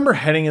just remember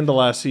heading into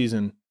last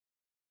season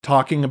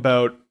talking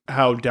about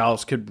how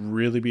Dallas could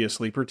really be a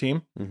sleeper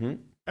team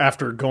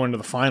after going to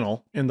the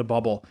final in the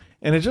bubble,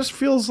 and it just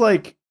feels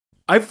like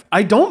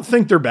I don't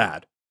think they're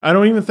bad. I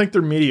don't even think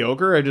they're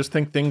mediocre. I just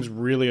think things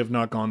really have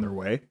not gone their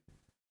way.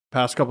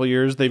 Past couple of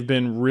years, they've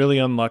been really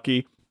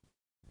unlucky.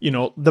 You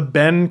know, the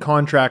Ben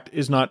contract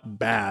is not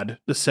bad.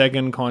 The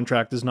Seguin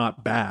contract is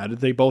not bad.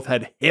 They both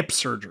had hip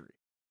surgery.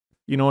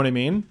 You know what I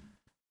mean?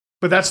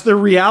 But that's the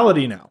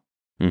reality now.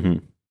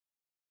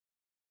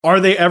 Are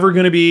they ever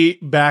going to be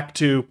back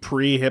to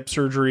pre-hip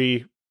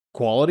surgery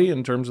quality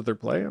in terms of their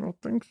play? I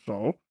don't think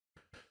so.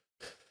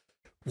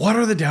 What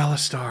are the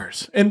Dallas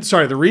Stars? And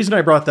sorry, the reason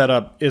I brought that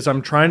up is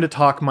I'm trying to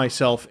talk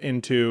myself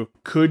into,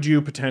 could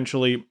you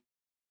potentially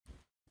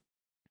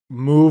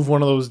move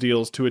one of those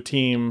deals to a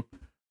team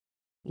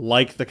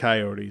like the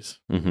Coyotes?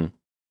 Mm-hmm.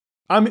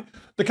 I mean,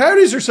 the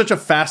Coyotes are such a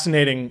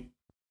fascinating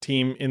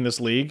team in this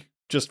league,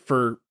 just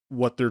for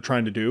what they're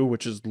trying to do,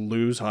 which is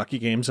lose hockey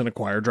games and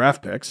acquire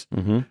draft picks.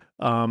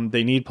 Mm-hmm.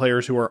 They need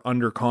players who are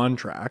under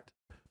contract.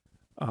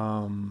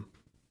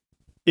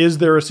 Is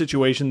there a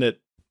situation that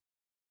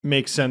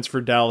makes sense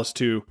for Dallas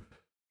to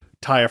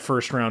tie a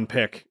first round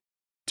pick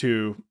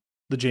to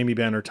the Jamie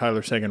Benn or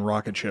Tyler Seguin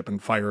rocket ship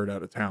and fire it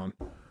out of town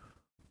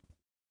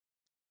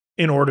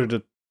in order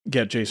to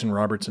get Jason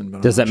Robertson?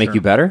 But Does that make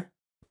you better?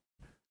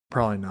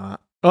 Probably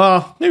not.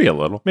 Maybe a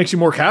little. Makes you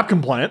more cap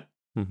compliant.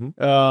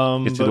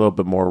 Mm-hmm. Gets you a little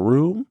bit more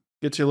room.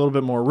 Gets you a little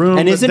bit more room.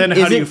 And then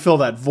how do you fill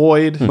that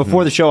void?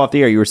 Before the show off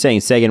the air, you were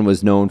saying Seguin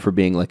was known for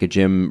being like a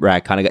gym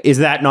rat kind of guy. Is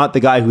that not the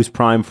guy who's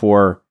prime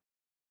for?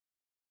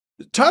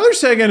 Tyler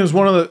Seguin is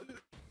one of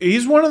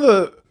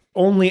the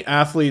only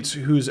athletes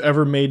who's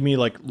ever made me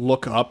like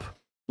look up,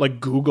 like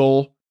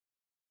Google,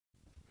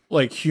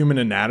 like human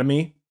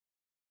anatomy.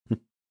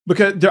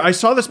 Because I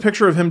saw this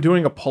picture of him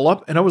doing a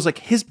pull-up and I was like,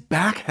 his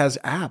back has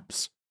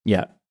abs.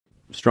 Yeah.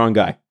 Strong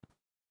guy.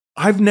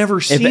 I've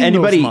never seen if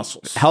anybody those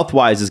muscles.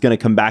 Health-wise is going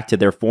to come back to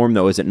their form,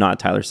 though, is it not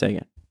Tyler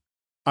Seguin?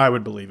 I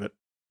would believe it.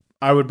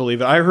 I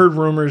heard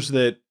rumors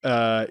that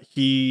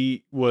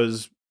he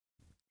was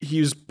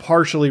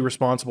partially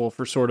responsible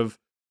for sort of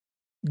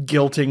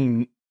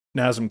guilting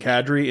Nazem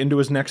Kadri into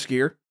his next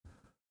gear.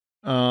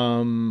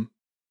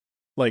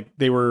 Like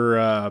they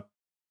were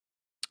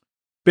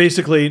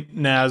basically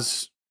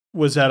Naz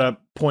was at a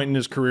point in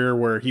his career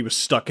where he was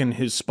stuck in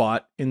his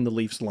spot in the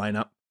Leafs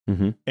lineup,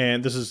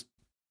 and this is.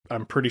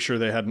 I'm pretty sure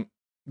they hadn't.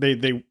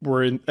 They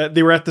were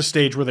at the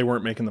stage where they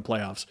weren't making the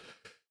playoffs,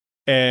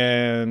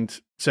 and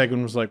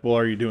Seguin was like, "Well,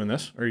 are you doing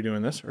this? Are you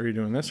doing this? Are you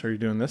doing this? Are you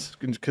doing this?"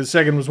 Because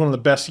Seguin was one of the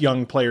best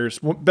young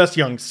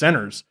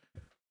centers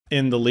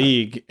in the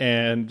league,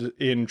 and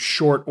in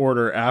short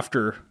order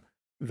after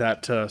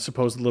that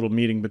supposed little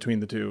meeting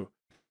between the two,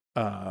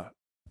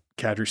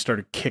 Kadri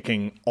started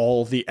kicking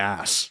all the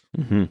ass.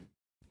 Mm-hmm.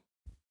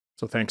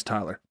 So thanks,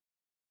 Tyler.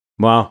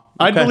 Wow. Okay.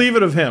 I'd believe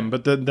it of him,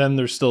 but then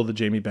there's still the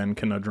Jamie Benn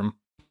conundrum.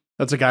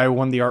 That's a guy who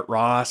won the Art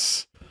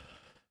Ross.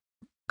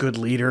 Good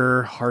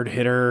leader, hard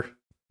hitter.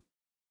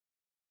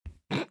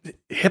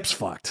 Hips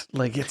fucked.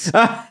 Like it's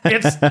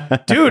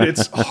dude,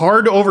 it's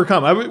hard to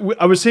overcome.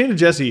 I was saying to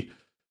Jesse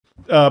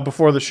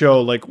before the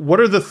show, like, what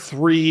are the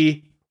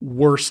 3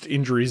 worst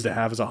injuries to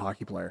have as a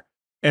hockey player?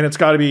 And it's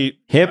got to be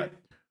hip,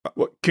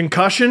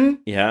 concussion.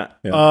 Yeah.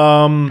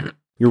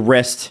 Your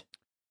wrist.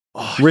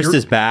 Wrist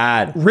is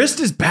bad. Wrist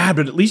is bad,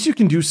 but at least you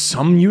can do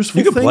some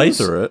useful things. You can play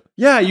through it.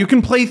 Yeah, you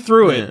can play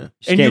through it,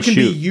 and you can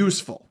be shoot.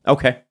 useful.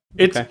 Okay.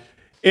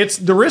 It's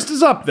the wrist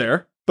is up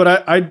there,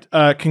 but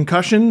I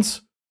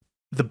concussions,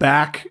 the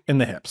back,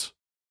 and the hips.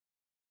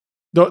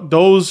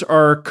 Those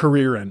are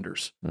career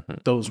enders. Mm-hmm.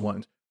 Those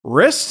ones.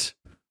 Wrist,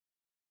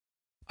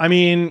 I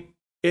mean,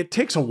 it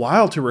takes a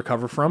while to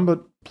recover from,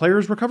 but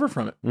players recover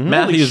from it. Mm-hmm.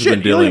 Matthews has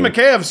been Ilya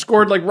Mikheyev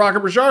scored like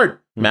Rocket Richard.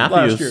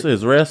 Matthews,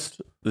 his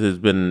wrist has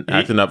been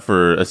acting up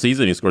for a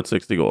season. He scored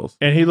 60 goals.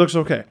 And he looks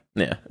okay.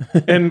 Yeah.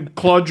 And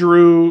Claude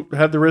Giroux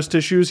had the wrist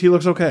issues. He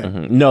looks okay.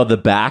 Mm-hmm. No, the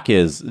back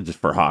is just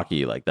for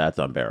hockey. Like, that's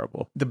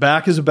unbearable. The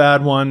back is a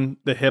bad one.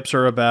 The hips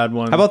are a bad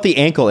one. How about the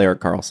ankle, Erik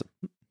Karlsson?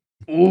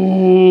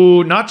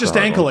 Ooh, not just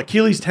ankle,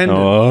 Achilles tendon.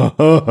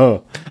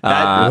 Leon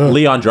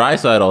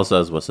Draisaitl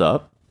says, "What's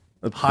up?"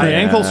 High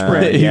ankle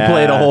sprain. He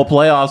played a whole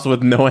playoffs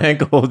with no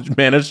ankle,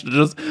 managed to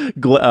just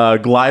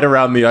glide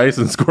around the ice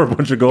and score a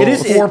bunch of goals. It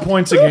is 4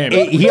 points a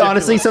game. He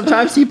honestly,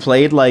 sometimes he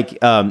played like,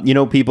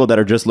 people that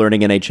are just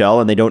learning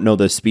NHL and they don't know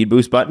the speed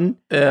boost button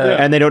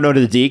and they don't know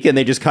the deke and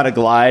they just kind of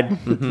glide.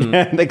 Mm-hmm.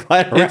 And they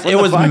glide around. It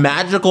was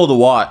magical to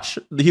watch.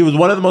 He was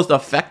one of the most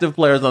effective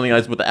players on the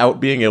ice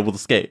without being able to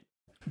skate.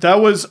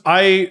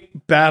 I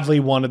badly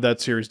wanted that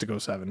series to go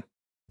 7.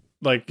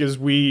 Like, because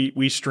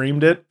we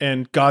streamed it,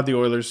 and God, the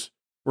Oilers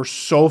were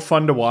so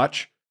fun to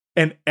watch.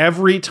 And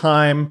every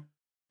time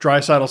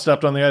Draisaitl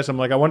stepped on the ice, I'm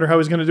like, I wonder how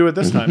he's going to do it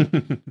this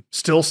time.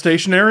 Still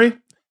stationary?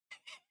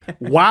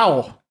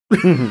 Wow.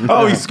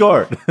 Oh, he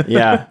scored.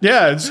 Yeah.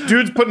 Yeah, this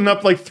dude's putting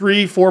up like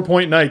 3-4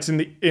 point nights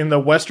in the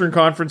Western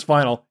Conference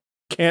Final.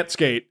 Can't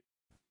skate.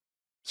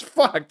 It's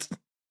fucked.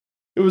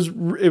 It was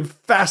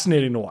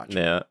fascinating to watch.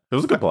 Yeah, it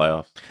was a good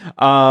playoff.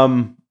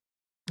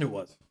 It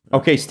was.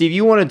 Okay, Steve,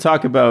 you want to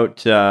talk about,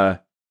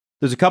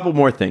 there's a couple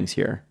more things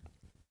here.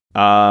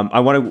 I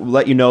want to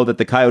let you know that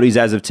the Coyotes,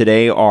 as of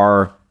today,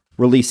 are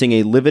releasing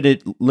a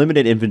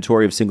limited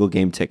inventory of single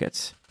game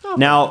tickets. Oh.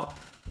 Now,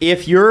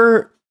 if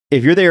you're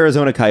the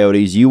Arizona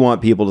Coyotes, you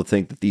want people to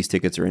think that these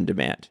tickets are in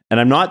demand. And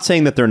I'm not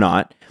saying that they're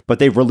not, but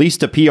they've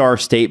released a PR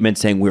statement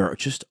saying we're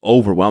just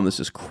overwhelmed. This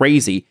is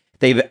crazy.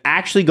 They've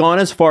actually gone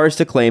as far as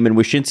to claim, and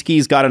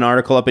Wyshynski's got an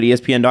article up at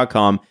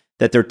ESPN.com,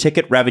 that their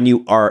ticket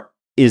revenue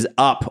is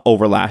up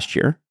over last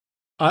year.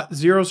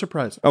 Zero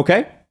surprise.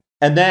 Okay.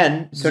 And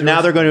then, so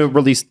now they're going to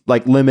release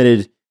like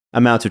limited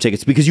amounts of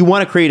tickets because you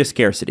want to create a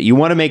scarcity. You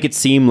want to make it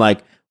seem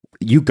like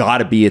you got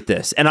to be at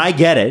this. And I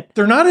get it.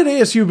 They're not at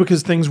ASU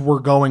because things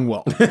were going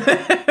well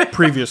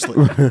previously.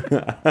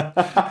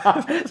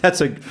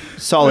 That's a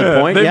solid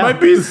point. They might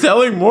be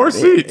selling more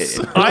seats.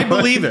 I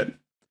believe it.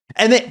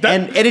 And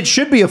it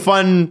should be a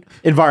fun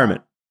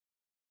environment.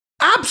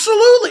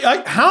 Absolutely.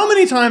 How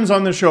many times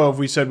on the show have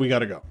we said we got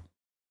to go?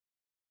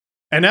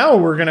 And now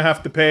we're going to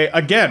have to pay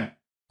again.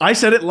 I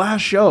said it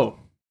last show.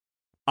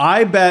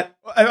 I bet,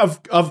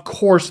 of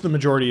course, the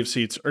majority of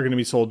seats are going to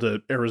be sold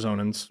to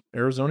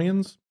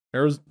Arizonians.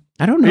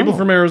 I don't know. People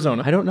from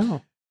Arizona. I don't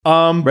know.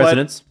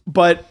 Residents.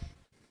 But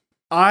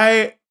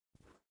I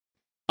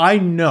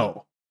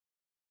know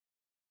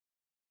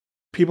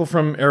people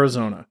from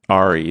Arizona.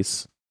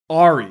 Aries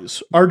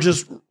are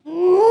just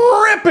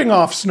ripping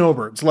off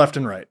snowbirds left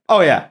and right. Oh,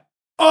 yeah.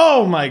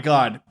 Oh, my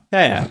God.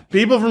 Yeah.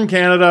 People from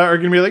Canada are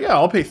going to be like, yeah,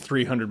 I'll pay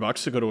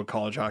 $300 to go to a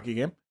college hockey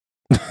game.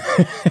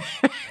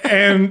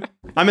 And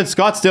I'm in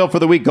Scottsdale for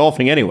the week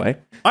golfing anyway.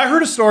 I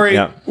heard a story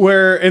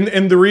where,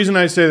 and the reason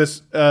I say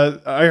this,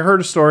 I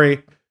heard a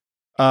story.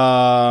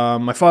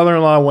 My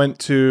father-in-law went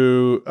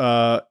to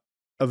a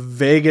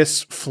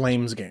Vegas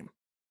Flames game.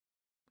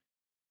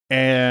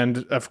 And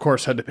of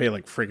course had to pay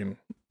like friggin'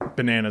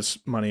 bananas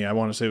money. I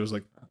want to say it was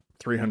like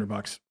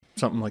 $300,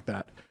 something like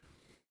that.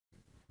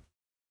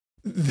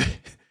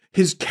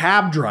 His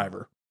cab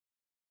driver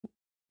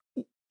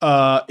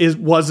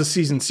was a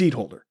season seat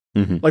holder.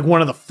 Mm-hmm. Like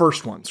one of the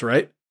first ones,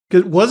 right?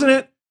 Because wasn't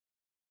it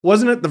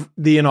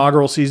the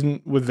inaugural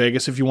season with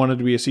Vegas? If you wanted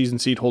to be a season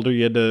seat holder,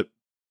 you had to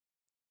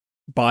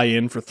buy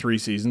in for 3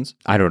 seasons.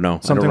 I don't know.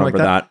 Something I don't remember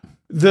like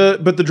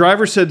that. But the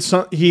driver said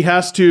he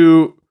has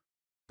to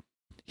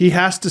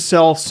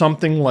sell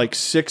something like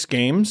 6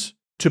 games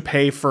to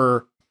pay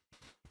for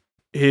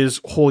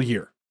his whole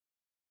year.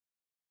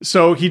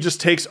 So he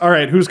just takes, all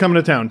right, who's coming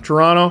to town?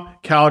 Toronto,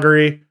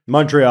 Calgary,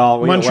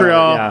 Montreal,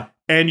 yeah.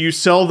 And you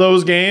sell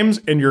those games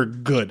and you're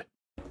good.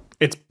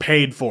 It's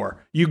paid for.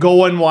 You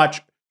go and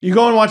watch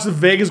the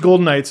Vegas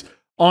Golden Knights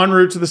en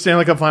route to the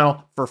Stanley Cup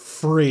final for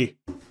free.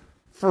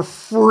 For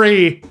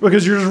free.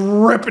 Because you're just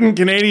ripping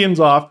Canadians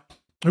off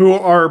who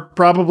are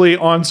probably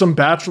on some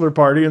bachelor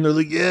party and they're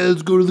like, yeah,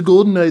 let's go to the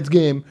Golden Knights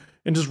game,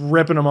 and just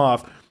ripping them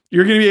off.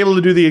 You're going to be able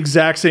to do the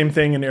exact same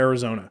thing in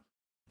Arizona.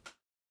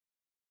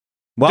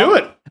 Well, do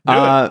it.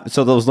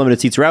 So those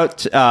limited seats are out.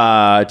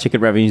 Ticket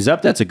revenue's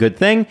up. That's a good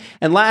thing.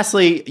 And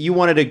lastly, you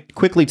wanted to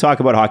quickly talk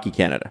about Hockey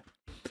Canada.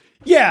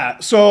 Yeah.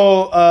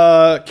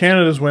 So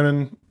Canada's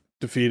women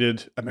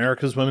defeated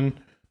America's women.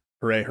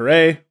 Hooray,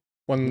 hooray.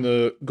 Won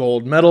the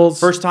gold medals.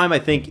 First time I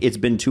think it's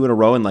been 2 in a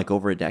row in like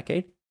over a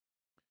decade.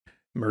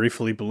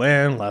 Marie-Philippe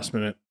Boulin,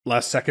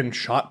 last second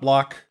shot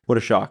block. What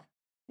a shock.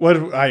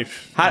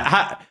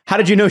 How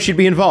did you know she'd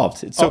be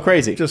involved? It's so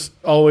crazy. Just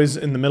always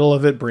in the middle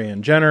of it.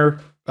 Brianne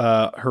Jenner,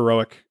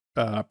 heroic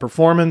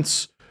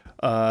performance.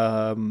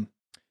 And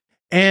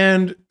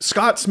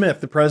Scott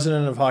Smith, the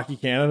president of Hockey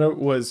Canada,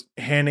 was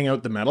handing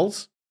out the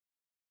medals.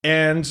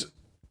 And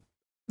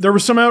there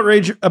was some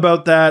outrage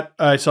about that.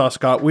 I saw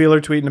Scott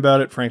Wheeler tweeting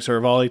about it, Frank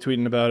Saravalli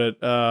tweeting about it.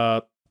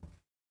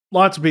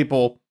 Lots of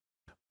people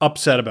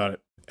upset about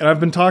it. And I've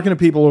been talking to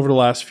people over the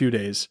last few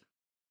days.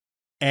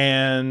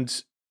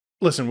 And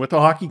listen, with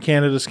the Hockey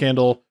Canada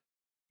scandal,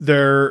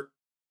 there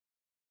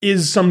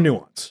is some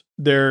nuance.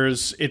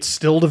 It's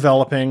still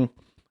developing.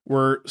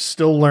 We're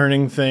still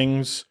learning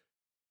things.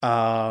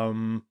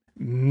 Many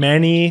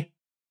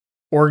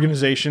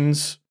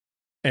organizations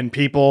and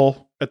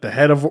people at the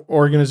head of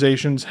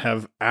organizations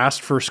have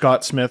asked for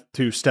Scott Smith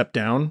to step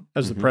down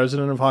as the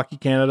president of Hockey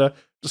Canada,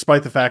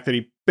 despite the fact that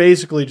he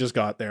basically just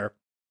got there.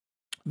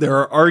 There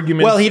are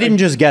arguments. Well, he didn't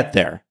just get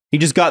there. He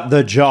just got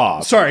the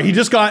job. Sorry, he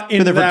just got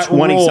in that for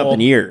 20-something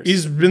years.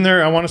 He's been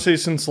there, I want to say,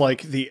 since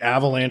like the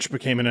Avalanche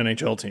became an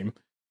NHL team.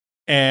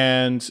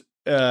 And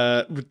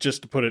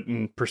just to put it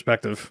in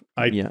perspective,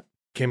 I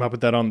came up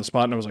with that on the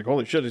spot and I was like,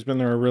 holy shit, he's been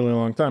there a really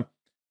long time.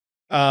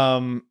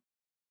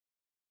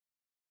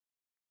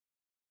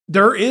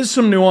 There is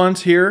some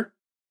nuance here.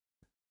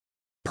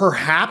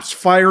 Perhaps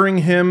firing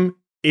him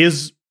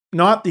is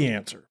not the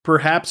answer.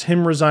 Perhaps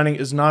him resigning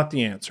is not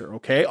the answer.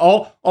 Okay,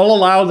 I'll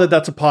allow that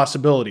that's a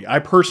possibility. I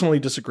personally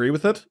disagree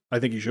with it. I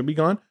think he should be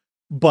gone,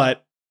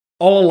 but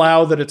I'll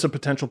allow that it's a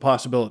potential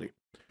possibility.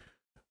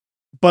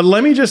 But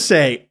let me just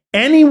say,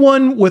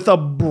 anyone with a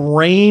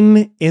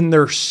brain in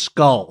their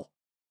skull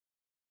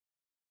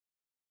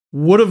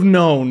would have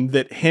known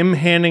that him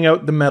handing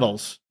out the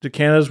medals to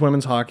Canada's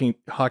women's hockey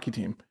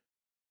team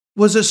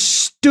was a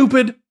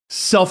stupid,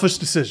 selfish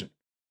decision.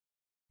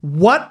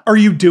 What are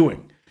you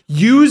doing?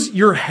 Use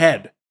your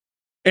head.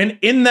 And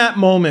in that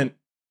moment,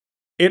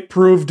 it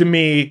proved to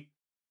me,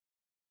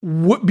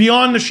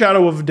 beyond the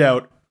shadow of a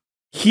doubt,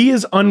 he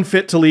is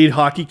unfit to lead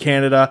Hockey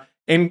Canada,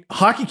 and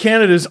Hockey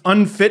Canada is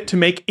unfit to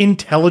make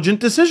intelligent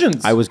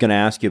decisions. I was going to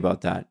ask you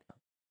about that.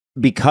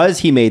 Because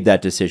he made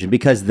that decision,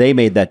 because they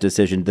made that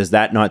decision, does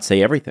that not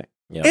say everything?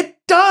 Yeah. It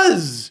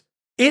does.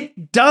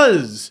 It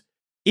does.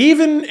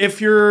 Even if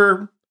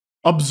you're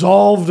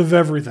absolved of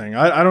everything.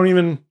 I don't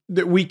even,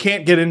 we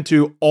can't get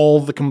into all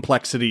the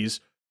complexities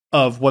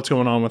of what's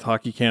going on with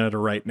Hockey Canada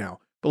right now.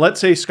 But let's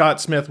say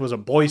Scott Smith was a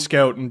Boy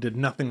Scout and did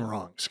nothing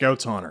wrong.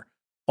 Scout's honor,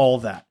 all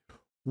that.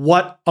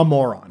 What a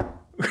moron.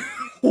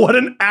 What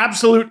an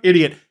absolute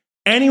idiot.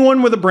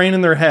 Anyone with a brain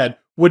in their head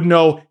would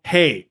know,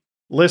 hey,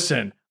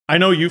 listen, I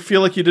know you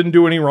feel like you didn't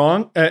do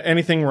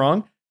anything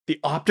wrong. The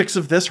optics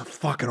of this are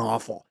fucking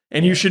awful.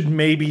 And you should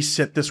maybe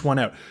sit this one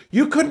out.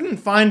 You couldn't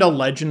find a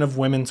legend of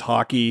women's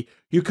hockey.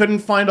 You couldn't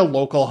find a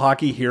local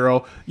hockey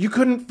hero. You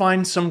couldn't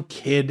find some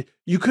kid.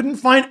 You couldn't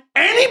find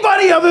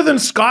anybody other than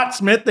Scott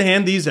Smith to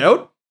hand these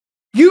out.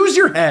 Use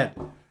your head.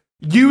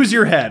 Use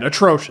your head.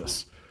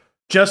 Atrocious.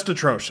 Just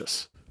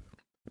atrocious.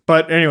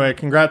 But anyway,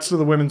 congrats to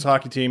the women's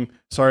hockey team.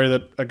 Sorry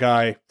that a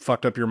guy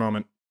fucked up your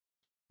moment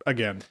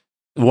again.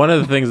 One of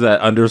the things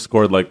that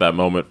underscored like that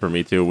moment for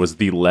me too was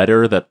the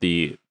letter that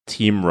the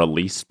team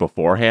released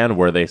beforehand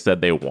where they said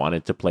they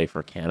wanted to play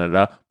for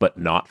Canada, but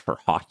not for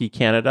Hockey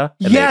Canada.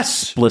 And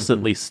yes! They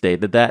explicitly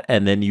stated that.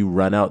 And then you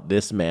run out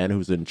this man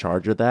who's in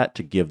charge of that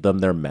to give them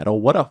their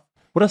medal. What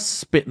a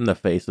spit in the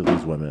face of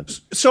these women.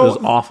 So it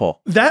was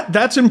awful.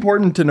 That's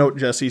important to note,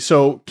 Jesse.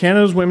 So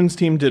Canada's women's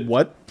team did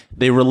what?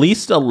 They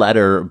released a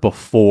letter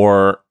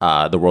before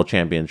the World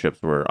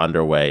Championships were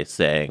underway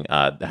saying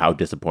how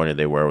disappointed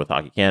they were with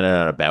Hockey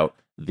Canada and about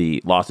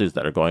the lawsuits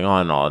that are going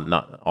on and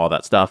all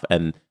that stuff,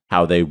 and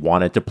how they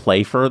wanted to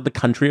play for the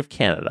country of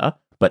Canada,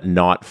 but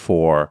not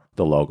for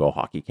the logo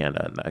Hockey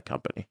Canada and that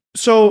company.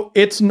 So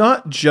it's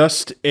not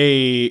just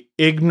a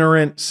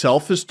ignorant,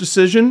 selfish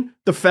decision.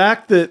 The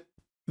fact that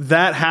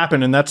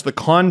happened, and that's the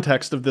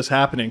context of this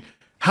happening,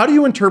 how do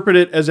you interpret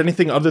it as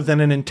anything other than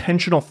an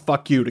intentional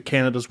fuck you to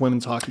Canada's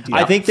women's hockey team?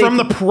 I think from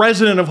the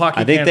president of Hockey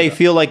Canada. I think they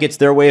feel like it's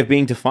their way of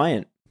being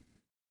defiant.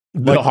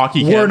 The Like,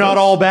 Hockey we're not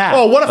all bad.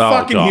 Oh, what a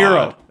fucking God.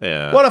 hero.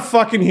 Yeah. What a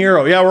fucking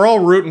hero. Yeah, we're all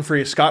rooting for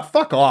you, Scott.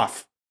 Fuck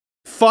off.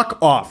 Fuck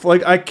off.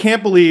 Like, I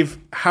can't believe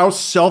how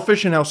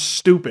selfish and how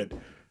stupid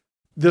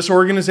this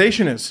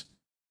organization is.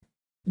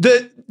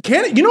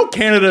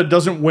 Canada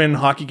doesn't win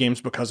hockey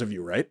games because of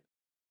you, right?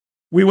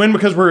 We win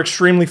because we're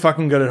extremely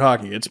fucking good at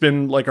hockey. It's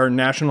been like our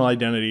national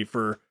identity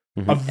for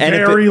a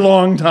very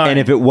long time. And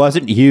if it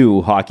wasn't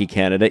you, Hockey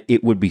Canada,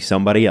 it would be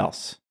somebody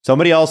else.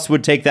 Somebody else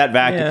would take that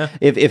vacuum.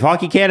 Yeah. If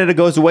Hockey Canada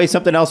goes away,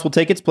 something else will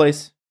take its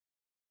place.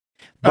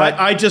 But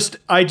I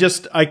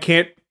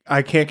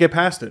can't get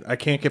past it. I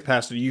can't get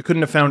past it. You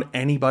couldn't have found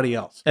anybody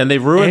else. And they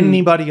ruined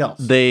anybody else.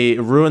 They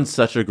ruined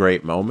such a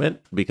great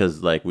moment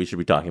because like we should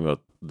be talking about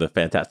the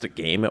fantastic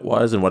game it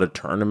was and what a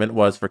tournament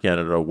was for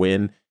Canada to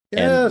win.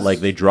 Yes. And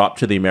like they dropped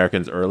to the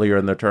Americans earlier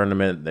in their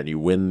tournament, then you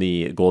win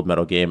the gold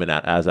medal game. And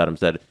as Adam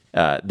said,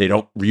 they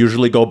don't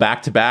usually go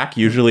back to back.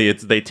 Usually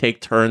they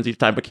take turns each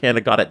time, but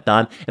Canada got it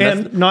done.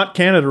 And not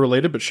Canada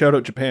related, but shout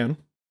out Japan.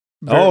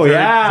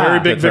 Yeah. Very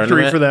big The victory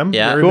tournament. for them.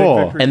 Yeah. Very Cool.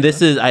 big victory And for this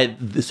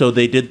them. is so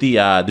they did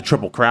the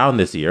Triple Crown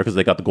this year because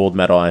they got the gold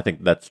medal. And I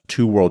think that's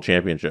 2 world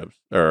championships,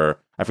 or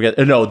I forget.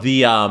 No,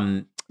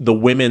 the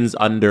women's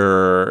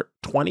under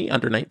 20,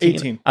 under 19,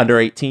 18. under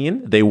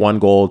 18, they won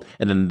gold,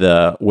 and then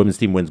the women's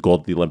team wins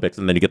gold at the Olympics,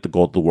 and then you get the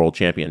gold at the World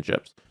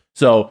Championships.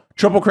 So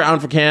Triple Crown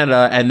for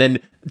Canada, and then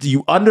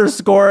you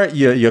underscore it,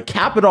 you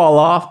cap it all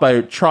off by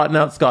trotting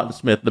out Scott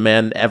Smith, the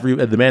man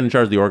in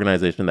charge of the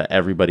organization that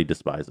everybody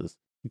despises.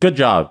 Good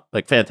job,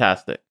 like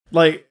fantastic.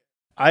 Like,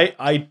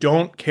 I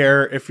don't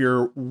care if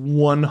you're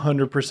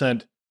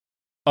 100%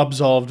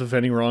 absolved of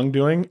any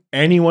wrongdoing.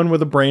 Anyone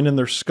with a brain in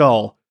their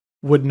skull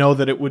would know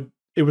that it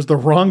was the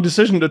wrong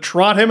decision to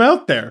trot him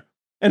out there.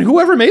 And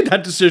whoever made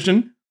that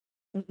decision,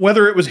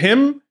 whether it was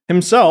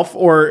himself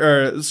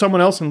or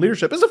someone else in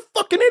leadership, is a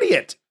fucking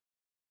idiot.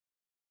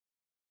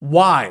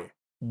 Why?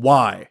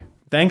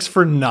 Thanks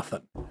for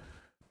nothing.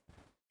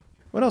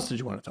 What else did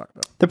you want to talk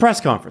about? the press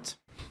conference.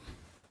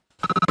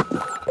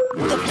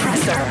 The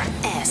Presser.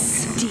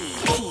 SDP.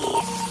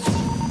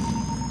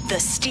 The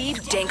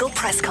Steve Dangle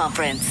Press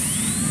Conference.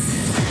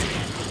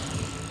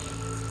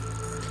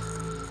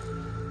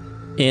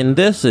 In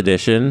this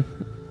edition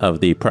of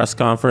the press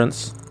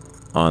conference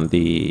on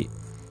the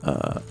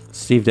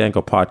Steve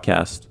Dangle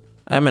Podcast,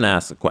 I'm going to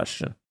ask a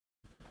question.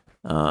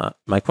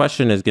 My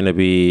question is going to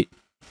be,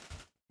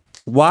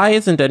 why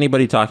isn't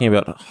anybody talking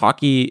about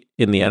hockey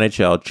in the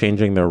NHL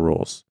changing their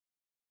rules?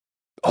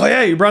 Oh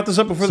yeah, you brought this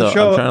up before the So,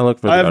 show. I'm trying to look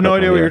for the I have no article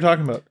idea what here. you're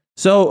talking about.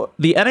 So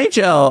the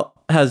NHL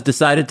has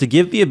decided to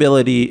give the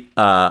ability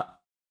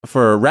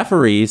for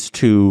referees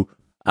to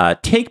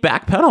take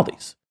back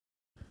penalties.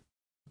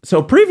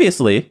 So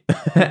previously,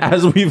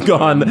 as we've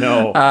gone,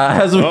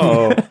 as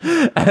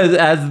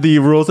the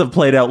rules have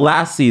played out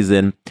last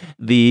season,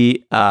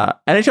 the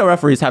NHL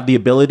referees have the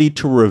ability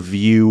to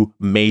review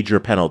major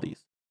penalties.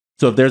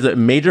 So if there's a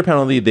major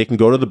penalty, they can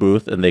go to the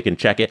booth and they can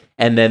check it,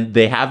 and then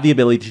they have the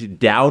ability to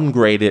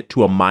downgrade it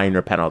to a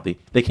minor penalty.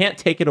 They can't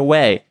take it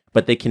away,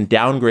 but they can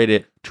downgrade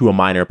it to a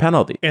minor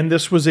penalty. And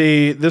this was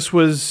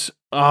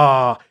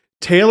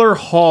Taylor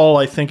Hall,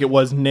 I think it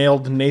was,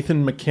 nailed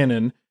Nathan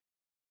McKinnon.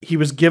 He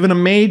was given a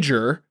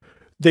major.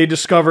 they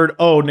discovered,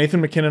 Nathan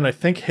MacKinnon, I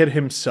think, hit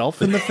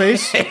himself in the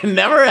face. It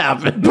never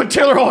happened. But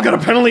Taylor Hall got a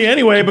penalty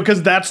anyway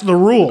because that's the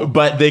rule.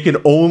 But they can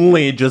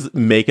only just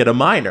make it a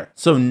minor.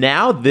 So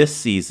now this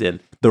season,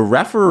 the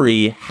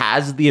referee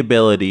has the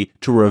ability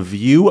to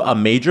review a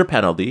major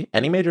penalty,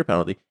 any major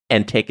penalty,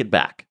 and take it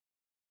back.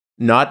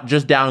 Not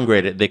just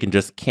downgrade it. They can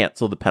just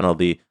cancel the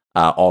penalty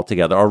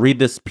altogether. I'll read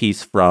this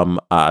piece from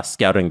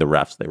Scouting the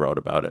Refs. They wrote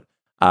about it.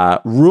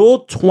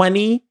 Rule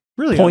 20.6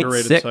 Really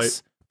underrated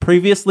site.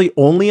 Previously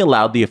only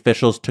allowed the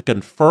officials to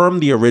confirm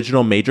the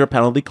original major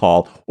penalty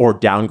call or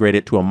downgrade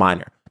it to a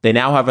minor. They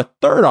now have a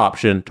third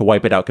option to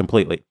wipe it out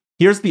completely.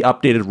 Here's the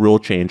updated rule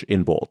change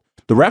in bold.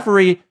 The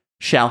referee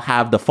shall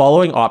have the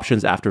following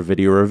options after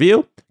video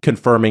review: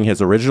 confirming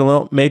his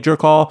original major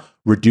call,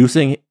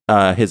 reducing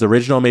his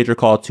original major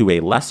call to a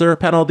lesser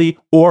penalty,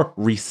 or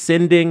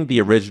rescinding the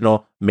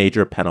original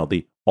major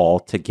penalty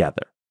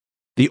altogether.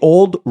 The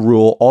old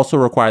rule also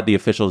required the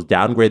officials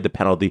downgrade the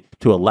penalty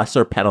to a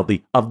lesser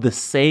penalty of the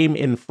same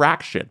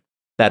infraction.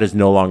 That is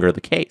no longer the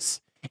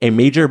case. A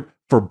major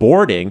for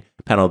boarding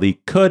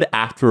penalty could,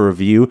 after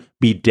review,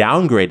 be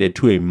downgraded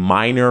to a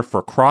minor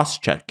for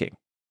cross-checking.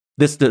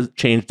 This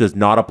change does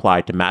not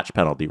apply to match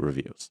penalty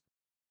reviews.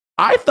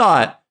 I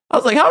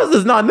was like, how is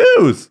this not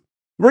news?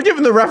 We're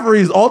giving the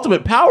referees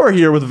ultimate power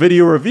here with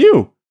video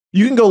review.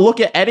 You can go look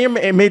at any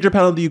major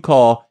penalty you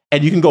call,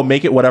 and you can go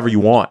make it whatever you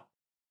want.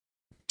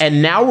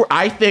 And now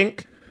I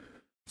think,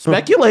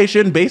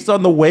 speculation based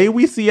on the way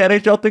we see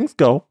NHL things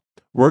go,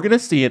 we're going to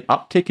see an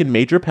uptick in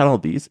major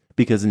penalties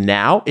because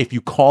now if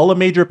you call a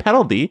major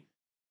penalty,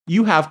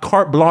 you have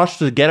carte blanche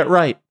to get it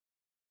right.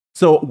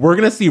 So we're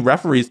going to see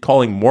referees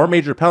calling more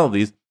major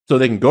penalties so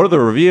they can go to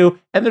the review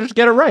and they just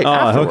get it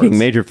right. Hooking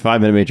major,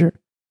 5-minute major.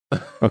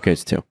 Okay,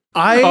 it's 2.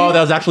 That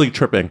was actually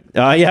tripping.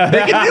 Yeah. They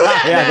can do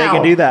that. Yeah, they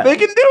can do that. They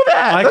can do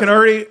that.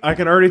 I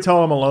can already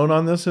tell I'm alone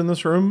on this in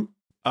this room.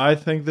 I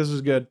think this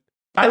is good.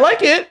 I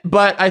like it,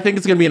 but I think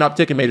it's going to be an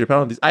uptick in major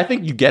penalties. I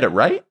think you get it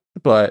right,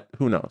 but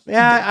who knows?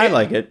 Yeah, I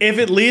like it. If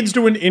it leads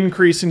to an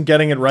increase in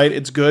getting it right,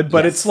 it's good.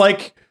 But it's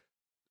like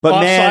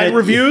offside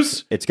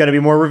reviews. It's going to be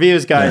more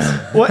reviews, guys.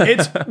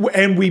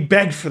 And we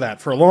begged for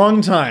that for a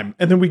long time,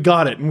 and then we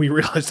got it, and we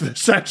realized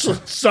this actually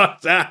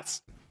sucks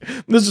ass.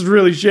 This is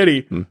really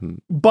shitty. Mm-hmm.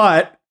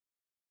 But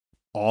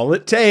all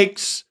it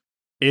takes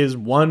is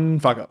one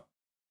fuck up.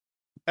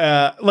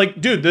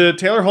 Dude, the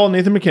Taylor Hall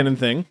Nathan MacKinnon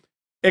thing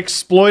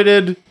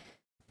exploited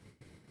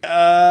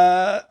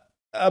a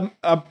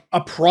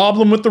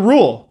problem with the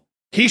rule.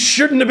 He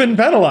shouldn't have been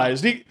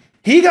penalized.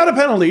 He got a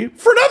penalty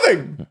for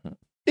nothing.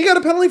 He got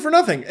a penalty for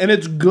nothing. And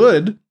it's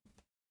good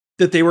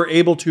that they were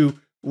able to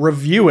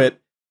review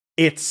it.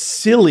 It's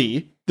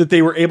silly that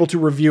they were able to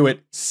review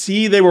it,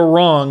 see they were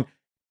wrong,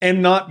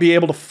 and not be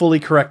able to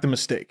fully correct the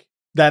mistake.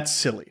 That's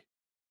silly.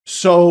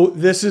 So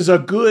this is a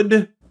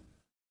good...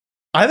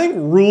 I think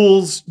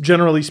rules,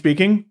 generally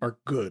speaking, are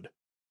good.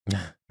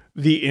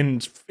 The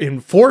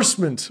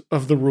enforcement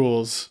of the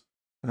rules,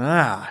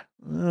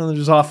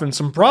 there's often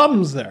some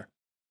problems there.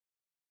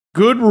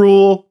 Good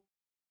rule.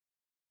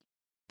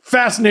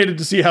 Fascinated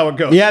to see how it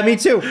goes. Yeah, me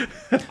too.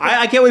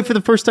 I can't wait for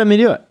the first time they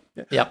do it.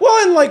 Yeah.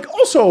 Well, and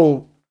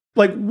also,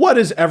 what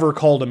is ever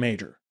called a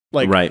major?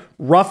 Right.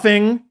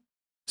 Roughing,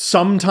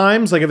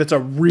 sometimes, if it's a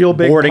real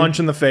big punch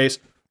in the face,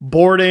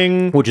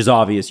 boarding. Which is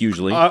obvious,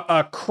 usually.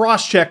 A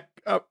cross-check,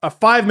 a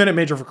 5-minute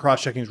major for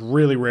cross-checking is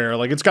really rare.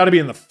 It's got to be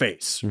in the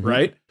face,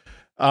 right?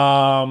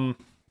 And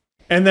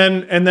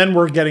then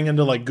we're getting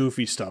into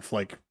very, stuff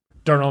like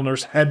Darnell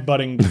Nurse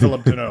headbutting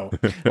Philip Deneau,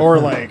 or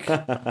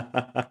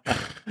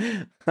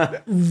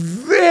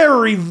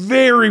very,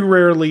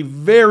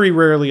 very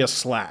rarely a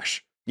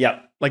slash.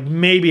 Yep.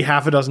 Maybe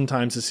half a dozen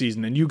times a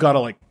season, and you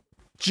gotta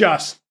you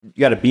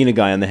gotta bean a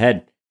guy on the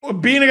head.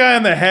 Being a guy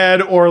on the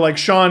head, or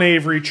Sean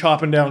Avery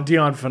chopping down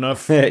Dion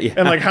Phaneuf. Yeah.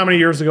 And how many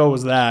years ago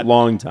was that?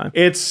 Long time.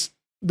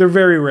 They're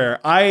very rare.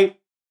 I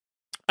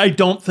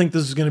don't think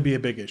this is going to be a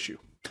big issue.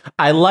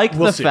 I like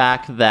the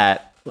fact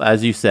that,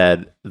 as you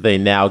said, they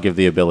now give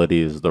the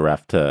abilities to the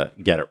ref to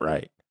get it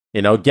right.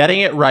 Getting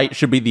it right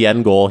should be the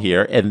end goal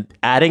here, and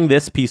adding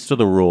this piece to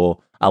the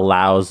rule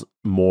allows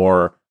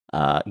more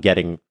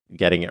getting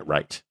it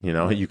right.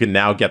 You can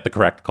now get the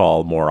correct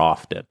call more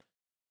often.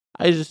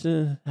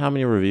 How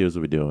many reviews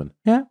are we doing?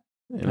 Yeah.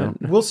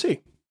 We'll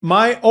see.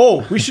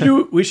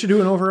 We should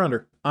do an over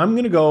under. I'm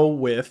going to go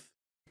with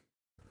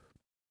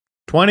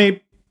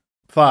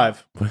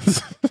 25.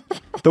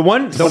 The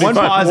one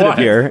positive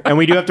here, and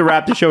we do have to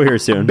wrap the show here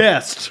soon.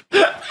 Best.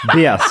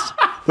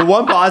 The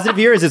one positive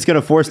here is it's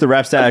going to force the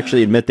refs to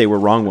actually admit they were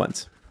wrong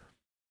once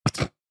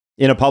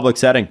in a public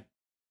setting,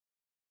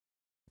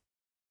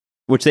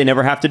 which they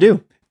never have to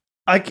do.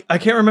 I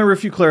can't remember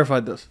if you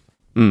clarified this.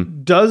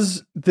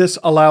 Does this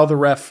allow the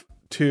ref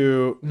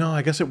to... No,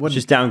 I guess it wouldn't.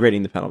 Just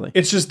downgrading the penalty.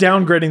 It's just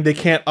downgrading. They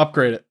can't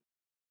upgrade it.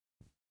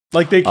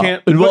 They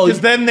can't... Because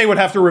then they would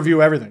have to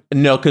review everything.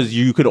 No, because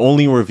you could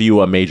only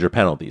review a major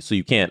penalty, so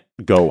you can't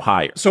go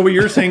higher. So what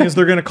you're saying is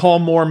they're going to call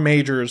more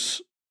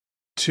majors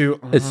to...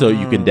 So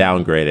you can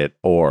downgrade it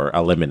or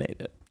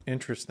eliminate it.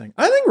 Interesting.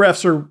 I think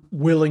refs are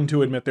willing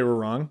to admit they were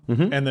wrong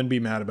and then be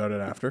mad about it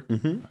after.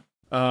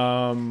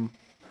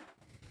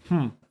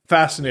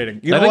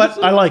 Fascinating. You know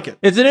what? I like it.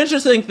 It's an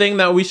interesting thing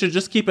that we should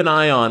just keep an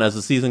eye on as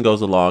the season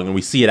goes along and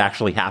we see it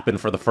actually happen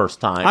for the first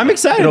time. I'm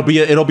excited.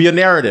 It'll be a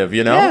narrative,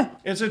 you know? Yeah.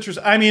 It's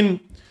interesting. I mean,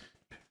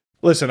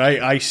 listen,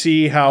 I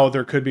see how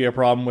there could be a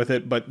problem with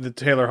it, but the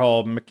Taylor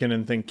Hall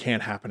McKinnon thing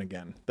can't happen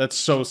again. That's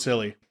so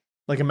silly.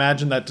 Like,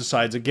 imagine that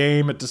decides a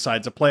game, it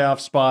decides a playoff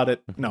spot.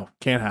 No,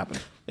 can't happen.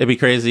 It'd be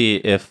crazy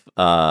if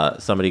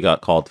somebody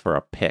got called for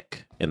a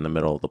pick in the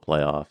middle of the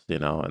playoffs, you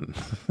know, and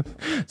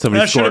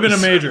that should have been a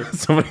major.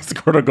 Somebody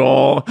scored a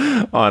goal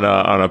on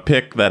a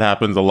pick that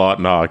happens a lot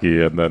in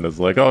hockey, and then it's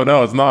like, oh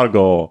no, it's not a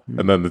goal,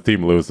 and then the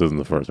team loses in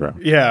the first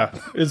round. Yeah,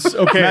 it's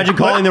okay. Imagine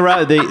calling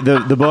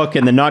the book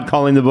and then not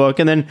calling the book,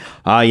 and then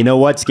you know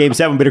what? It's Game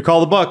 7. Better call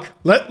the book.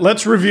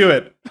 Let's review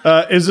it.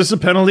 Is this a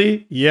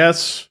penalty?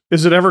 Yes.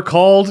 Is it ever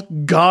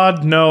called?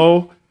 God,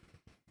 no.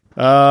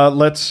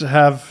 Let's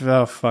have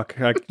fuck.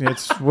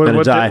 It's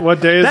what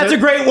day is That's it? a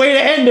great way to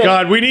end it.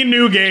 God, we need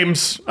new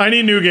games. I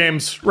need new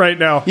games right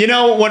now. You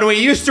know, when we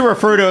used to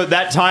refer to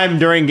that time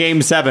during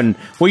Game 7,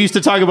 we used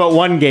to talk about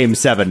one Game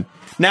 7.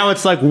 Now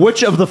it's like,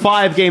 which of the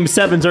 5 Game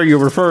 7s are you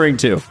referring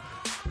to?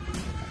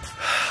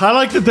 I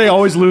like that they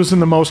always lose in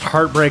the most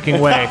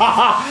heartbreaking way.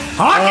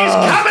 Hockey's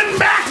coming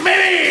back,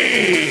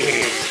 baby!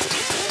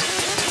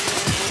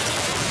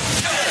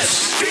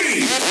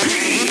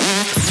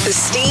 The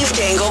Steve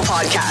Dangle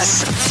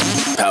Podcast.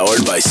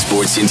 Powered by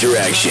Sports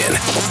Interaction,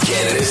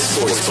 Canada's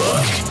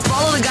sportsbook.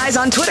 Follow the guys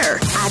on Twitter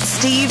at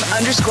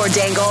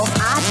Steve_Dangle,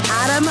 at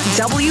Adam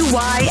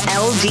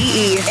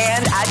WYLDE,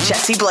 and at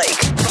Jesse Blake.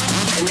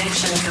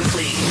 Connection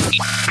complete.